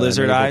eyes. It's your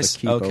lizard eyes.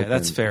 Okay, open.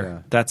 that's fair. Yeah.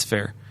 That's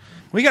fair.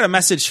 We got a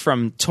message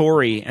from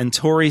Tori, and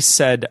Tori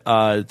said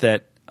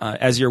that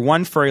as your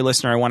one furry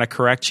listener, I want to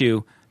correct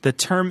you. The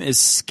term is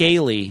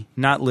scaly,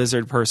 not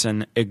lizard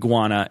person,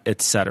 iguana,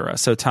 etc.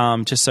 So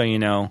Tom, just so you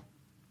know.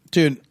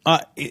 Dude,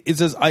 it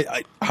says,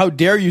 how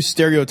dare you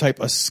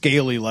stereotype a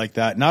scaly like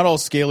that? Not all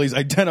scalies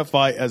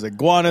identify as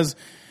iguanas.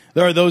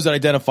 There are those that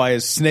identify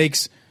as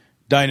snakes,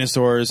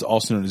 dinosaurs,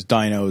 also known as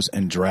dinos,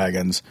 and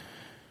dragons.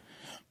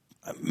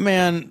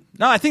 Man,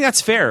 no, I think that's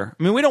fair.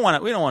 I mean, we don't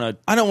want to.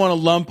 I don't want to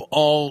lump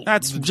all.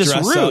 That's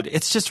just rude.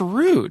 It's just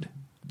rude.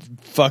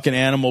 Fucking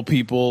animal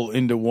people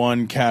into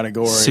one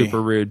category.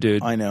 Super rude,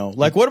 dude. I know.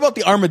 Like, what about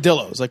the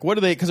armadillos? Like, what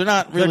are they? Because they're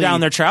not really. They're down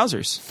their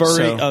trousers. Furry.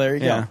 So, oh, there you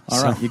go.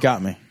 All right, you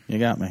got me.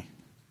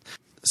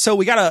 So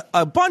we got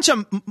a bunch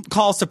of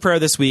calls to prayer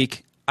this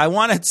week. I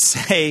want to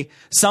say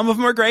some of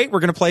them are great. We're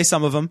going to play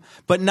some of them,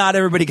 but not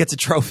everybody gets a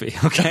trophy,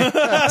 okay?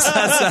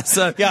 Guys,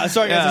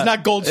 it's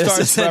not gold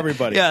stars for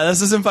everybody. Yeah,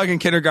 this isn't fucking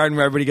kindergarten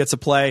where everybody gets a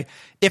play.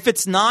 If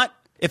it's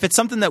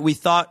something that we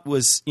thought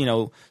was,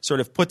 sort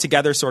of put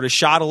together sort of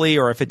shoddily,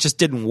 or if it just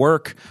didn't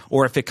work,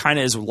 or if it kind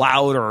of is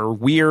loud or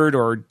weird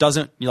or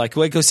doesn't, like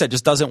I said,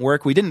 just doesn't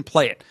work, we didn't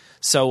play it.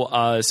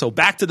 So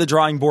back to the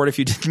drawing board if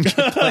you didn't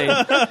get played.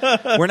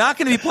 We're not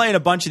going to be playing a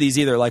bunch of these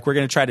either. Like, we're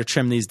going to try to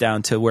trim these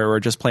down to where we're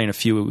just playing a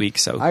few a week.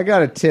 So I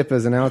got a tip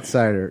as an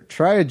outsider.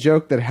 Try a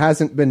joke that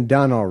hasn't been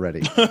done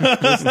already.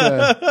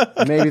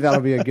 Maybe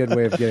that'll be a good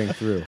way of getting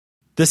through.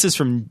 This is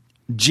from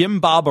Jim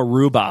Baba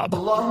Rhubarb.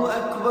 Allahu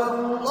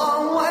Akbar,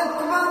 Allahu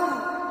Akbar.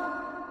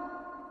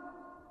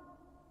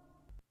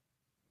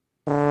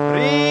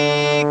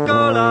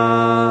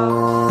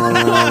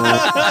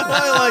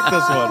 I like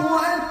this one.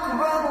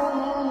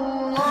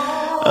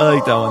 I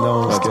like that one. That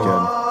one was That's good.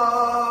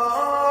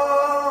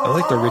 I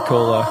like the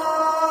Ricola.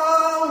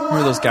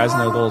 Remember those guys in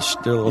their little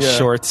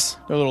shorts?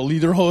 Their little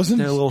lederhosen?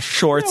 Their little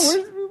shorts.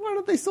 Yeah, why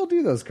don't they still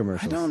do those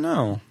commercials? I don't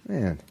know.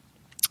 Man,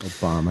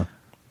 Obama.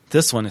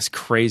 This one is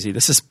crazy.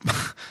 This is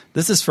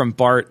from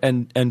Bart,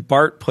 and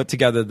Bart put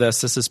together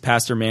this. This is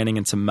Pastor Manning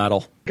and some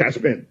metal. I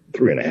spent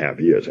 3.5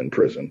 years in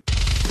prison.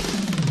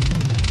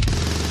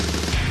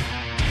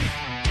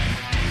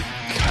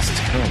 That's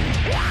terrible.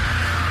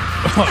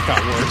 Oh, it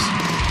got worse.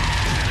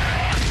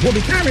 Will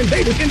be carrying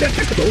babies in their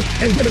testicles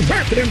and giving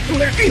birth to them through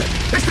their anus.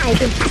 That's how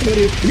impossible it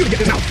is for you to get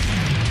this out.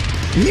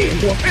 Men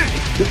who are fatty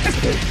with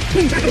testicles,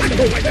 things have to like a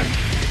go like that.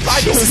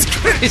 Jesus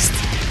Christ.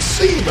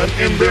 Semen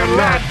in their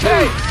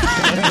latte.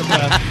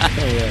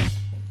 Oh, yeah.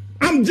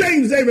 I'm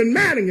James David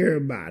Manning,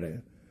 everybody.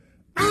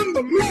 I'm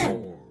the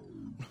Lord.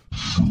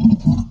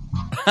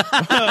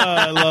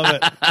 I love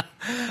it. That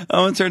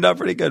one turned out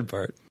pretty good,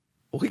 Bart.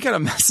 We got a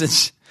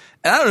message.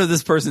 And I don't know if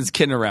this person's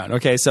kidding around.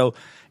 Okay, so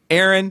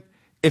Aaron,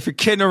 if you're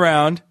kidding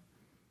around,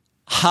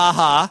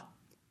 ha.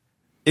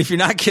 If you're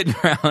not kidding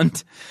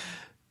around,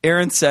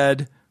 Aaron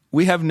said,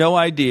 we have no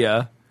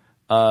idea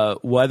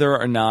whether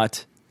or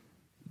not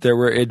there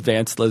were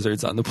advanced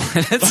lizards on the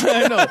planet.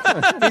 I know.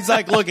 He's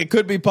like, look, it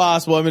could be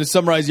possible. I'm going to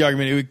summarize the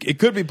argument. It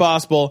could be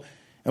possible,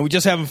 and we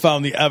just haven't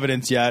found the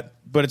evidence yet.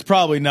 But it's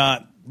probably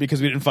not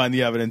because we didn't find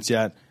the evidence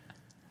yet.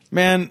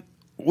 Man,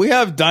 we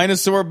have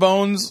dinosaur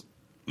bones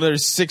that are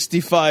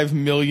 65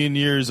 million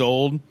years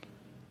old,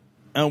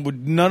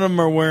 and none of them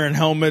are wearing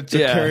helmets or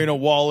carrying a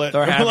wallet.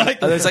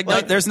 There's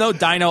there's no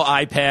Dino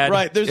iPad.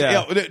 Right.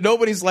 There's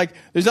nobody's like,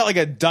 there's not like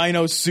a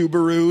Dino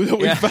Subaru that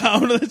we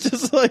found. It's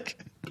just like,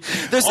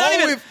 there's not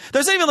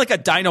even like a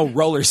Dino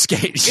roller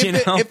skate.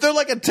 If they're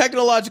like a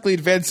technologically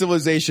advanced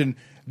civilization,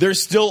 they're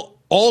still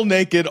all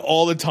naked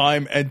all the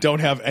time and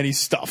don't have any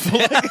stuff.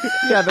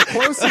 Yeah, the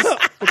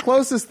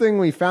closest thing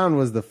we found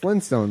was the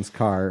Flintstones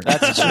car.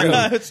 That's true.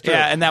 That's true.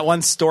 Yeah, and that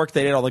one stork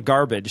that ate all the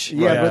garbage.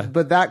 Yeah,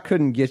 but that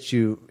couldn't get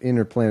you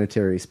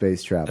interplanetary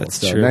space travel.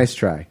 That's so true. Nice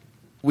try.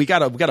 We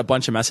got a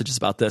bunch of messages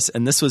about this,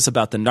 and this was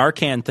about the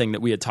Narcan thing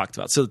that we had talked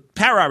about. So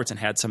Pat Robertson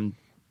had some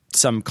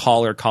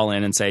caller call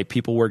in and say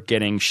people were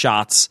getting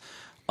shots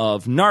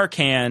of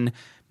Narcan.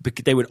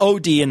 They would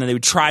OD and then they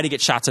would try to get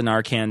shots of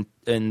Narcan.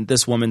 And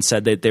this woman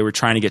said that they were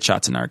trying to get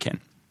shots of Narcan.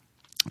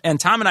 And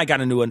Tom and I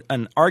got into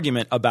an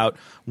argument about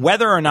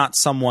whether or not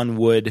someone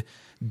would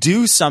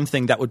do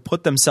something that would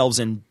put themselves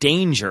in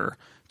danger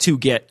to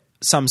get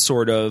some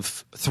sort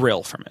of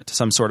thrill from it,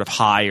 some sort of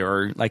high,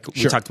 or like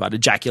we talked about,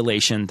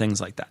 ejaculation,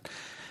 things like that.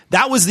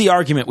 That was the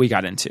argument we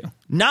got into.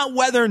 Not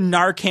whether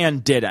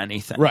Narcan did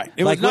anything. Right.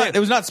 It was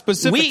not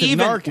specific to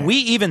Narcan. We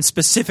even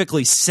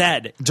specifically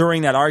said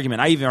during that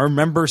argument, I even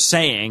remember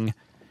saying,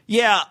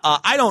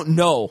 I don't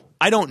know.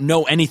 I don't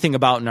know anything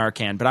about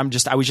Narcan, but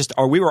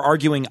we were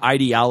arguing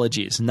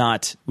ideologies,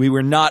 we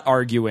were not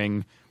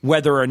arguing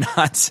whether or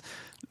not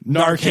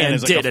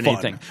Narcan did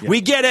anything. Yeah.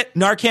 We get it.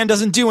 Narcan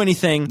doesn't do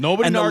anything.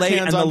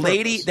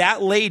 That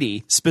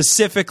lady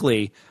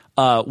specifically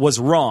was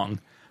wrong.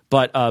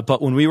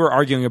 But when we were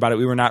arguing about it,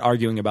 we were not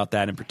arguing about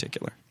that in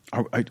particular.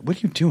 What are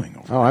you doing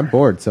over there? I'm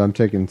bored, so I'm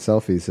taking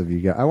selfies of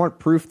you guys. I want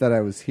proof that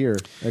I was here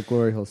at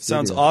Glory Hole Studios.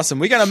 Sounds awesome.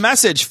 We got a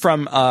message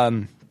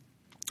from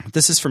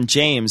this is from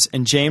James,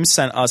 and James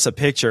sent us a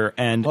picture,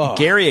 and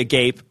Gary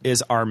Agape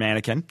is our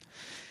mannequin.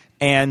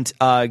 And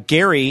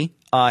Gary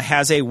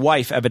has a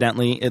wife,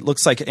 evidently. It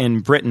looks like in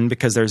Britain,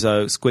 because there's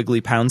a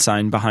squiggly pound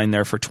sign behind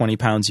there. For 20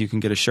 pounds, you can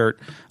get a shirt.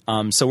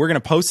 So we're going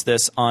to post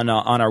this on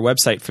our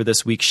website for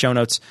this week's show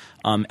notes,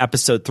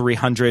 episode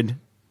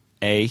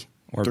 300A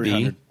or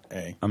B.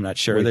 I'm not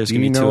sure. There's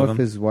going to be two of them. Do you know if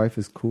his wife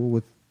is cool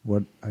with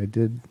what I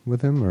did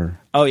with him? Or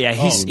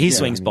he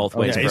swings both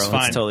ways, bro. It's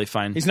totally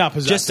fine. He's not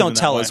possessive. Just don't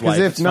tell his wife.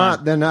 Because if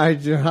not, then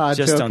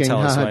just don't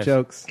tell his wife.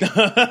 Jokes.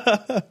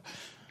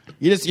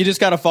 You just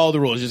got to follow the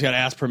rules. You just got to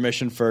ask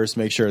permission first.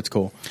 Make sure it's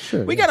cool.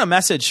 Sure, we got a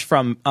message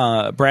from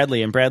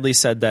Bradley, and Bradley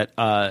said that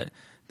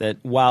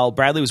while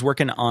Bradley was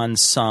working on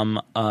some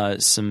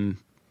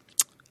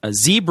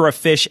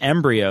zebrafish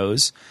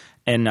embryos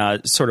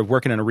and sort of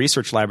working in a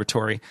research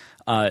laboratory,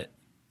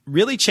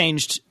 really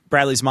changed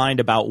Bradley's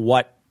mind about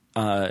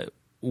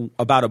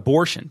about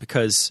abortion,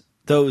 because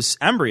those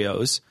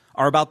embryos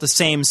are about the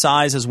same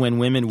size as when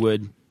women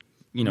would.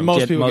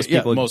 Most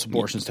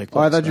abortions take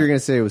place. I thought you were going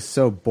to say it was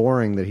so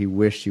boring that he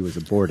wished he was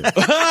aborted.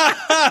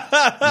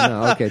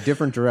 No, okay,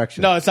 different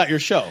direction. No, it's not your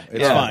show.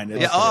 It's fine.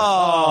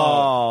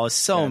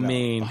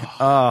 Mean.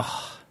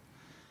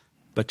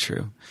 But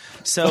true.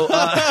 So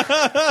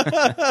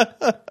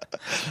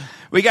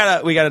we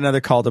got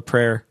another call to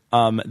prayer.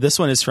 This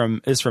one is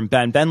from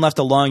Ben. Ben left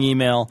a long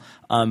email,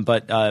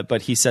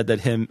 but he said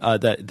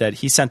that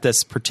he sent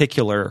this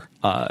particular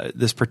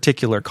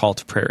call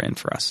to prayer in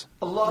for us.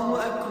 Allahu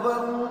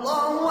Akbar,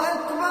 Allahu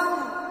Akbar.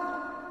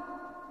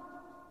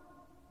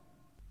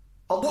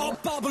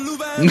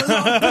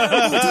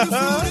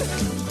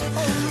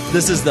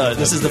 This is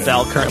the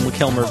Val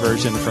Kilmer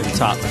version from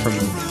Top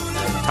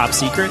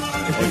Secret.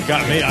 Well, you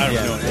got me. I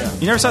don't know. Yeah.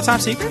 You never saw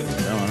Top Secret? No,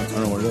 I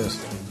don't know what it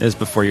is. It was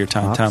before your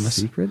time, Thomas.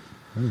 Top Secret?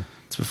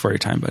 It's before your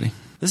time, buddy.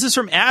 This is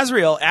from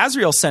Azriel.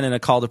 Azriel sent in a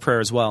call to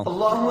prayer as well.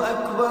 Allahu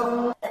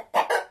Akbar.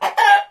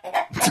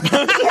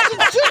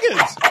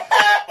 Chickens.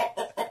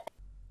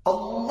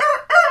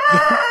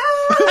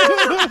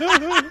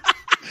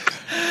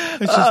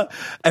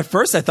 At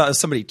first, I thought it was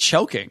somebody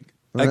choking.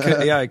 But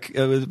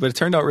it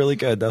turned out really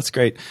good. That's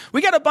great.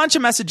 We got a bunch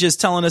of messages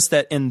telling us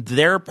that in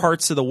their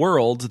parts of the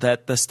world,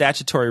 that the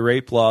statutory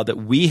rape law that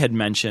we had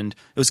mentioned,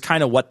 it was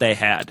kind of what they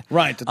had.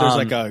 Right. That there's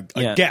like a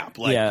gap.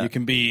 Like you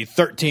can be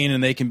 13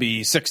 and they can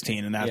be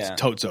 16, and that's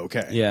totes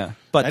okay. Yeah.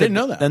 But I didn't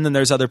know that. And then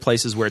there's other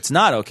places where it's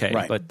not okay.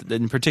 Right. But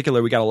in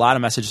particular, we got a lot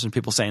of messages from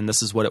people saying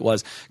this is what it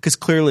was, because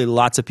clearly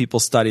lots of people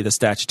study the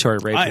statutory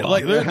rape law.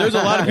 There's a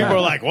lot of people who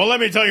are like, well,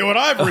 let me tell you what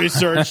I've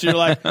researched. You're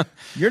like,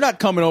 you're not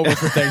coming over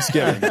for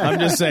Thanksgiving. I'm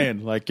just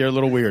saying, like, you're a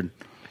little weird.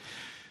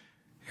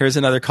 Here's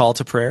another call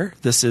to prayer.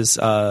 This is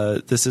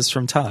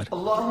from Todd.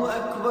 Allahu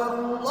Akbar,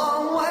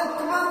 Allahu Akbar.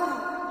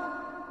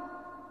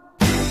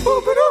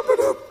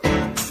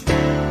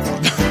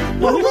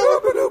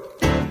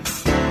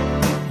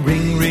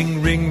 Ring,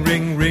 ring, ring,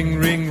 ring, ring,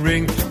 ring,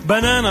 ring,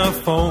 banana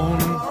phone.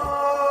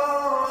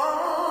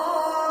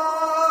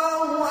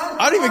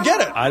 I don't even get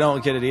it. I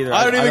don't get it either.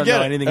 I don't even get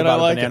know it. anything And about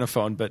I like a banana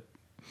phone,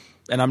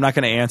 and I'm not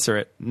going to answer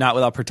it. Not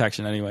without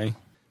protection, anyway.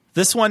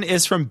 This one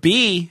is from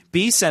B.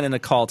 B sent in a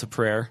call to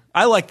prayer.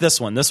 I like this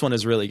one. This one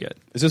is really good.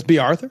 Is this B.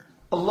 Arthur?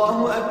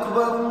 Allahu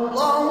Akbar,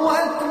 Allahu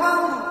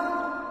Akbar.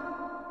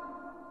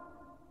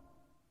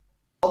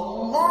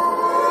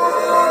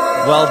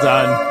 Well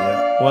done.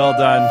 Yeah. Well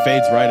done.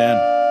 Fades right in.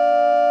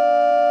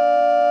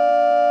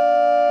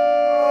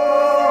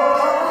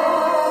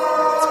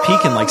 It's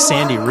peaking like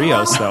Sandy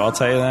Rios, though. I'll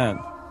tell you that.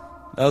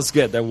 That was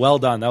good. Well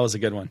done. That was a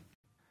good one.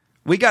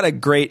 We got a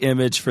great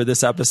image for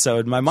this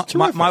episode. My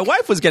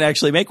wife was going to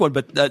actually make one,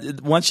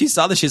 but once she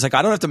saw this, she's like,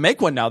 I don't have to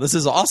make one now. This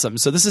is awesome.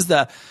 So this is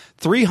the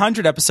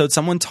 300 episode.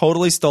 Someone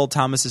totally stole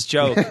Thomas's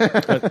joke.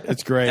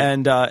 It's great.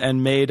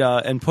 And made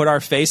and put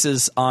our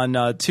faces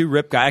on two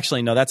rip guys.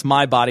 Actually, no, that's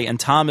my body, and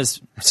Tom is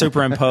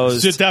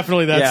superimposed.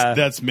 Definitely,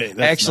 that's me. That's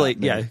actually,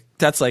 not me. yeah,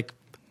 that's like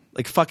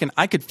fucking.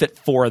 I could fit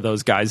 4 of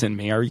those guys in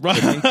me. Are you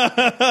kidding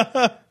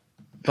me?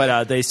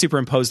 But they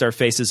superimposed our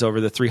faces over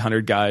the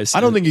 300 guys.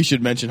 I don't think you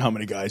should mention how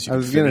many guys you I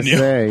was going to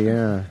say,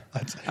 yeah.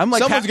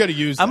 Someone's going to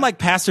use that. I'm like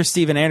Pastor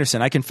Steven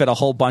Anderson. I can fit a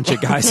whole bunch of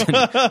guys in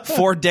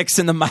 4 dicks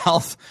in the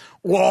mouth.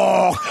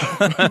 Whoa.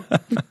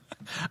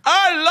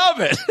 I love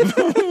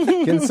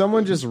it. Can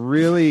someone just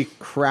really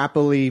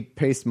crappily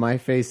paste my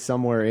face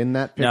somewhere in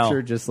that picture?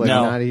 No. Just like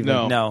No. not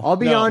even. No. I'll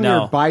be on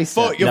your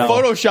bicep. Your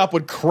Photoshop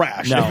would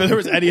crash if there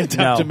was any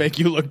attempt to make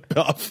you look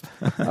buff.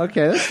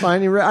 Okay, that's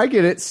fine. I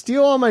get it.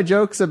 Steal all my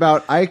jokes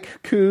about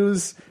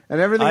Ike-Coos and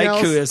everything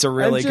else. Aiku is a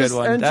really good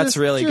one. That's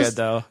really good, just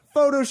though.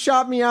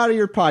 Photoshop me out of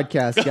your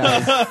podcast,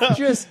 guys.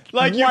 Just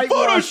like you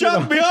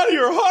photoshopped me out of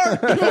your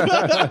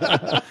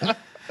heart.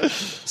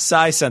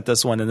 Sai sent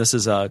this one, and this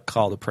is a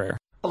call to prayer.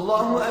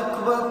 Allahu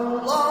Akbar,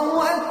 Allahu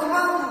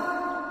Akbar.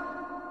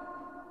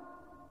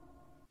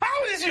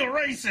 How is your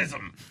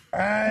racism?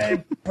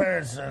 I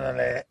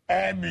personally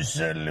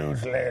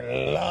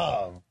absolutely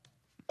love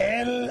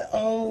Love.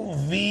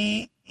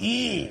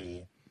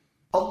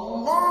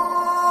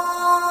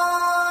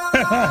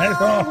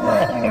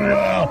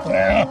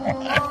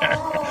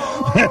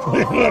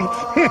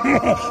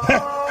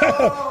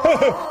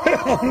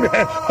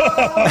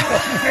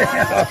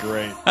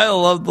 Great. I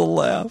love the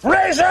laugh.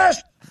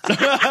 Racist!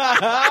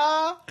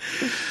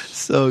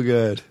 So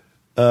good.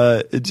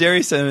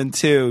 Jerry sent in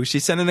 2. She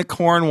sent in a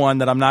corn one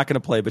that I'm not going to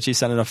play, but she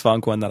sent in a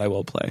funk one that I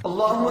will play.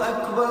 Allahu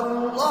Akbar,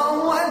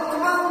 Allahu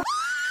Akbar.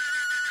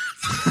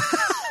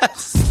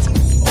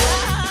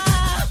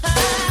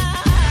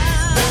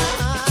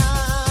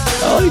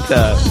 I like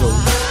that.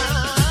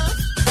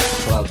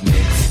 Club mix.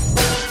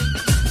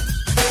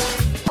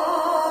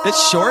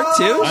 It's short,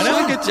 too. I know.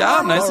 She did a good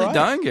job. Nicely All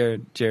right.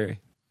 done, Jerry.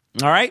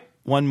 All right.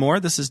 One more.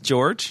 This is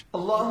George.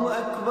 Allahu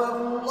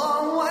Akbar,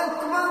 Allahu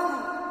Akbar.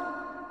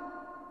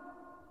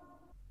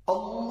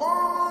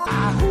 Allah.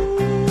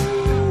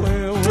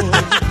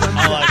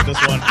 I like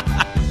this one.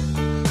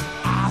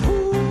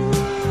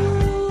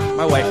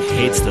 My wife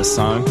hates this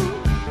song.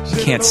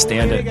 She can't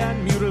stand it.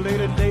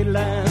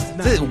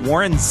 Is it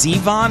Warren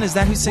Zevon? Is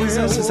that who sings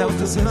this? Is that what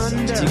this is?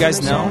 Do you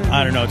guys know?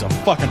 I don't know. It's a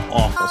fucking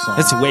awful song.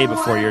 It's way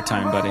before your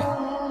time, buddy.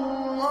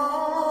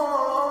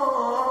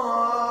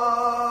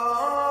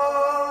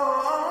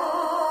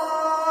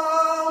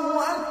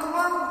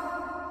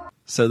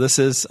 So this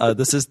is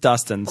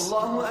Dustin's.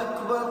 Allahu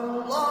Akbar,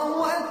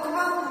 Allahu Akbar.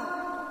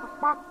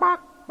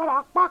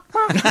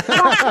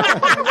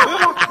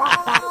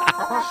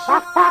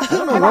 I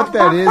don't know what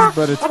that is,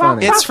 but it's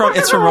funny. It's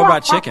from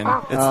Robot Chicken.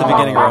 It's the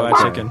beginning of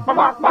Robot Chicken.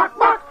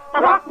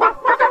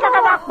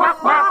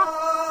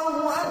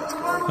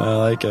 I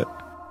like it.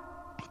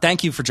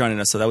 Thank you for joining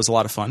us. So that was a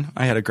lot of fun.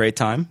 I had a great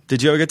time.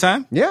 Did you have a good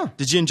time? Yeah.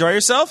 Did you enjoy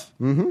yourself?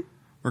 Mm-hmm.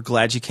 We're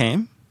glad you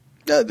came.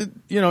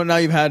 Now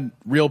you've had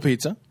real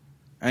pizza,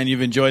 and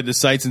you've enjoyed the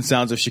sights and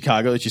sounds of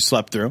Chicago that you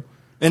slept through.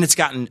 And it's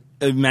gotten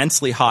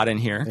immensely hot in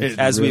here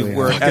as we've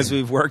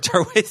worked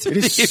our way through.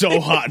 It is so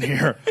hot in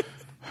here.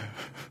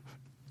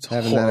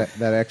 Having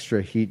that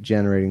extra heat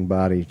generating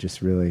body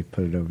just really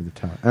put it over the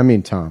top. I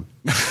mean, Tom.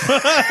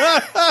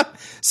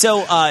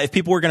 So if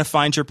people were going to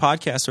find your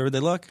podcast, where would they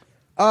look?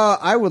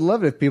 I would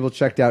love it if people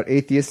checked out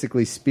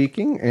Atheistically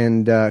Speaking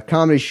and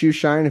Comedy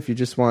Shoeshine if you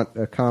just want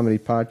a comedy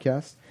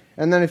podcast.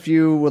 And then if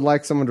you would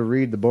like someone to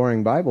read the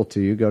boring Bible to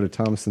you, go to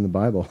Thomas in the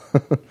Bible.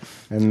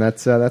 And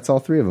that's all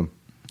 3 of them.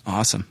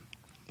 Awesome.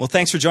 Well,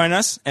 thanks for joining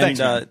us. And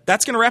Thanks,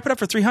 that's going to wrap it up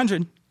for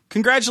 300.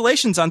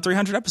 Congratulations on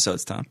 300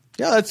 episodes, Tom.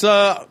 Yeah, it's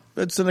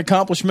an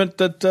accomplishment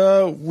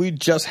that we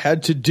just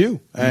had to do,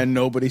 and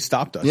nobody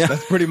stopped us. Yeah.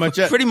 That's pretty much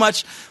it. Pretty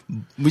much,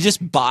 we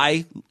just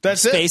buy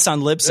space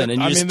on Libsyn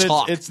and you just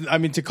talk.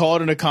 To call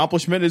it an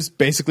accomplishment is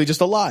basically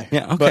just a lie.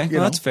 Yeah, okay. But,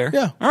 Well, that's fair.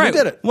 Yeah, all right. we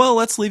did it. Well,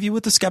 let's leave you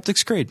with the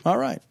Skeptic's Creed. All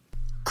right.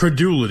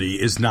 Credulity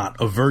is not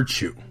a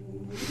virtue.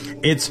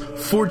 It's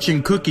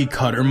fortune cookie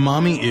cutter,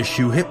 mommy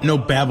issue, hypno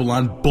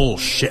Babylon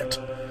bullshit.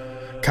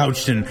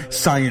 Couched in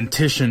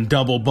scientician,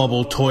 double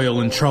bubble,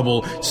 toil and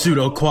trouble,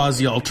 pseudo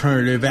quasi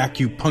alternative,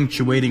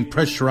 acupunctuating,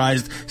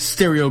 pressurized,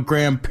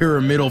 stereogram,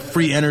 pyramidal,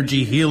 free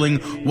energy healing,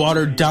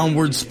 watered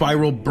downward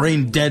spiral,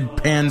 brain dead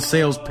pan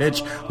sales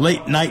pitch,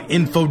 late night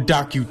info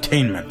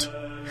docutainment.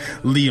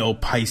 Leo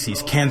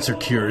Pisces, cancer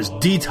cures,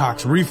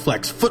 detox,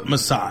 reflex, foot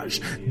massage,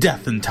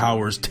 death and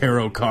towers,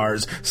 tarot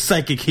cards,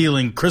 psychic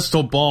healing,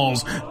 crystal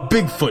balls,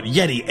 Bigfoot,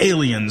 Yeti,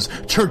 aliens,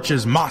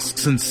 churches,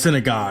 mosques and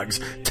synagogues,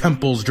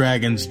 temples,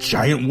 dragons,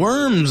 giant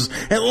worms,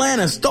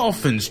 Atlantis,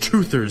 dolphins,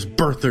 truthers,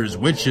 birthers,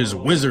 witches,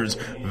 wizards,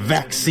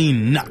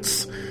 vaccine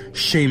nuts,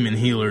 shaman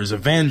healers,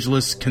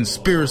 evangelists,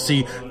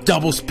 conspiracy,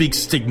 doublespeak,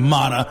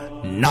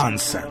 stigmata,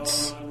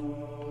 nonsense.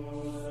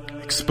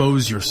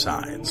 Expose your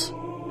sides.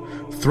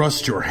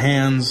 Thrust your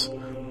hands,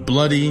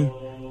 bloody,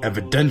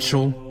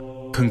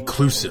 evidential,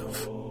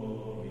 conclusive.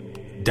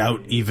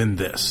 Doubt even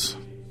this.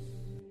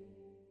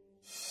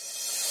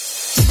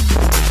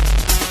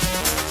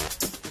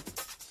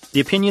 The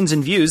opinions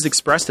and views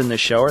expressed in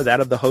this show are that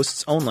of the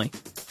hosts only.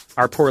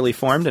 Our poorly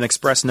formed and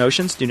expressed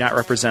notions do not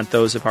represent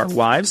those of our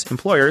wives,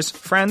 employers,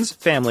 friends,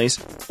 families,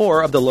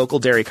 or of the local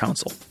dairy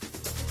council.